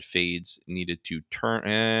 and Fades needed to turn.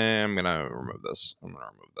 I'm going to remove this.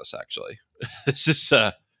 Actually. This is,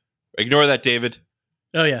 ignore that, David.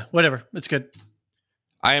 Oh, yeah, whatever. It's good.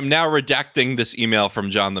 I am now redacting this email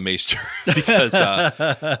from John the Maester because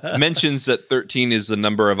mentions that 13 is the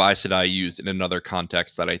number of Aes Sedai used in another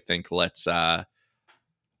context that I think let's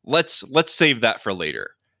save that for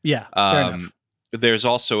later. Yeah, fair enough. There's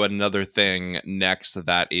also another thing next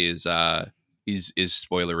that is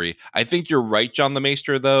spoilery. I think you're right, John the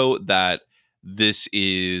Maester, though, that this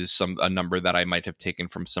is a number that I might have taken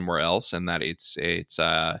from somewhere else, and that it's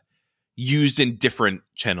used in different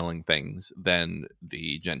channeling things than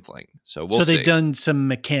the gentling. So we'll see. So they've done some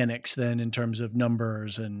mechanics then in terms of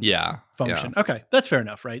numbers and function. Yeah. Okay, that's fair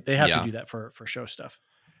enough, right? They have to do that for show stuff.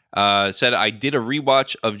 Said I did a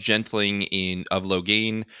rewatch of Gentling of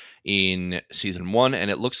Logain in season 1,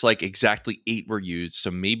 and it looks like exactly 8 were used.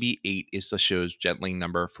 So maybe 8 is the show's Gentling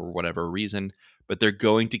number for whatever reason, but they're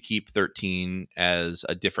going to keep 13 as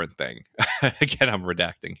a different thing. Again, I'm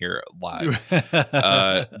redacting here live.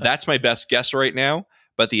 That's my best guess right now,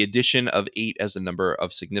 but the addition of 8 as a number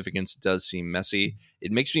of significance does seem messy.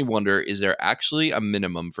 It makes me wonder, is there actually a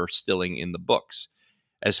minimum for stilling in the books?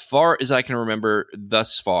 As far as I can remember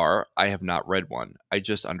thus far, I have not read one. I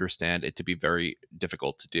just understand it to be very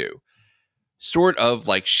difficult to do. Sort of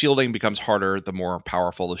like shielding becomes harder the more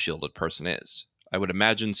powerful the shielded person is. I would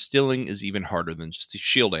imagine stilling is even harder than just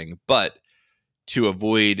shielding, but to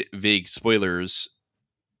avoid vague spoilers,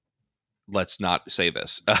 let's not say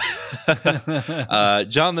this.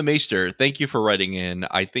 John the Maester, thank you for writing in.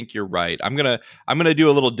 I think you're right. I'm gonna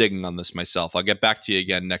do a little digging on this myself. I'll get back to you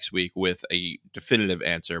again next week with a definitive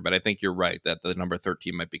answer, but I think you're right that the number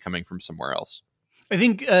 13 might be coming from somewhere else. I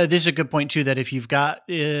think this is a good point too, that if you've got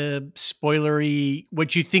spoilery,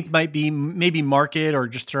 what you think might be, maybe mark it or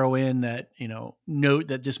just throw in that, note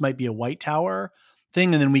that this might be a White Tower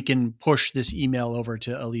thing, and then we can push this email over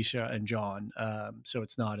to Alicia and John, so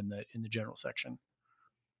it's not in the general section.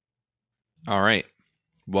 All right.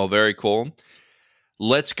 Well, very cool.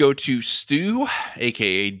 Let's go to Stu,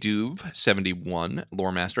 aka Duve71,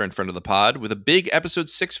 lore master and friend of the pod, with a big episode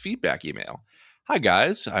 6 feedback email. Hi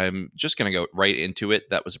guys, I'm just going to go right into it.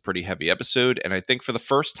 That was a pretty heavy episode, and I think for the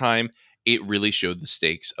first time, it really showed the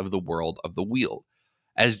stakes of the world of the wheel.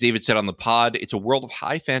 As David said on the pod, it's a world of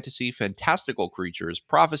high fantasy, fantastical creatures,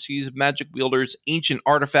 prophecies, magic wielders, ancient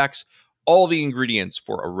artifacts, all the ingredients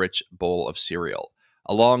for a rich bowl of cereal.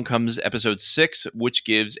 Along comes episode 6, which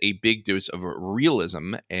gives a big dose of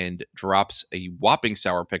realism and drops a whopping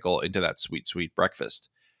sour pickle into that sweet, sweet breakfast.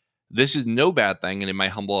 This is no bad thing, and in my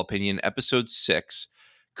humble opinion, episode 6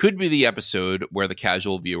 could be the episode where the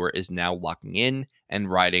casual viewer is now locking in and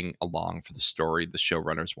riding along for the story the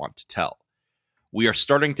showrunners want to tell. We are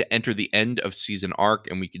starting to enter the end of season arc,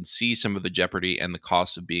 and we can see some of the jeopardy and the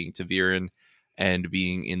cost of being Ta'Veren and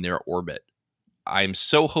being in their orbit. I'm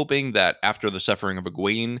so hoping that after the suffering of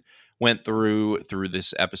Egwene went through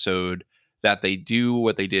this episode, that they do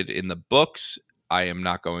what they did in the books. I am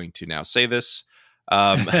not going to now say this.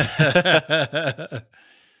 On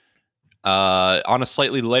a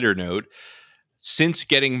slightly lighter note, since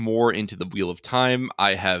getting more into the Wheel of Time,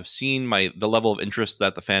 I have seen the level of interest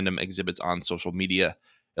that the fandom exhibits on social media.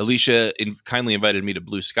 Alicia kindly invited me to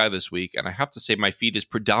Blue Sky this week, and I have to say my feed is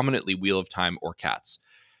predominantly Wheel of Time or Cats.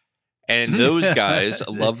 And those guys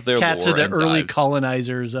love their Cats lore. Cats are the early dives.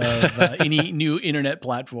 Colonizers of any new internet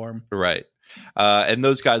platform. Right. And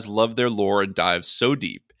those guys love their lore and dive so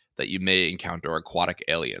deep that you may encounter aquatic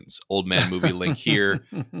aliens. Old man movie link here.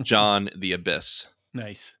 John, The Abyss.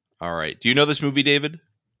 Nice. All right. Do you know this movie, David?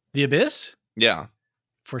 The Abyss? Yeah.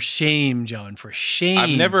 For shame, John. For shame.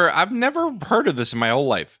 I've never heard of this in my whole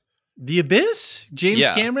life. The Abyss? James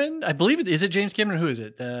Cameron? I believe it. Is it James Cameron? Who is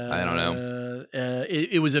it? I don't know.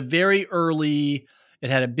 It was a very early.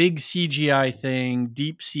 It had a big CGI thing,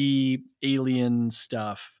 deep sea alien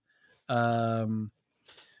stuff.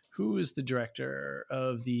 Who is the director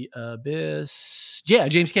of The Abyss? Yeah,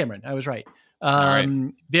 James Cameron. I was right. All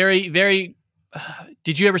right. Very, very.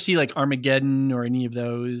 Did you ever see like Armageddon or any of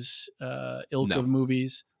those ilk of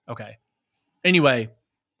movies? Okay. Anyway,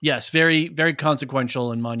 yes, very, very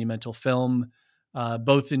consequential and monumental film,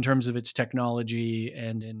 both in terms of its technology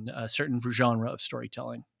and in a certain genre of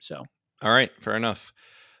storytelling. So, all right, fair enough.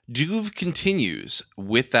 Duve continues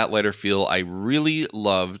with that lighter feel. I really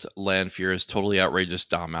loved Lanfear's totally outrageous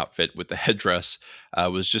Dom outfit with the headdress.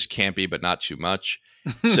 Was just campy, but not too much.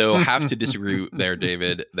 So have to disagree there,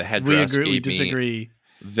 David. The headdress gave me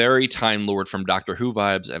very Time Lord from Doctor Who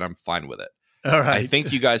vibes, and I'm fine with it. All right. I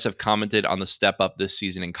think you guys have commented on the step up this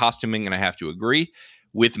season in costuming, and I have to agree.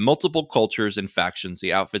 With multiple cultures and factions,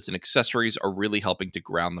 the outfits and accessories are really helping to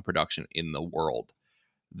ground the production in the world.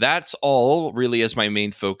 That's all, really, as my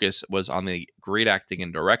main focus was on the great acting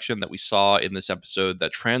and direction that we saw in this episode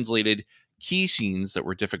that translated key scenes that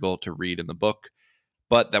were difficult to read in the book,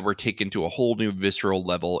 but that were taken to a whole new visceral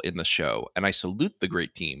level in the show, and I salute the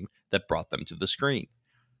great team that brought them to the screen.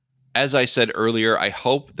 As I said earlier, I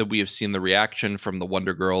hope that we have seen the reaction from the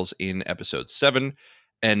Wonder Girls in episode 7,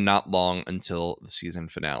 and not long until the season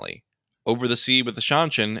finale. Over the Sea with the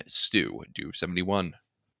Shanshan, Stu, Duve71.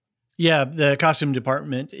 Yeah, the costume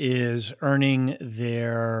department is earning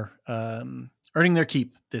their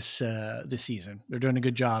keep this season. They're doing a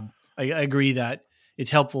good job. I agree that it's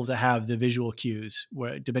helpful to have the visual cues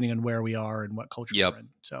depending on where we are and what culture we're in.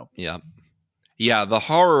 So yeah, the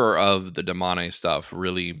horror of the demonic stuff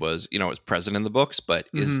really was, it's present in the books, but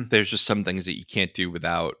there's just some things that you can't do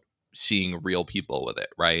without seeing real people with it,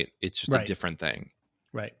 right? It's just a different thing.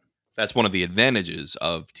 Right. That's one of the advantages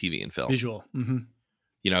of TV and film. Visual. Mm-hmm.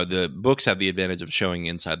 The books have the advantage of showing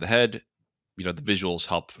inside the head. The visuals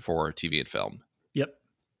help for TV and film. Yep.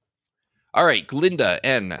 All right. Glinda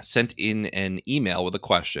N sent in an email with a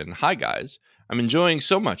question. Hi, guys. I'm enjoying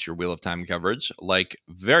so much your Wheel of Time coverage,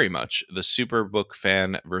 very much the super book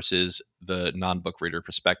fan versus the non-book reader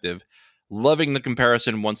perspective. Loving the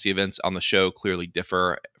comparison once the events on the show clearly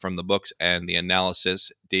differ from the books and the analysis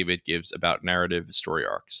David gives about narrative story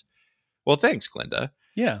arcs. Well, thanks, Glinda.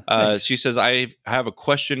 Yeah. Thanks. She says, I have a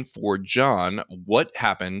question for John. What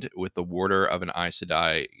happened with the warder of an Aes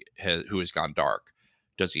Sedai who has gone dark?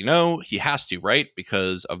 Does he know? He has to, right?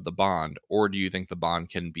 Because of the bond. Or do you think the bond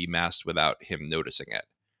can be masked without him noticing it?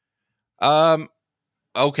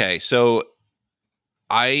 Okay, so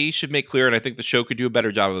I should make clear, and I think the show could do a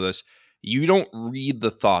better job of this. You don't read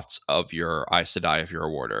the thoughts of your Aes Sedai if you're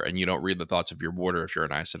a warder, and you don't read the thoughts of your warder if you're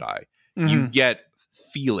an Aes Sedai. Mm-hmm. You get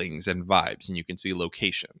feelings and vibes, and you can see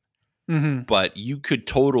location. Mm-hmm. But you could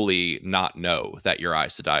totally not know that your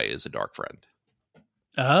Aes Sedai is a dark friend.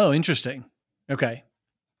 Oh, interesting. Okay.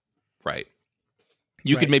 Right.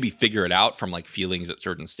 You could maybe figure it out from like feelings at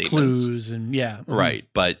certain statements. Clues and Mm-hmm. Right.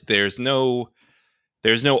 But there's no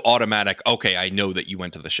automatic, okay, I know that you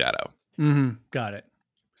went to the shadow. Mm-hmm. Got it.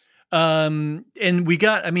 And we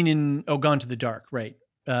got, Gone to the Dark, right?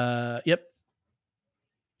 Yep.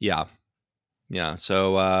 Yeah. Yeah.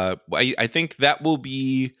 So I think that will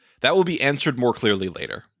be answered more clearly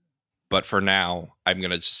later. But for now, I'm going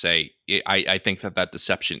to say I think that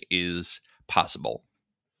deception is possible.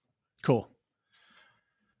 Cool.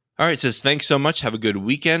 All right. It says, thanks so much. Have a good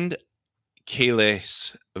weekend.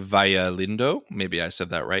 Kailes Vallalindo. Maybe I said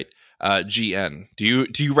that right. GN. Do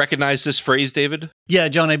you recognize this phrase, David? Yeah,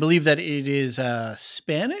 John, I believe that it is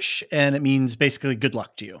Spanish, and it means basically good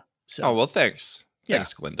luck to you. So. Oh, well, thanks. Yeah.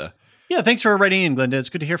 Thanks, Glinda. Yeah, thanks for writing in, Glinda. It's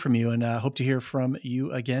good to hear from you, and hope to hear from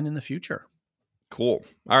you again in the future. Cool.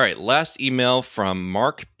 All right, last email from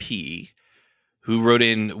Mark P., who wrote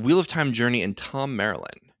in Wheel of Time Journey in Tom,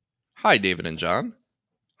 Maryland. Hi, David and John.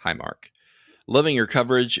 Hi, Mark. Loving your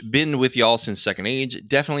coverage. Been with y'all since Second Age.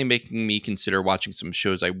 Definitely making me consider watching some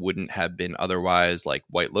shows I wouldn't have been otherwise, like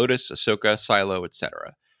White Lotus, Ahsoka, Silo,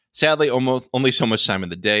 etc. Sadly, almost only so much time in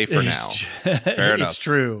the day for now. Fair enough. It's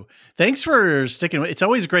true. Thanks for sticking with it. It's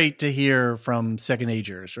always great to hear from Second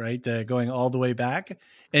Agers, right? Going all the way back.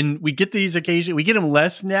 And we get these occasions. We get them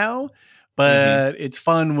less now, but it's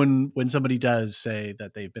fun when somebody does say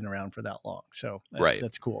that they've been around for that long. So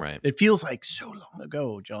that's cool. Right. It feels like so long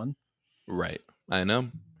ago, John. Right. I know.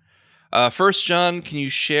 First, John, can you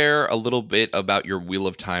share a little bit about your Wheel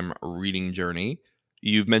of Time reading journey?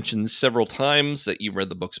 You've mentioned several times that you read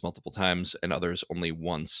the books multiple times and others only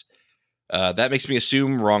once. That makes me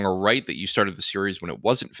assume, wrong or right, that you started the series when it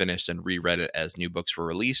wasn't finished and reread it as new books were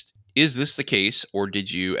released. Is this the case, or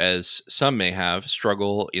did you, as some may have,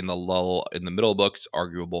 struggle in the lull in the middle books,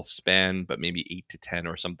 arguable span, but maybe 8 to 10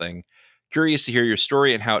 or something? Curious to hear your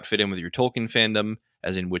story and how it fit in with your Tolkien fandom,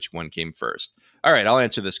 as in which one came first. All right, I'll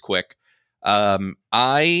answer this quick.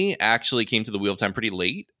 I actually came to the Wheel of Time pretty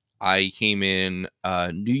late. I came in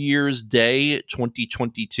New Year's Day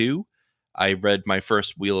 2022. I read my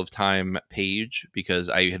first Wheel of Time page because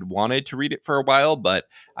I had wanted to read it for a while, but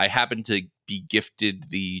I happened to be gifted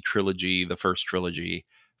the first trilogy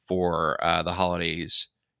for the holidays,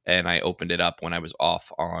 and I opened it up when I was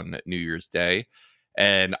off on New Year's Day,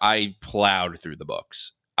 and I plowed through the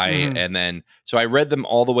books. So I read them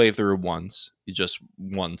all the way through once,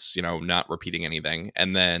 not repeating anything.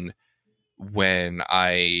 And then when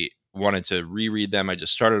I wanted to reread them, I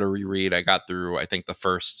just started a reread. I got through, I think, the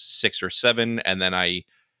first 6 or 7, and then I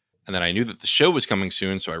knew that the show was coming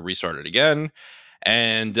soon, so I restarted again.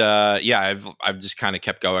 And I've just kind of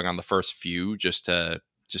kept going on the first few just to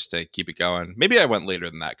keep it going. Maybe I went later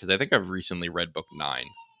than that because I think I've recently read book 9.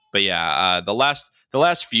 But yeah, the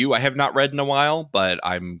last few I have not read in a while, but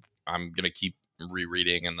I'm gonna keep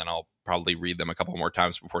rereading, and then I'll probably read them a couple more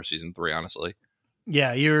times before season 3. Honestly,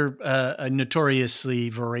 yeah, you're a notoriously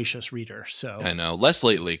voracious reader. So I know, less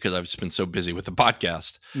lately because I've just been so busy with the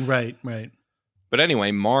podcast. Right. But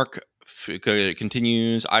anyway, Mark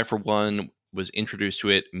continues. I, for one, was introduced to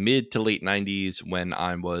it mid to late 90s when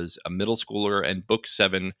I was a middle schooler, and book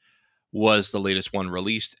 7 was the latest one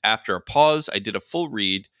released. After a pause, I did a full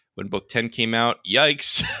read when book 10 came out.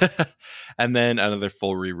 Yikes. And then another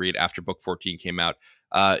full reread after book 14 came out.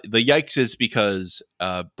 The yikes is because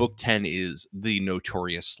book 10 is the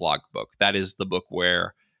notorious slog book. That is the book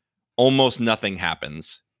where almost nothing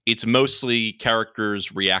happens. It's mostly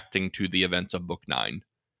characters reacting to the events of book 9.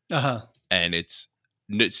 And it's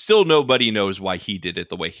still nobody knows why he did it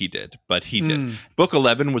the way he did, but he did. Book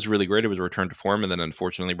 11 was really great. It was a return to form. And then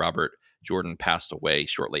unfortunately, Robert Jordan passed away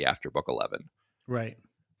shortly after book 11. Right.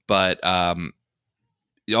 But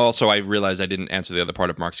also, I realized I didn't answer the other part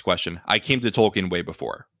of Mark's question. I came to Tolkien way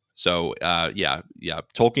before. So,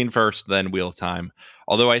 Tolkien first, then Wheel of Time.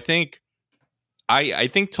 Although I think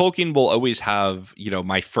Tolkien will always have,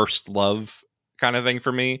 my first love kind of thing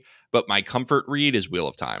for me. But my comfort read is Wheel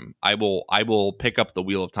of Time. I will pick up the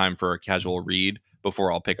Wheel of Time for a casual read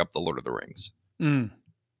before I'll pick up the Lord of the Rings.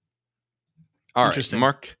 All right,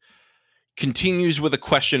 Mark continues with a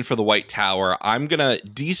question for the White Tower. I'm gonna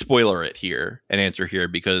despoiler it here and answer here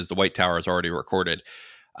because the White Tower is already recorded.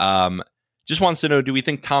 Just wants to know, do we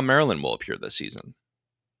think Tom Maryland will appear this season?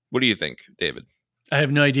 What do you think, David? I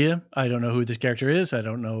have no idea. I don't know who this character is. I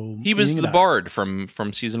don't know. He was the bard from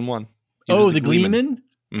season 1. The Gleeman?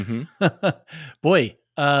 Mm-hmm. Boy,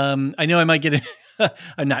 I know I might get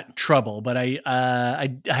I'm not in trouble, but I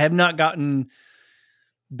have not gotten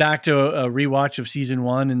back to a rewatch of season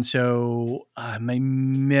 1, and so my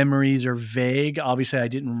memories are vague. Obviously, I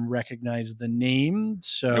didn't recognize the name,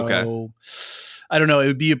 so I don't know. It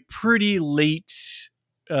would be a pretty late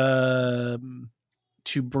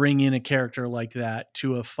to bring in a character like that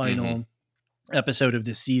to a final episode of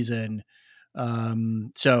this season.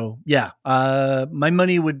 So yeah, my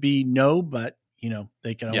money would be no, but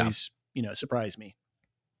they can always surprise me.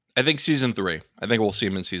 I think season 3. I think we'll see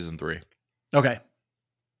him in season 3. Okay.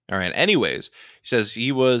 All right. Anyways, he says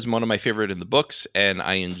he was one of my favorite in the books, and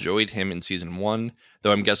I enjoyed him in season 1,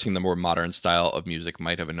 though I'm guessing the more modern style of music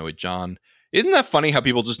might have annoyed John. Isn't that funny how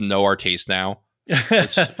people just know our taste now?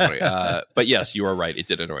 But yes, you are right. It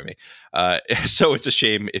did annoy me. So it's a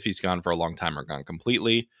shame if he's gone for a long time or gone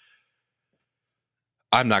completely.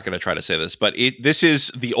 I'm not going to try to say this, but this is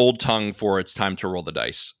the old tongue for it's time to roll the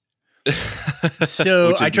dice. So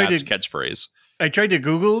which is I tried Matt's to catchphrase. I tried to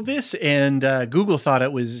Google this, and Google thought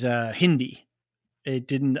it was Hindi. It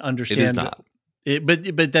didn't understand. It is not.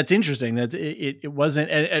 But that's interesting. That it wasn't.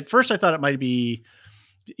 At first, I thought it might be,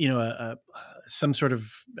 some sort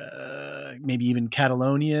of maybe even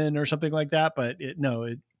Catalonian or something like that. But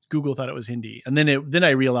Google thought it was Hindi, and then I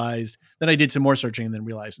realized. Then I did some more searching, and then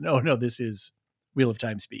realized, no, this is Wheel of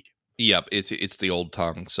Time speak. Yep, it's the old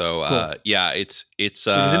tongue. So cool. it's. What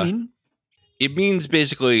does it mean? It means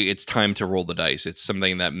basically it's time to roll the dice. It's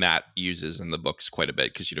something that Matt uses in the books quite a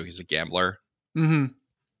bit because he's a gambler. Mm-hmm.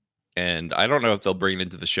 And I don't know if they'll bring it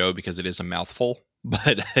into the show because it is a mouthful,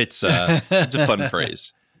 but it's a fun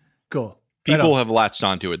phrase. Cool. People have latched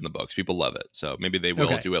onto it in the books. People love it, so maybe they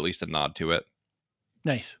will do at least a nod to it.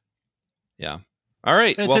 Nice. Yeah. All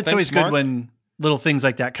right. It's always good when little things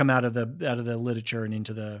like that come out of the literature and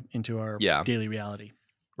into our daily reality.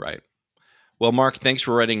 Right. Well, Mark, thanks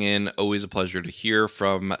for writing in. Always a pleasure to hear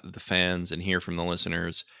from the fans and hear from the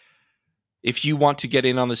listeners. If you want to get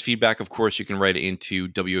in on this feedback, of course, you can write it into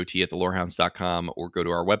WOT@thelorehounds.com or go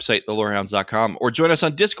to our website, thelorehounds.com, or join us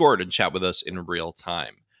on Discord and chat with us in real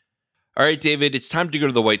time. All right, David, it's time to go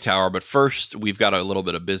to the White Tower, but first, we've got a little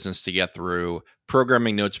bit of business to get through.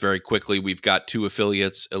 Programming notes very quickly. We've got 2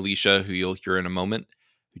 affiliates, Alicia, who you'll hear in a moment,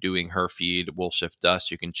 doing her feed, We'll Shift Dust.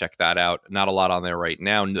 You can check that out. Not a lot on there right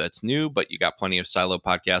now that's new, but you got plenty of silo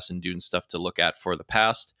podcasts and Dune stuff to look at for the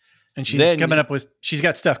past. And she's she's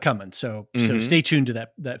got stuff coming. So stay tuned to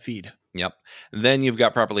that feed. Yep. Then you've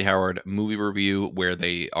got Properly Howard Movie Review, where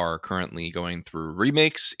they are currently going through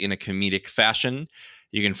remakes in a comedic fashion.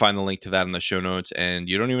 You can find the link to that in the show notes, and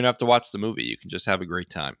you don't even have to watch the movie. You can just have a great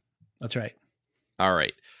time. That's right. All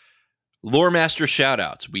right. Lore Master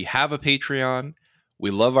shoutouts. We have a Patreon.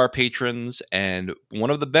 We love our patrons, and one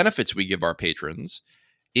of the benefits we give our patrons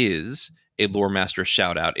is a Lore Master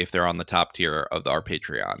shout-out if they're on the top tier of our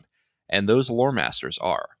Patreon. And those Lore Masters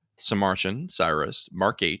are Samartian, Cyrus,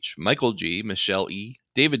 Mark H., Michael G., Michelle E.,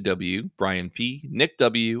 David W., Brian P., Nick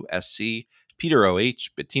W., SC, Peter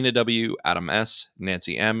O.H., Bettina W., Adam S.,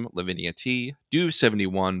 Nancy M., Lavinia T.,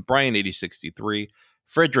 Duve71, Brian 8063,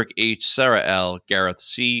 Frederick H., Sarah L., Gareth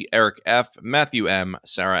C., Eric F., Matthew M.,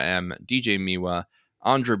 Sarah M., DJ Miwa,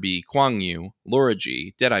 Andra B., Kwang Yu, Laura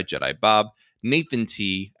G., Deadeye Jedi Bob, Nathan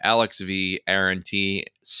T., Alex V., Aaron T.,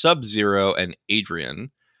 Sub-Zero, and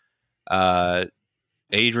Adrian.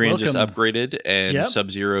 Adrian just upgraded, and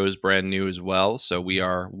Sub-Zero is brand new as well. So we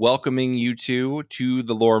are welcoming you two to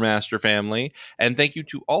the Lore Master family. And thank you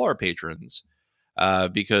to all our patrons,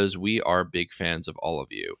 because we are big fans of all of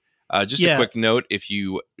you. Just a quick note, if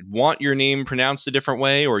you want your name pronounced a different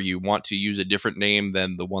way or you want to use a different name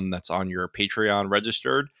than the one that's on your Patreon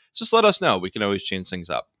registered, just let us know. We can always change things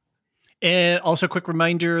up. And also a quick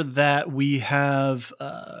reminder that we have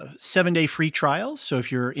 7-day free trials. So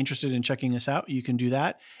if you're interested in checking us out, you can do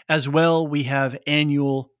that. As well, we have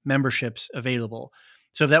annual memberships available.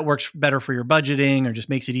 So if that works better for your budgeting or just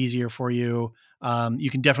makes it easier for you,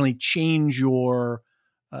 you can definitely change your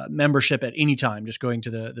membership at any time, just going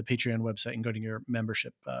to the Patreon website and go to your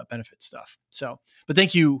membership benefit stuff. So, but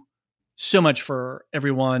thank you so much for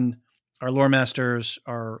everyone, our lore masters,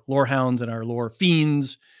 our lore hounds, and our lore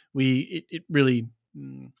fiends. it really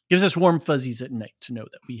gives us warm fuzzies at night to know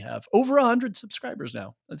that we have over 100 subscribers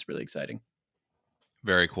now. That's really exciting.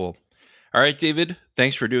 Very cool. All right, David,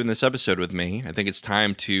 thanks for doing this episode with me. I think it's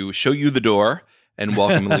time to show you the door and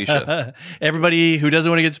welcome Alicia. Everybody who doesn't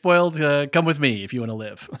want to get spoiled, come with me if you want to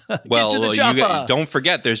live. Well, don't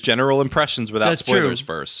forget, there's general impressions without spoilers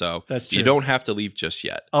first, so you don't have to leave just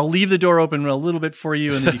yet. I'll leave the door open a little bit for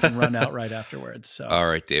you, and then you can run out right afterwards. So. All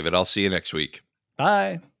right, David, I'll see you next week.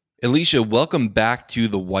 Bye. Alicia, welcome back to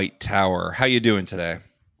the White Tower. How you doing today?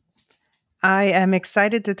 I am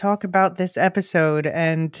excited to talk about this episode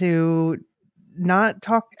and to not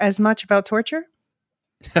talk as much about torture.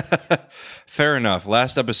 Fair enough.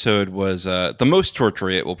 Last episode was the most torture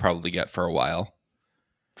it will probably get for a while.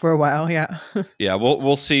 For a while, yeah. Yeah,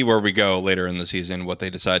 we'll see where we go later in the season, what they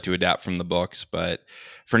decide to adapt from the books. But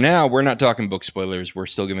for now, we're not talking book spoilers. We're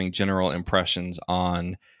still giving general impressions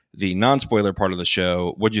on the non-spoiler part of the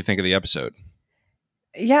show. What'd you think of the episode?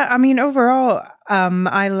 Yeah, I mean, overall,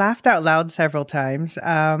 I laughed out loud several times.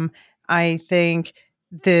 I think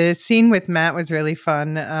the scene with Matt was really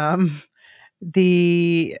fun.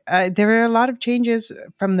 There were a lot of changes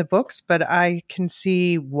from the books, but I can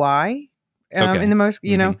see why. In the most,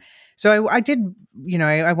 you know, so I did, you know,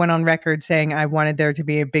 I went on record saying I wanted there to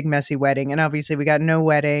be a big messy wedding, and obviously we got no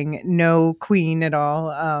wedding, no queen at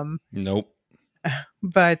all. Nope.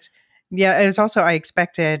 But yeah, it was also I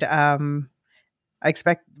expected. Well,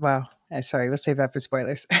 sorry, we'll save that for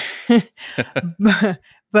spoilers.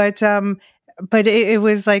 But it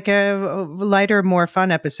was like a lighter, more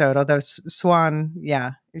fun episode. Although Swan,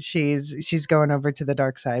 yeah, she's going over to the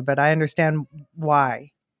dark side, but I understand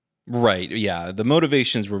why. Right. Yeah. The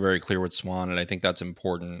motivations were very clear with Swan, and I think that's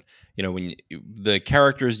important. You know, when the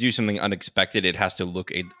characters do something unexpected, it has to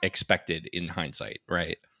look expected in hindsight,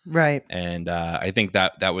 right? Right. And I think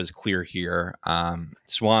that was clear here.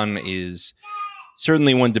 Swan is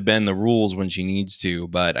certainly one to bend the rules when she needs to,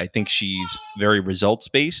 but I think she's very results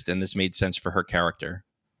based, and this made sense for her character.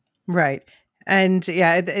 Right. And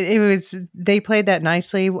yeah, it was, they played that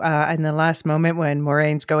nicely in the last moment when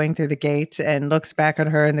Moraine's going through the gate and looks back at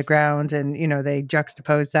her in the ground, and, you know, they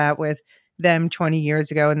juxtapose that with them 20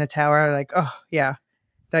 years ago in the tower. Like, oh yeah,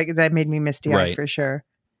 that made me misty-eyed for sure.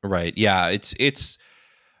 Right. Yeah. It's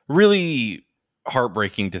really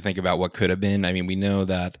heartbreaking to think about what could have been. I mean, we know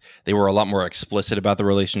that they were a lot more explicit about the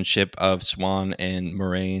relationship of Swan and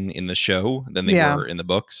Moraine in the show than they were in the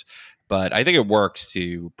books. But I think it works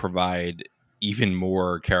to provide even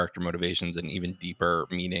more character motivations and even deeper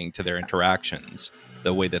meaning to their interactions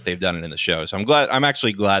the way that they've done it in the show. So I'm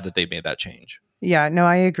actually glad that they made that change. Yeah, no,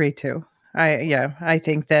 I agree too. I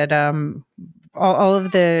think that all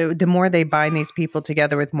of the more they bind these people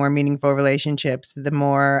together with more meaningful relationships, the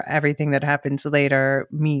more everything that happens later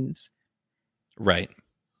means. Right.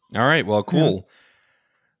 All right. Well, cool.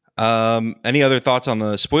 Yeah. Any other thoughts on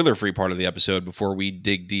the spoiler-free part of the episode before we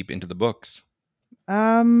dig deep into the books?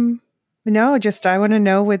 No, just I want to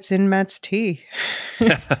know what's in Matt's tea.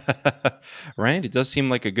 Right? It does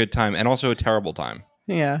seem like a good time and also a terrible time.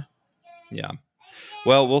 Yeah. Yeah.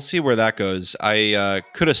 Well, we'll see where that goes. I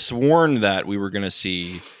could have sworn that we were going to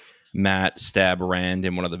see Matt stab Rand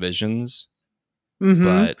in one of the visions,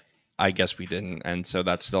 but I guess we didn't, and so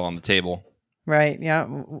that's still on the table. Right, yeah.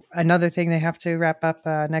 Another thing they have to wrap up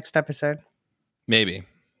next episode. Maybe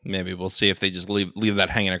we'll see if they just leave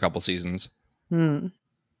that hanging a couple seasons.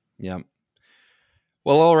 Yeah.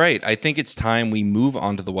 Well, all right. I think it's time we move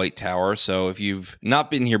on to the White Tower. So if you've not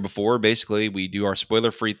been here before, basically we do our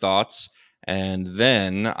spoiler-free thoughts. And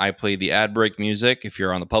then I play the ad break music. If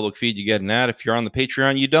you're on the public feed, you get an ad. If you're on the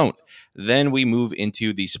Patreon, you don't. Then we move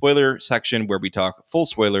into the spoiler section where we talk full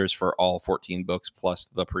spoilers for all 14 books plus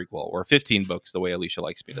the prequel, or 15 books, the way Alicia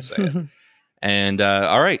likes me to say it. And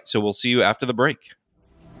all right, so we'll see you after the break.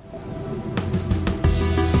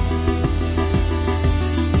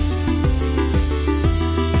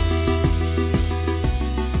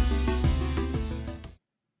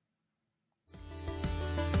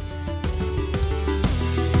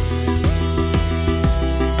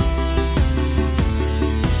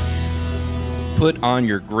 Put on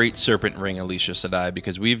your great serpent ring, Alicia, said I,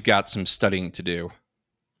 because we've got some studying to do.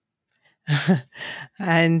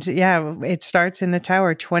 And yeah, it starts in the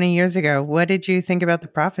tower 20 years ago. What did you think about the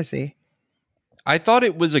prophecy? I thought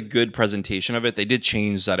it was a good presentation of it. They did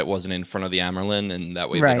change that it wasn't in front of the Amerlin, and that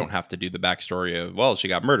way they don't have to do the backstory of, well, she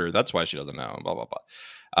got murdered. That's why she doesn't know, blah, blah,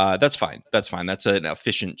 blah. That's fine. That's an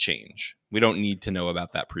efficient change. We don't need to know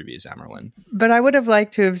about that previous Amerlin. But I would have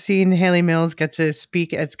liked to have seen Haley Mills get to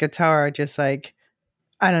speak as Katara, just like,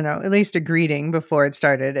 I don't know, at least a greeting before it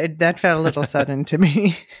started. That felt a little sudden to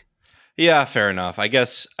me. Yeah, fair enough. I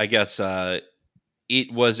guess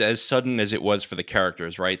it was as sudden as it was for the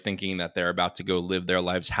characters, right? Thinking that they're about to go live their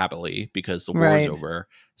lives happily because the war is Right. over.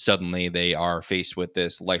 Suddenly they are faced with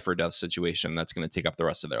this life or death situation that's going to take up the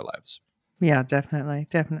rest of their lives. Yeah, definitely,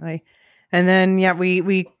 definitely. And then yeah,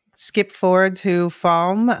 we skip forward to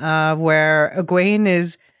Falm, where Egwene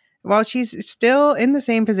is, well, she's still in the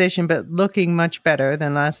same position, but looking much better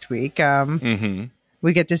than last week. Mm-hmm.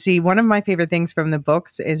 We get to see one of my favorite things from the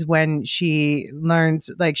books is when she learns,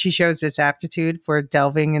 like, she shows this aptitude for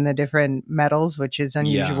delving in the different metals, which is Yeah.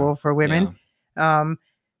 unusual for Yeah. women. Um,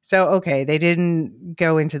 so, okay, they didn't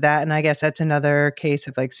go into that. And I guess that's another case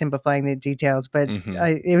of like simplifying the details, but Mm-hmm.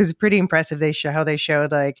 it was pretty impressive. How they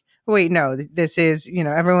showed like, wait, no, this is,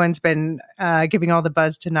 everyone's been giving all the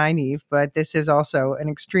buzz to Nynaeve, but this is also an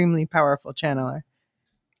extremely powerful channeler.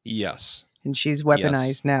 Yes. And she's Yes.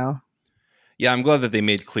 weaponized now. Yeah, I'm glad that they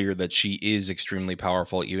made clear that she is extremely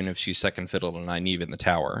powerful, even if she's second fiddle to Nynaeve in the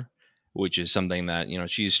tower, which is something that,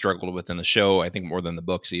 she's struggled with in the show, I think more than the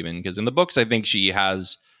books even, because in the books, I think she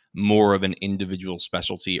has more of an individual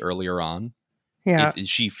specialty earlier on. Yeah.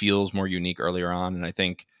 She feels more unique earlier on, and I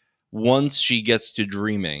think once she gets to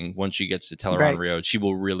dreaming, once she gets to Teleron Right. Rio, she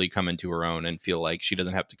will really come into her own and feel like she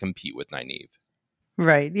doesn't have to compete with Nynaeve.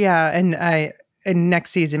 Right. Yeah. And next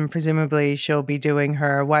season, presumably, she'll be doing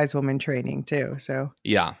her wise woman training too. So,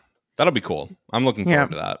 Yeah, that'll be cool. I'm looking yeah.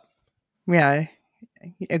 forward to that. Yeah.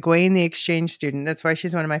 Egwene, the exchange student. That's why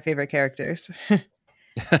she's one of my favorite characters.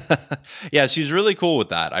 Yeah, she's really cool with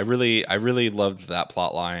that. I really loved that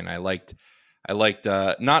plot line. I liked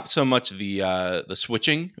not so much the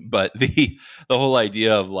switching, but the whole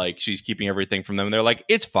idea of like she's keeping everything from them. And they're like,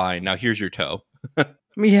 it's fine. Now here's your toe.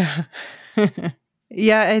 Yeah.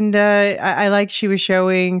 Yeah. And I like she was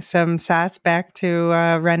showing some sass back to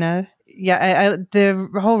Renna. Yeah. The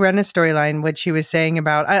whole Renna storyline, what she was saying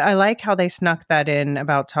about, I like how they snuck that in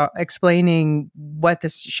about explaining what the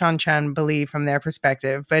Shan-Chan believe from their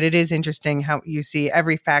perspective. But it is interesting how you see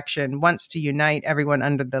every faction wants to unite everyone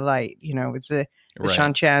under the light. It's the Right.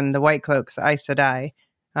 Shan-Chan, the White Cloaks, the Aes Sedai.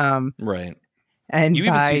 Right. And you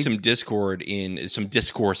even see some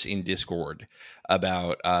discourse in Discord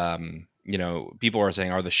about people are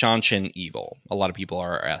saying, are the Shanshan evil? A lot of people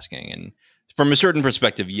are asking, and from a certain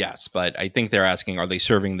perspective, yes, but I think they're asking, are they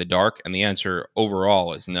serving the dark? And the answer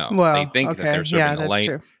overall is no. Well, they think that they're serving the light.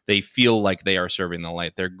 True. They feel like they are serving the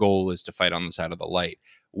light. Their goal is to fight on the side of the light.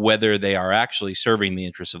 Whether they are actually serving the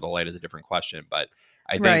interests of the light is a different question, but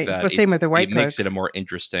I think that same with the White it makes Cloaks. it a more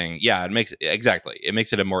interesting. Yeah, it makes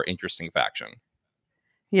it a more interesting faction.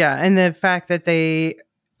 Yeah, and the fact that they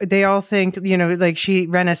all think, like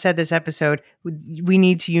Renna said this episode, we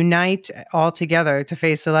need to unite all together to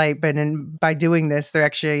face the light, but by doing this, they're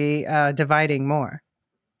actually dividing more.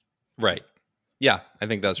 Right. Yeah, I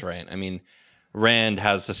think that's right. I mean, Rand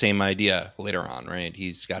has the same idea later on, right?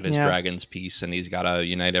 He's got his dragon's piece, and he's got to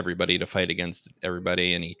unite everybody to fight against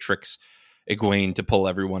everybody, and he tricks Egwene to pull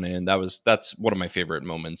everyone in. That's one of my favorite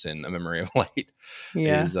moments in A Memory of Light.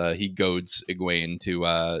 Yeah. Is he goads Egwene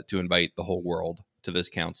to invite the whole world to this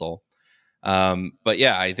council. But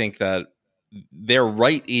yeah, I think that they're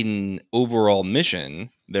right in overall mission.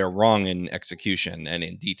 They're wrong in execution and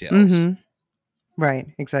in details. Mm-hmm. Right.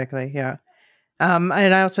 Exactly. Yeah. And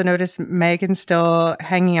I also noticed Megan's still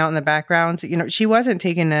hanging out in the background. She wasn't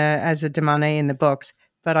taken as a Damane in the books,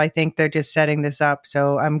 but I think they're just setting this up.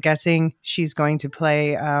 So I'm guessing she's going to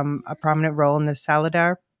play a prominent role in the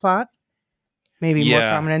Saladar plot. Maybe more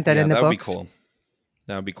prominent than in the books.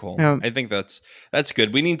 That would be cool. I think that's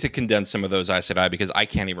good. We need to condense some of those Aes Sedai because I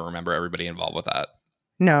can't even remember everybody involved with that.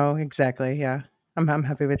 No, exactly. Yeah. I'm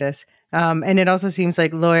happy with this. And it also seems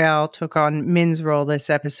like Loyal took on Min's role this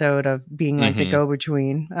episode of being like the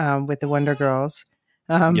go-between with the Wonder Girls.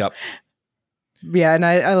 Yep. Yeah, and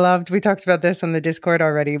I loved, we talked about this on the Discord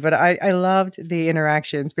already, but I loved the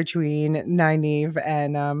interactions between Nynaeve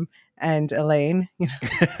and Elaine.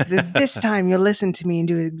 This time you'll listen to me and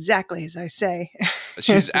do exactly as I say.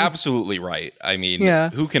 She's absolutely right. I mean,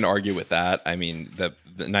 who can argue with that? I mean, the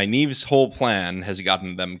Nynaeve's whole plan has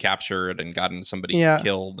gotten them captured and gotten somebody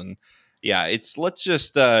killed. And let's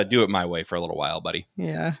just do it my way for a little while, buddy.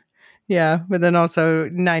 Yeah. Yeah. But then also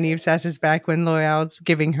Nynaeve sasses back when Loyal's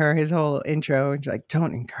giving her his whole intro and she's like,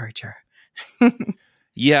 don't encourage her.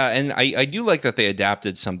 Yeah. And I do like that they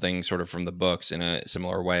adapted something sort of from the books in a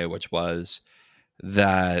similar way, which was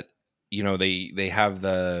that,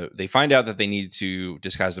 they find out that they need to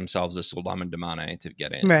disguise themselves as Suldam and Damane to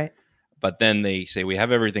get in. Right. But then they say, we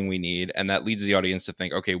have everything we need. And that leads the audience to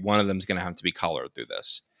think, okay, one of them is going to have to be collared through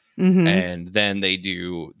this. Mm-hmm. And then they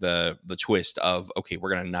do the twist of, okay,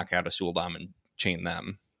 we're going to knock out a Suldam and chain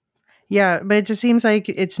them. Yeah, but it just seems like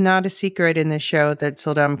it's not a secret in the show that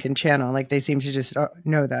Soldam can channel. Like they seem to just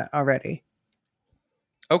know that already.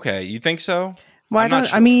 Okay, you think so? Well, I'm not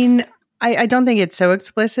sure. I mean, I don't think it's so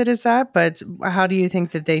explicit as that, but how do you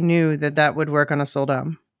think that they knew that that would work on a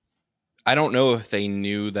Soldam? I don't know if they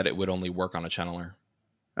knew that it would only work on a channeler.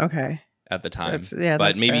 Okay. At the time. That's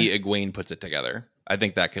but maybe fair. Egwene puts it together. I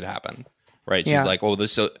think that could happen. Right? She's Yeah. like, oh,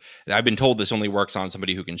 I've been told this only works on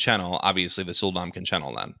somebody who can channel. Obviously, the Suldam can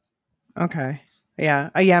channel then. Okay. Yeah.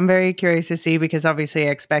 Yeah, I'm very curious to see because obviously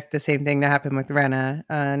I expect the same thing to happen with Rena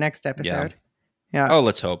next episode. Yeah. Oh,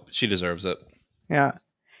 let's hope. She deserves it. Yeah.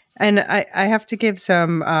 And I have to give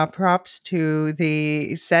some props to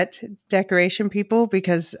the set decoration people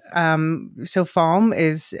because so Falm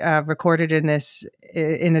is recorded in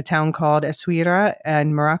a town called Essaouira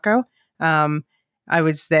in Morocco. I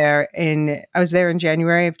was there in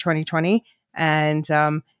January of 2020,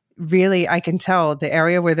 and really I can tell the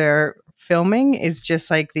area where they're filming is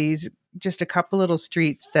just like just a couple little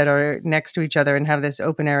streets that are next to each other and have this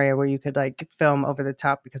open area where you could like film over the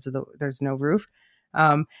top because there's no roof.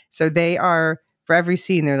 So they are, for every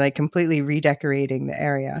scene, they're like completely redecorating the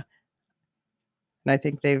area. And I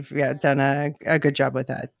think they've done a good job with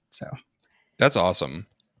that. So that's awesome.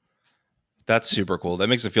 That's super cool. That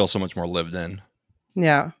makes it feel so much more lived in.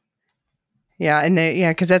 Yeah. Yeah. And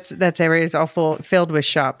because that area is all filled with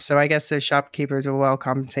shops. So I guess the shopkeepers were well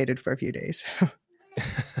compensated for a few days.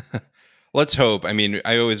 Let's hope. I mean,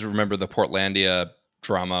 I always remember the Portlandia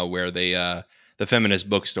drama where they, the feminist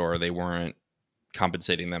bookstore, they weren't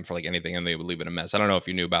compensating them for like anything and they would leave it a mess. I don't know if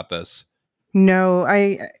you knew about this. No,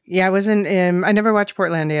 I wasn't I never watched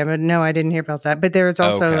Portlandia, but no, I didn't hear about that. But there was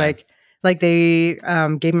also like they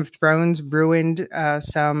Game of Thrones ruined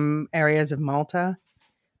some areas of Malta.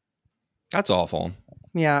 That's awful.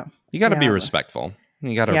 Yeah. You got to be respectful.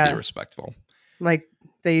 You got to be respectful. Like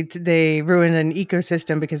they ruined an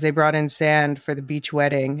ecosystem because they brought in sand for the beach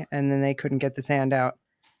wedding and then they couldn't get the sand out.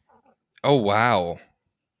 Oh, wow.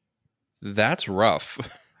 That's rough.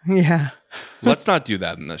 Yeah. Let's not do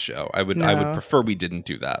that in this show. I would prefer we didn't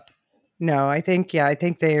do that. No, I think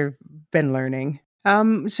they've been learning.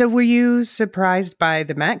 So were you surprised by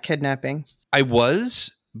the Matt kidnapping? I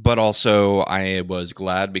was, but also I was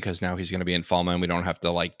glad because now he's going to be in Falma and we don't have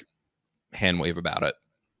to like hand wave about it.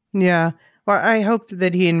 Yeah. Well, I hoped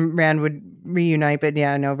that he and Rand would reunite, but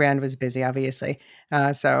yeah, no, Rand was busy, obviously.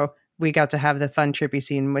 So we got to have the fun, trippy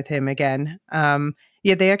scene with him again.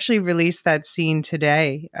 Yeah, they actually released that scene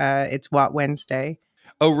today. It's What Wednesday.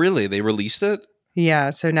 Oh, really? They released it? Yeah,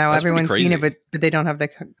 so now everyone's seen it, but they don't have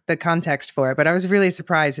the context for it. But I was really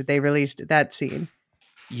surprised that they released that scene.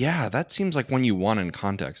 Yeah, that seems like one you want in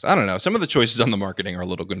context. I don't know. Some of the choices on the marketing are a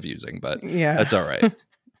little confusing, but that's all right.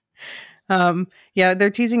 Yeah, they're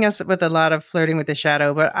teasing us with a lot of flirting with the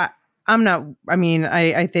shadow, but I'm not. I mean,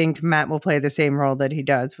 I think Matt will play the same role that he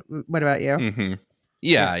does. What about you? Mm-hmm.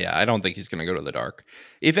 Yeah. I don't think he's going to go to the dark.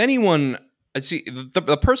 If anyone, see,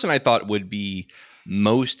 the person I thought would be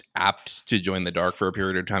most apt to join the dark for a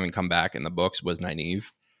period of time and come back in the books was Nynaeve,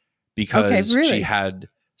 because she had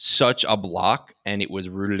such a block and it was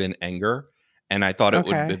rooted in anger. And I thought it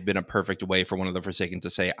would have been a perfect way for one of the Forsaken to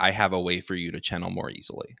say, I have a way for you to channel more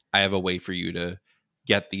easily. I have a way for you to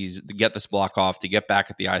get this block off, to get back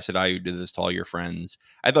at the Aes Sedai who did this to all your friends.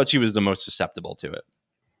 I thought she was the most susceptible to it.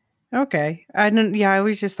 Okay. I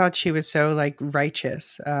always just thought she was so like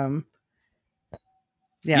righteous.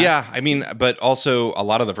 Yeah. I mean, but also a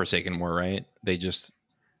lot of the Forsaken were, right? They just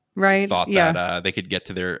thought that they could get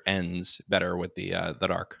to their ends better with the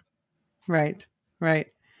dark. Right.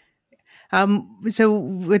 So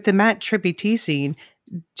with the Matt Trippy T scene,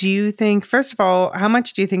 do you think, first of all, how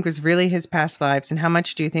much do you think was really his past lives, and how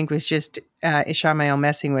much do you think was just Ishamael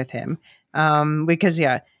messing with him? Because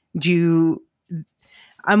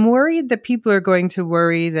I'm worried that people are going to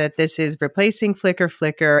worry that this is replacing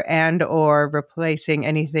Flicker and or replacing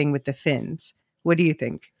anything with the Finns. What do you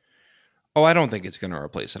think? Oh, I don't think it's going to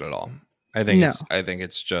replace it at all. I think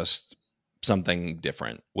it's just something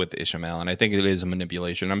different with Ishamael, and I think it is a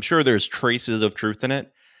manipulation. I'm sure there's traces of truth in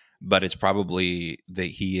it, but it's probably that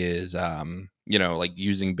he is, like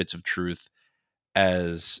using bits of truth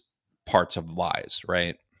as parts of lies,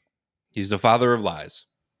 right? He's the father of lies.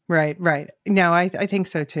 Right. No, I think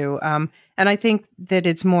so too. And I think that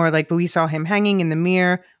it's more like we saw him hanging in the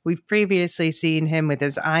mirror. We've previously seen him with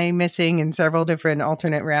his eye missing in several different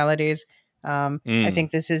alternate realities. I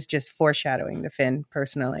think this is just foreshadowing the Finn,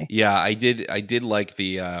 personally. Yeah, I did like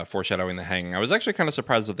the foreshadowing the hanging. I was actually kind of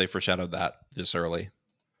surprised that they foreshadowed that this early.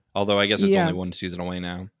 Although I guess it's only one season away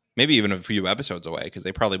now. Maybe even a few episodes away, because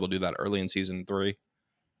they probably will do that early in season 3.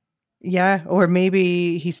 Yeah, or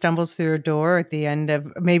maybe he stumbles through a door at the end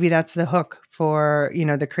of, maybe that's the hook for,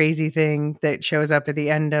 the crazy thing that shows up at the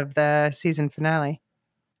end of the season finale.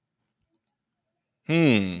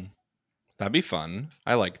 That'd be fun.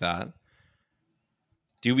 I like that.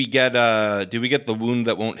 Do we get the wound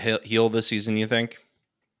that won't heal this season, you think?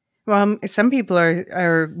 Well, some people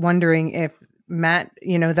are wondering if Matt,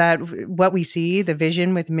 that what we see, the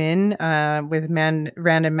vision with Rand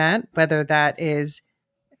and Matt, whether that is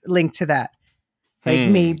linked to that.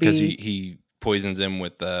 Like Because maybe he poisons him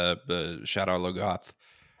with the Shadow Logoth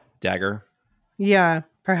dagger. Yeah,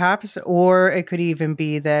 perhaps. Or it could even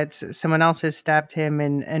be that someone else has stabbed him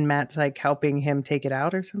and Matt's like helping him take it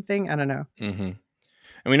out or something. I don't know. Mm-hmm.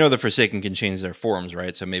 And we know the Forsaken can change their forms,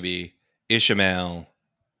 right? So maybe Ishmael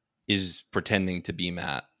is pretending to be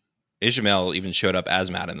Matt. Ishmael even showed up as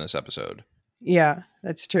Matt in this episode. Yeah,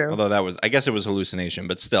 that's true. Although I guess it was hallucination,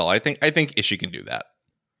 but still, I think Ishi can do that.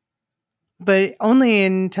 But only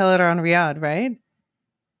in Teleron Riyadh, right?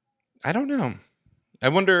 I don't know. I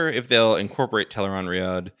wonder if they'll incorporate Teleron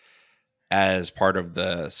Riyadh as part of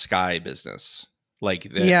the Sky business.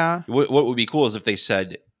 Yeah. What would be cool is if they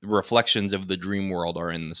said reflections of the dream world are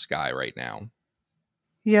in the sky right now.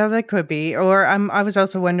 Yeah, that could be. Or I was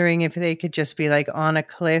also wondering if they could just be like on a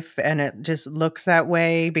cliff and it just looks that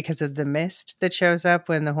way because of the mist that shows up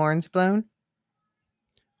when the horn's blown.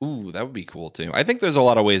 Ooh, that would be cool too. I think there's a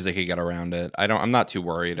lot of ways they could get around it. I'm not too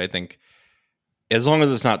worried. I think as long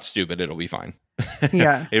as it's not stupid, it'll be fine.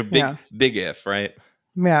 Yeah. Big if, right?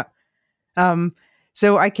 Yeah.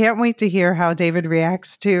 So I can't wait to hear how David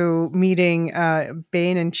reacts to meeting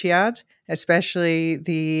Bane and Chiad, especially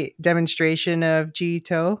the demonstration of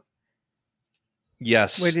Ji-To.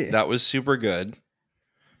 Yes, that was super good.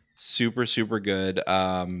 Super, super good.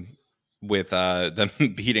 With them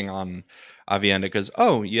beating on Avienda because,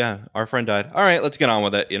 oh, yeah, our friend died. All right, let's get on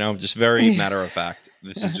with it. Just very matter of fact.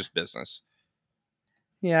 This is just business.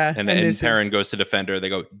 Yeah. And Perrin goes to defend her. They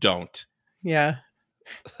go, don't. Yeah.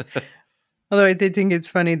 Although I did think it's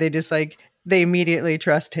funny. They just they immediately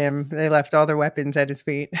trust him. They left all their weapons at his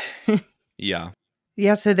feet. Yeah.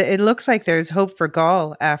 Yeah. So it looks like there's hope for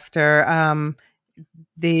Gaul after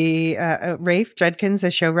the Rafe Judkins, the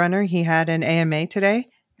showrunner. He had an AMA today.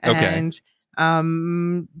 And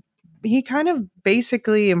he kind of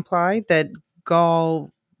basically implied that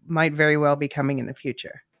Gaul might very well be coming in the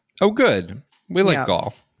future. Oh, good. We like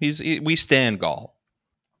Gaul. We stand Gaul.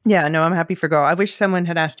 Yeah, no, I'm happy for Gaul. I wish someone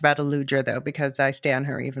had asked about Eludra though, because I stand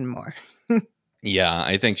her even more. Yeah,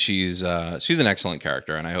 I think she's an excellent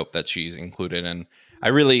character, and I hope that she's included. And I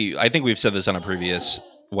think we've said this on a previous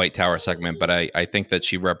White Tower segment, but I think that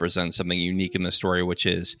she represents something unique in the story, which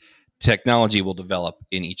is technology will develop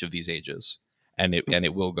in each of these ages, and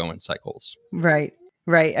it will go in cycles. Right.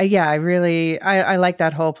 Yeah, I like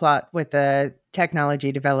that whole plot with the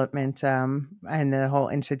technology development and the whole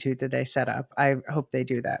institute that they set up. I hope they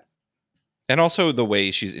do that. And also the way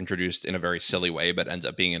she's introduced in a very silly way, but ends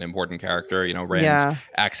up being an important character. Rand's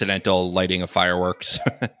accidental lighting of fireworks.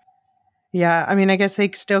 Yeah, I mean, I guess they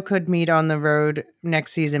still could meet on the road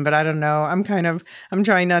next season, but I don't know. I'm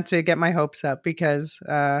trying not to get my hopes up because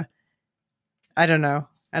I don't know.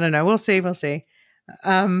 We'll see. We'll see.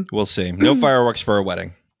 No fireworks for a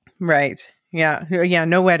wedding. Right. Yeah.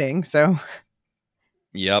 No wedding. So.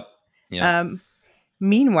 Yep.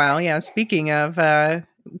 Meanwhile, speaking of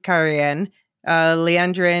Karianne,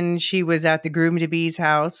 Leandrin, she was at the groom-to-be's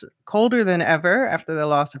house, colder than ever after the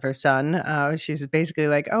loss of her son. She's basically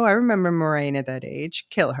like, oh, I remember Moraine at that age.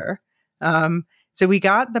 Kill her. So we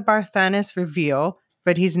got the Barthanes reveal,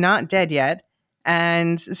 but he's not dead yet.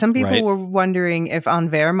 And some people were wondering if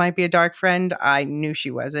Anver might be a dark friend. I knew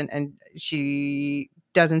she wasn't, and she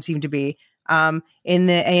doesn't seem to be. In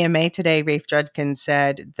the AMA today, Rafe Judkins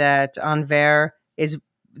said that Anver is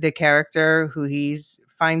the character who he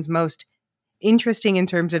finds most interesting in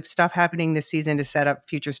terms of stuff happening this season to set up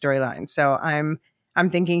future storylines. So I'm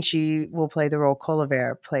thinking she will play the role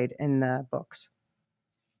Colliver played in the books.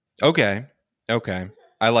 Okay.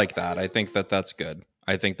 I like that. I think that's good.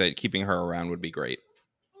 I think that keeping her around would be great.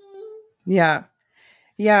 Yeah,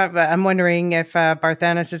 but I'm wondering if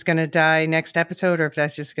Barthanes is going to die next episode or if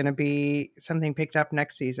that's just going to be something picked up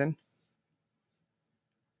next season.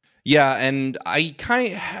 Yeah, and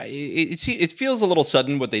it feels a little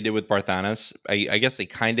sudden what they did with Barthanes. I guess they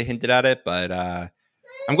kind of hinted at it, but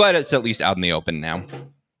I'm glad it's at least out in the open now.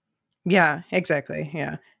 Yeah, exactly.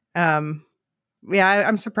 Yeah.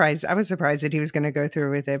 I'm surprised. I was surprised that he was going to go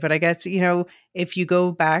through with it. But I guess, if you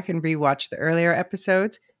go back and rewatch the earlier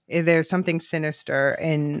episodes, there's something sinister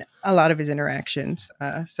in a lot of his interactions.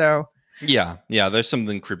 So yeah, there's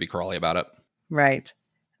something creepy crawly about it. Right.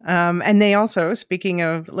 And they also, speaking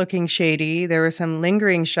of looking shady, there were some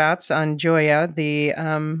lingering shots on Joya, the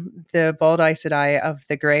bald Aes Sedai of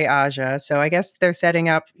the Grey Aja. So I guess they're setting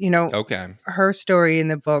up, Okay. her story in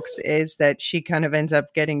the books is that she kind of ends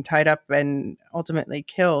up getting tied up and ultimately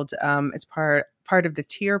killed as part of the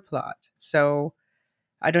Tyr plot. So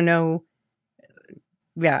I don't know.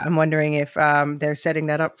 Yeah, I'm wondering if they're setting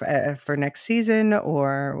that up for next season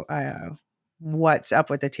or what's up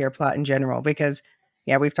with the Tyr plot in general. Because,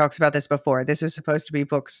 yeah, we've talked about this before. This is supposed to be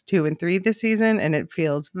books 2 and 3 this season, and it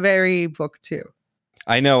feels very book 2.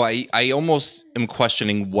 I know. I almost am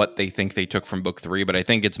questioning what they think they took from book 3, but I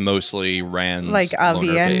think it's mostly Rand's like loner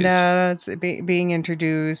phase. Avienda being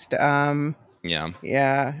introduced. Yeah.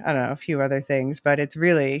 Yeah, I don't know, a few other things, but it's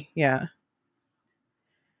really, yeah.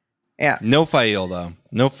 No fail, though.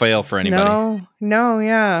 No fail for anybody. No,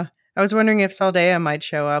 yeah. I was wondering if Saldea might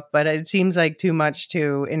show up, but it seems like too much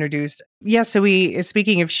to introduce. Yeah, so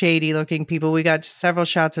speaking of shady looking people, we got several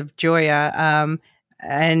shots of Joya,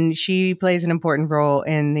 and she plays an important role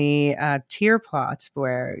in the Tyr plot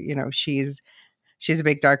where, she's a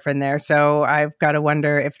big dark friend there. So I've got to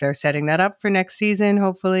wonder if they're setting that up for next season,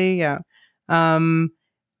 hopefully. Yeah.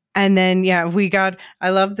 And then, I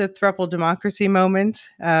love the thruple democracy moment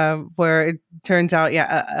where it turns out,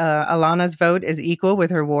 Alana's vote is equal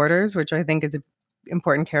with her warders, which I think is an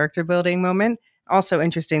important character building moment. Also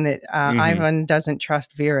interesting that Ivan doesn't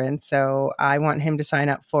trust Viren, so I want him to sign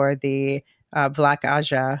up for the Black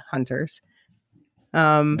Aja hunters.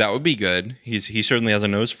 That would be good. He certainly has a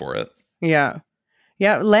nose for it. Yeah.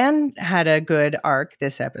 Yeah, Lan had a good arc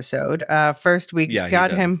this episode. First, we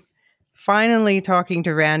got him finally talking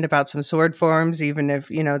to Rand about some sword forms, even if,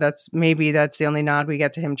 that's the only nod we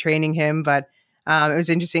get to him training him. But it was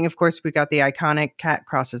interesting. Of course, we got the iconic cat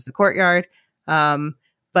crosses the courtyard.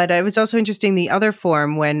 But it was also interesting the other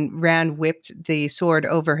form when Rand whipped the sword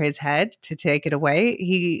over his head to take it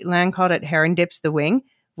away. Lan called it Heron dips the wing,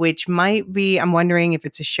 which might be, I'm wondering if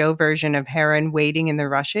it's a show version of Heron waiting in the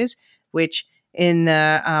rushes, which in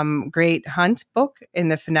the Great Hunt book in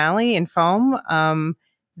the finale in Falm,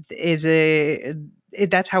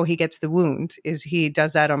 that's how he gets the wound, is he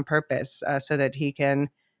does that on purpose so that he can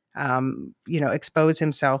expose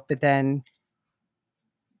himself but then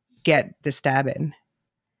get the stab in.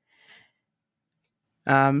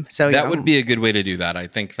 So that would be a good way to do that. I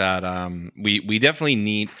think that we definitely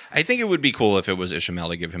need. I think it would be cool if it was Ishmael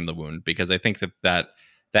to give him the wound, because I think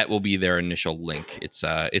that will be their initial link.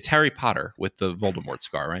 It's Harry Potter with the Voldemort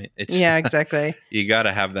scar, right? Yeah, exactly. You got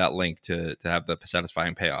to have that link to have the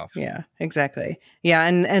satisfying payoff. Yeah, exactly. Yeah,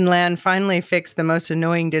 and Lan finally fixed the most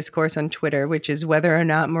annoying discourse on Twitter, which is whether or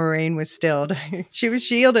not Moraine was stilled. She was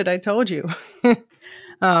shielded, I told you.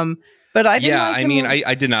 But I didn't. Yeah,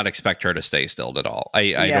 I did not expect her to stay stilled at all.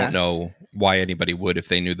 I don't know why anybody would if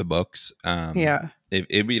they knew the books.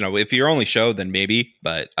 If you're only show, then maybe,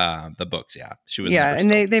 but the books, she was. Yeah,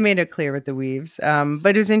 and they made it clear with the weaves. But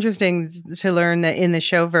it was interesting to learn that in the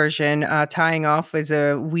show version, tying off was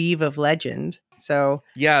a weave of legend. So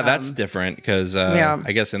that's different because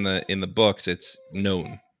I guess in the books it's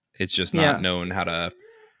known. It's just not known how to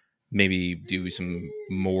maybe do some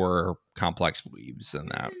more complex weaves than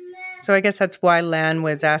that. So I guess that's why Lan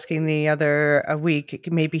was asking the other week.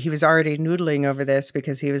 Maybe he was already noodling over this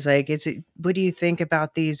because he was like, what do you think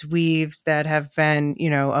about these weaves that have been,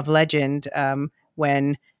 of legend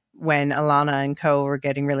when Alana and co were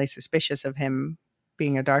getting really suspicious of him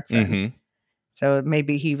being a dark friend? Mm-hmm. So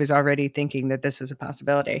maybe he was already thinking that this was a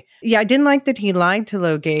possibility. Yeah, I didn't like that he lied to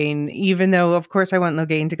Logain, even though, of course, I want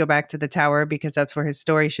Logain to go back to the tower because that's where his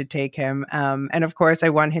story should take him. And of course, I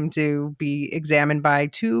want him to be examined by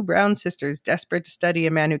 2 brown sisters desperate to study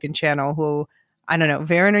a man who can channel, who, I don't know,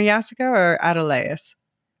 Varen or Yasuka or Adelaus?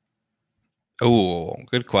 Oh,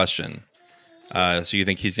 good question. So you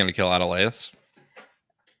think he's going to kill Adelaus?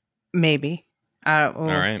 Maybe. All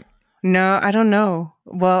right. No, I don't know.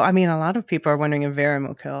 Well, I mean, a lot of people are wondering if Varen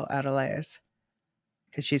will kill Adelaus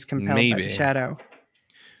because she's compelled by the shadow.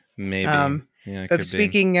 Maybe. But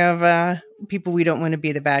speaking of people we don't want to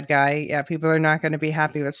be the bad guy, people are not going to be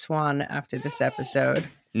happy with Swan after this episode.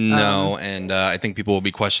 No, and I think people will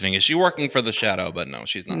be questioning, is she working for the shadow? But no,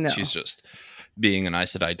 she's not. No. She's just being an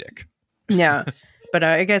Aes Sedai dick. Yeah, but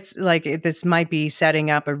I guess this might be setting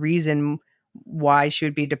up a reason why she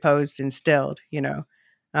would be deposed and stilled,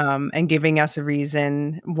 and giving us a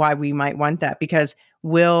reason why we might want that. Because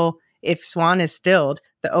if Swan is stilled,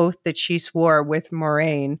 the oath that she swore with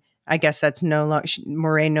Moraine, I guess that's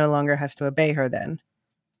Moraine no longer has to obey her then.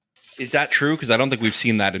 Is that true? Because I don't think we've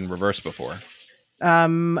seen that in reverse before.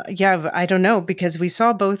 I don't know, because we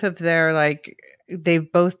saw both of their they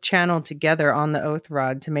both channeled together on the oath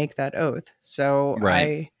rod to make that oath. So Right.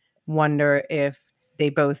 I wonder if they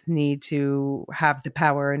both need to have the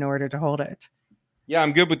power in order to hold it. Yeah,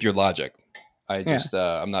 I'm good with your logic. I Yeah. just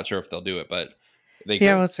I'm not sure if they'll do it, but they could.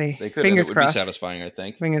 Yeah, we'll see. They could, Fingers and it would crossed. be satisfying, I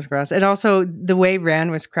think. Fingers crossed. And also, the way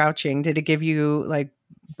Rand was crouching, did it give you like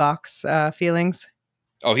box feelings?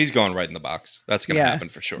 Oh, he's going right in the box. That's going to happen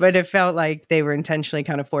for sure. But it felt like they were intentionally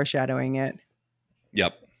kind of foreshadowing it.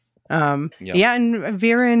 Yep. Yeah, and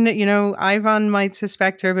Viren, you know, Ivan might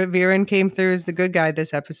suspect her, but Viren came through as the good guy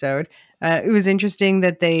this episode. It was interesting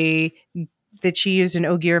that she used an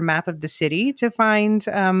Ogier map of the city to find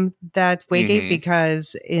that Waygate,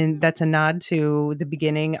 because that's a nod to the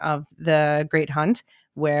beginning of the Great Hunt,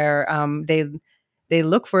 where they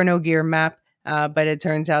look for an Ogier map, but it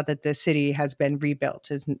turns out that the city has been rebuilt,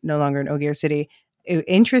 is no longer an Ogier city.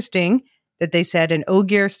 Interesting that they said an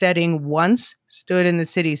Ogier steading once stood in the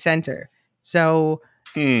city center. So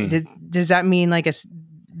does that mean like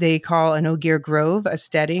they call an Ogier Grove a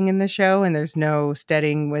steading in the show, and there's no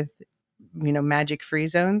steading with, you know, magic free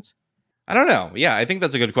zones? I don't know. Yeah, I think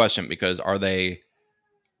that's a good question, because are they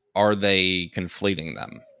conflating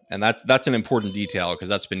them? And that's an important detail, because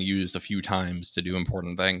that's been used a few times to do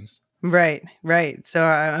important things. Right. So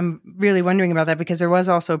I'm really wondering about that, because there was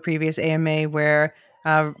also a previous AMA where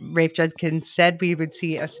Rafe Judkins said we would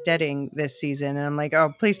see a steading this season, and I'm like,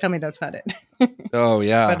 oh, please tell me that's not it. Oh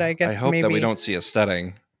yeah, but I guess I hope that we don't see a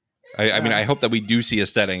steading. I mean, I hope that we do see a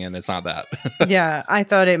steading, and it's not that. Yeah, I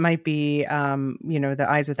thought it might be, you know, the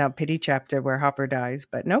Eyes Without Pity chapter where Hopper dies,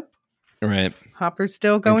 but nope. Right. Hopper's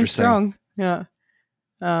still going strong. Yeah.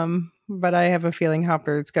 But I have a feeling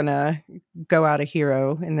Hopper's gonna go out a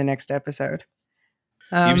hero in the next episode.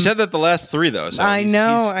 You've said that the last three, though. So I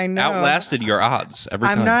know. Outlasted your odds every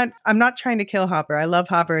time. I'm not trying to kill Hopper. I love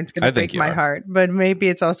Hopper. It's going to break my heart. But maybe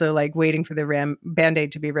it's also like waiting for the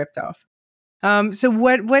Band-Aid to be ripped off. So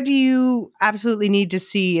what do you absolutely need to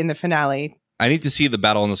see in the finale? I need to see the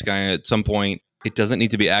battle in the sky at some point. It doesn't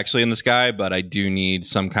need to be actually in the sky, but I do need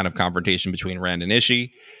some kind of confrontation between Rand and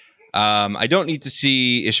Ishii. I don't need to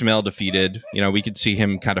see Ishmael defeated. You know, we could see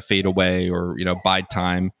him kind of fade away, or, you know, bide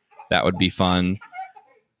time. That would be fun.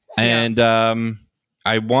 And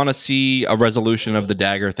I want to see a resolution of the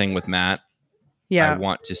dagger thing with Matt. Yeah. I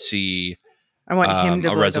want to see him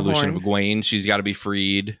to a resolution of Egwene. She's got to be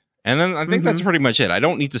freed. And then I think that's pretty much it. I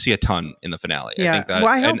don't need to see a ton in the finale. Yeah. I think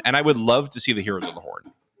that, and I would love to see the Heroes of the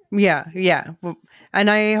Horn. Yeah. Well,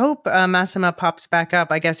 and I hope Massima pops back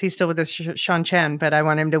up. I guess he's still with us, Shan Chen, but I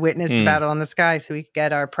want him to witness the battle in the sky so we can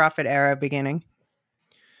get our Prophet era beginning.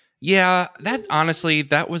 Yeah,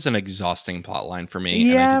 that was an exhausting plot line for me.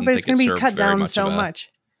 Yeah, and but it's going to be cut down so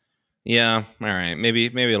much. Yeah, all right. Maybe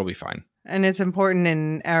it'll be fine. And it's important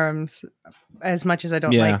in Aram's, as much as I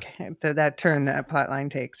don't like that turn that plot line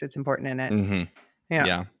takes. It's important in it. Mm-hmm.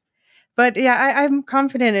 Yeah. But yeah, I'm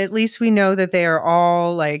confident. At least we know that they are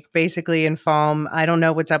all like basically in Falm. I don't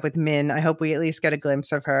know what's up with Min. I hope we at least get a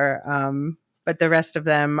glimpse of her. But the rest of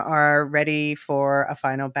them are ready for a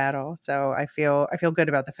final battle. So I feel good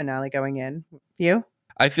about the finale going in. You?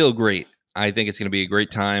 I feel great. I think it's going to be a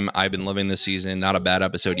great time. I've been loving this season. Not a bad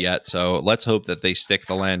episode yet. So let's hope that they stick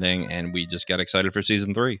the landing and we just get excited for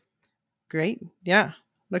season 3. Great. Yeah.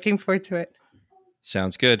 Looking forward to it.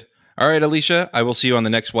 Sounds good. All right, Alicia, I will see you on the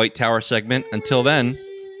next White Tower segment. Until then,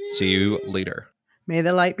 see you later. May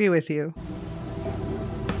the light be with you.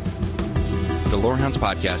 The Lorehounds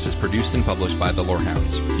podcast is produced and published by The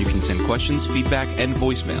Lorehounds. You can send questions, feedback, and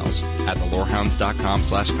voicemails at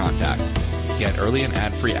thelorehounds.com/contact. Get early and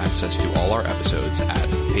ad-free access to all our episodes at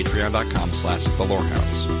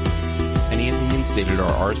patreon.com/thelorehounds. Any opinions stated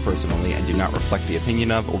are ours personally and do not reflect the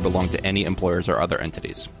opinion of or belong to any employers or other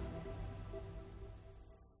entities.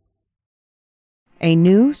 A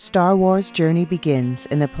new Star Wars journey begins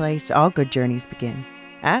in the place all good journeys begin.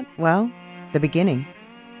 At, well, the beginning.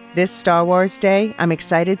 This Star Wars Day, I'm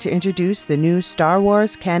excited to introduce the new Star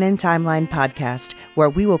Wars Canon Timeline podcast, where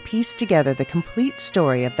we will piece together the complete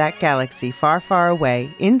story of that galaxy far, far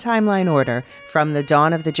away, in timeline order, from the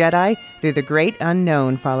dawn of the Jedi through the great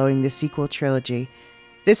unknown following the sequel trilogy.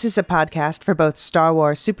 This is a podcast for both Star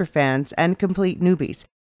Wars superfans and complete newbies.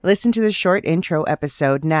 Listen to the short intro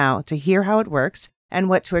episode now to hear how it works and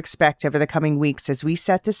what to expect over the coming weeks as we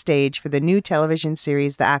set the stage for the new television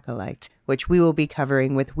series The Acolyte, which we will be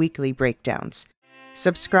covering with weekly breakdowns.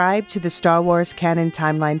 Subscribe to the Star Wars Canon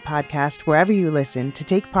Timeline podcast wherever you listen to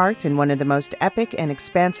take part in one of the most epic and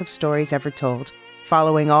expansive stories ever told,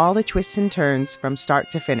 following all the twists and turns from start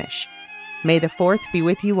to finish. May the 4th be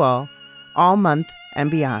with you all month and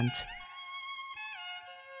beyond.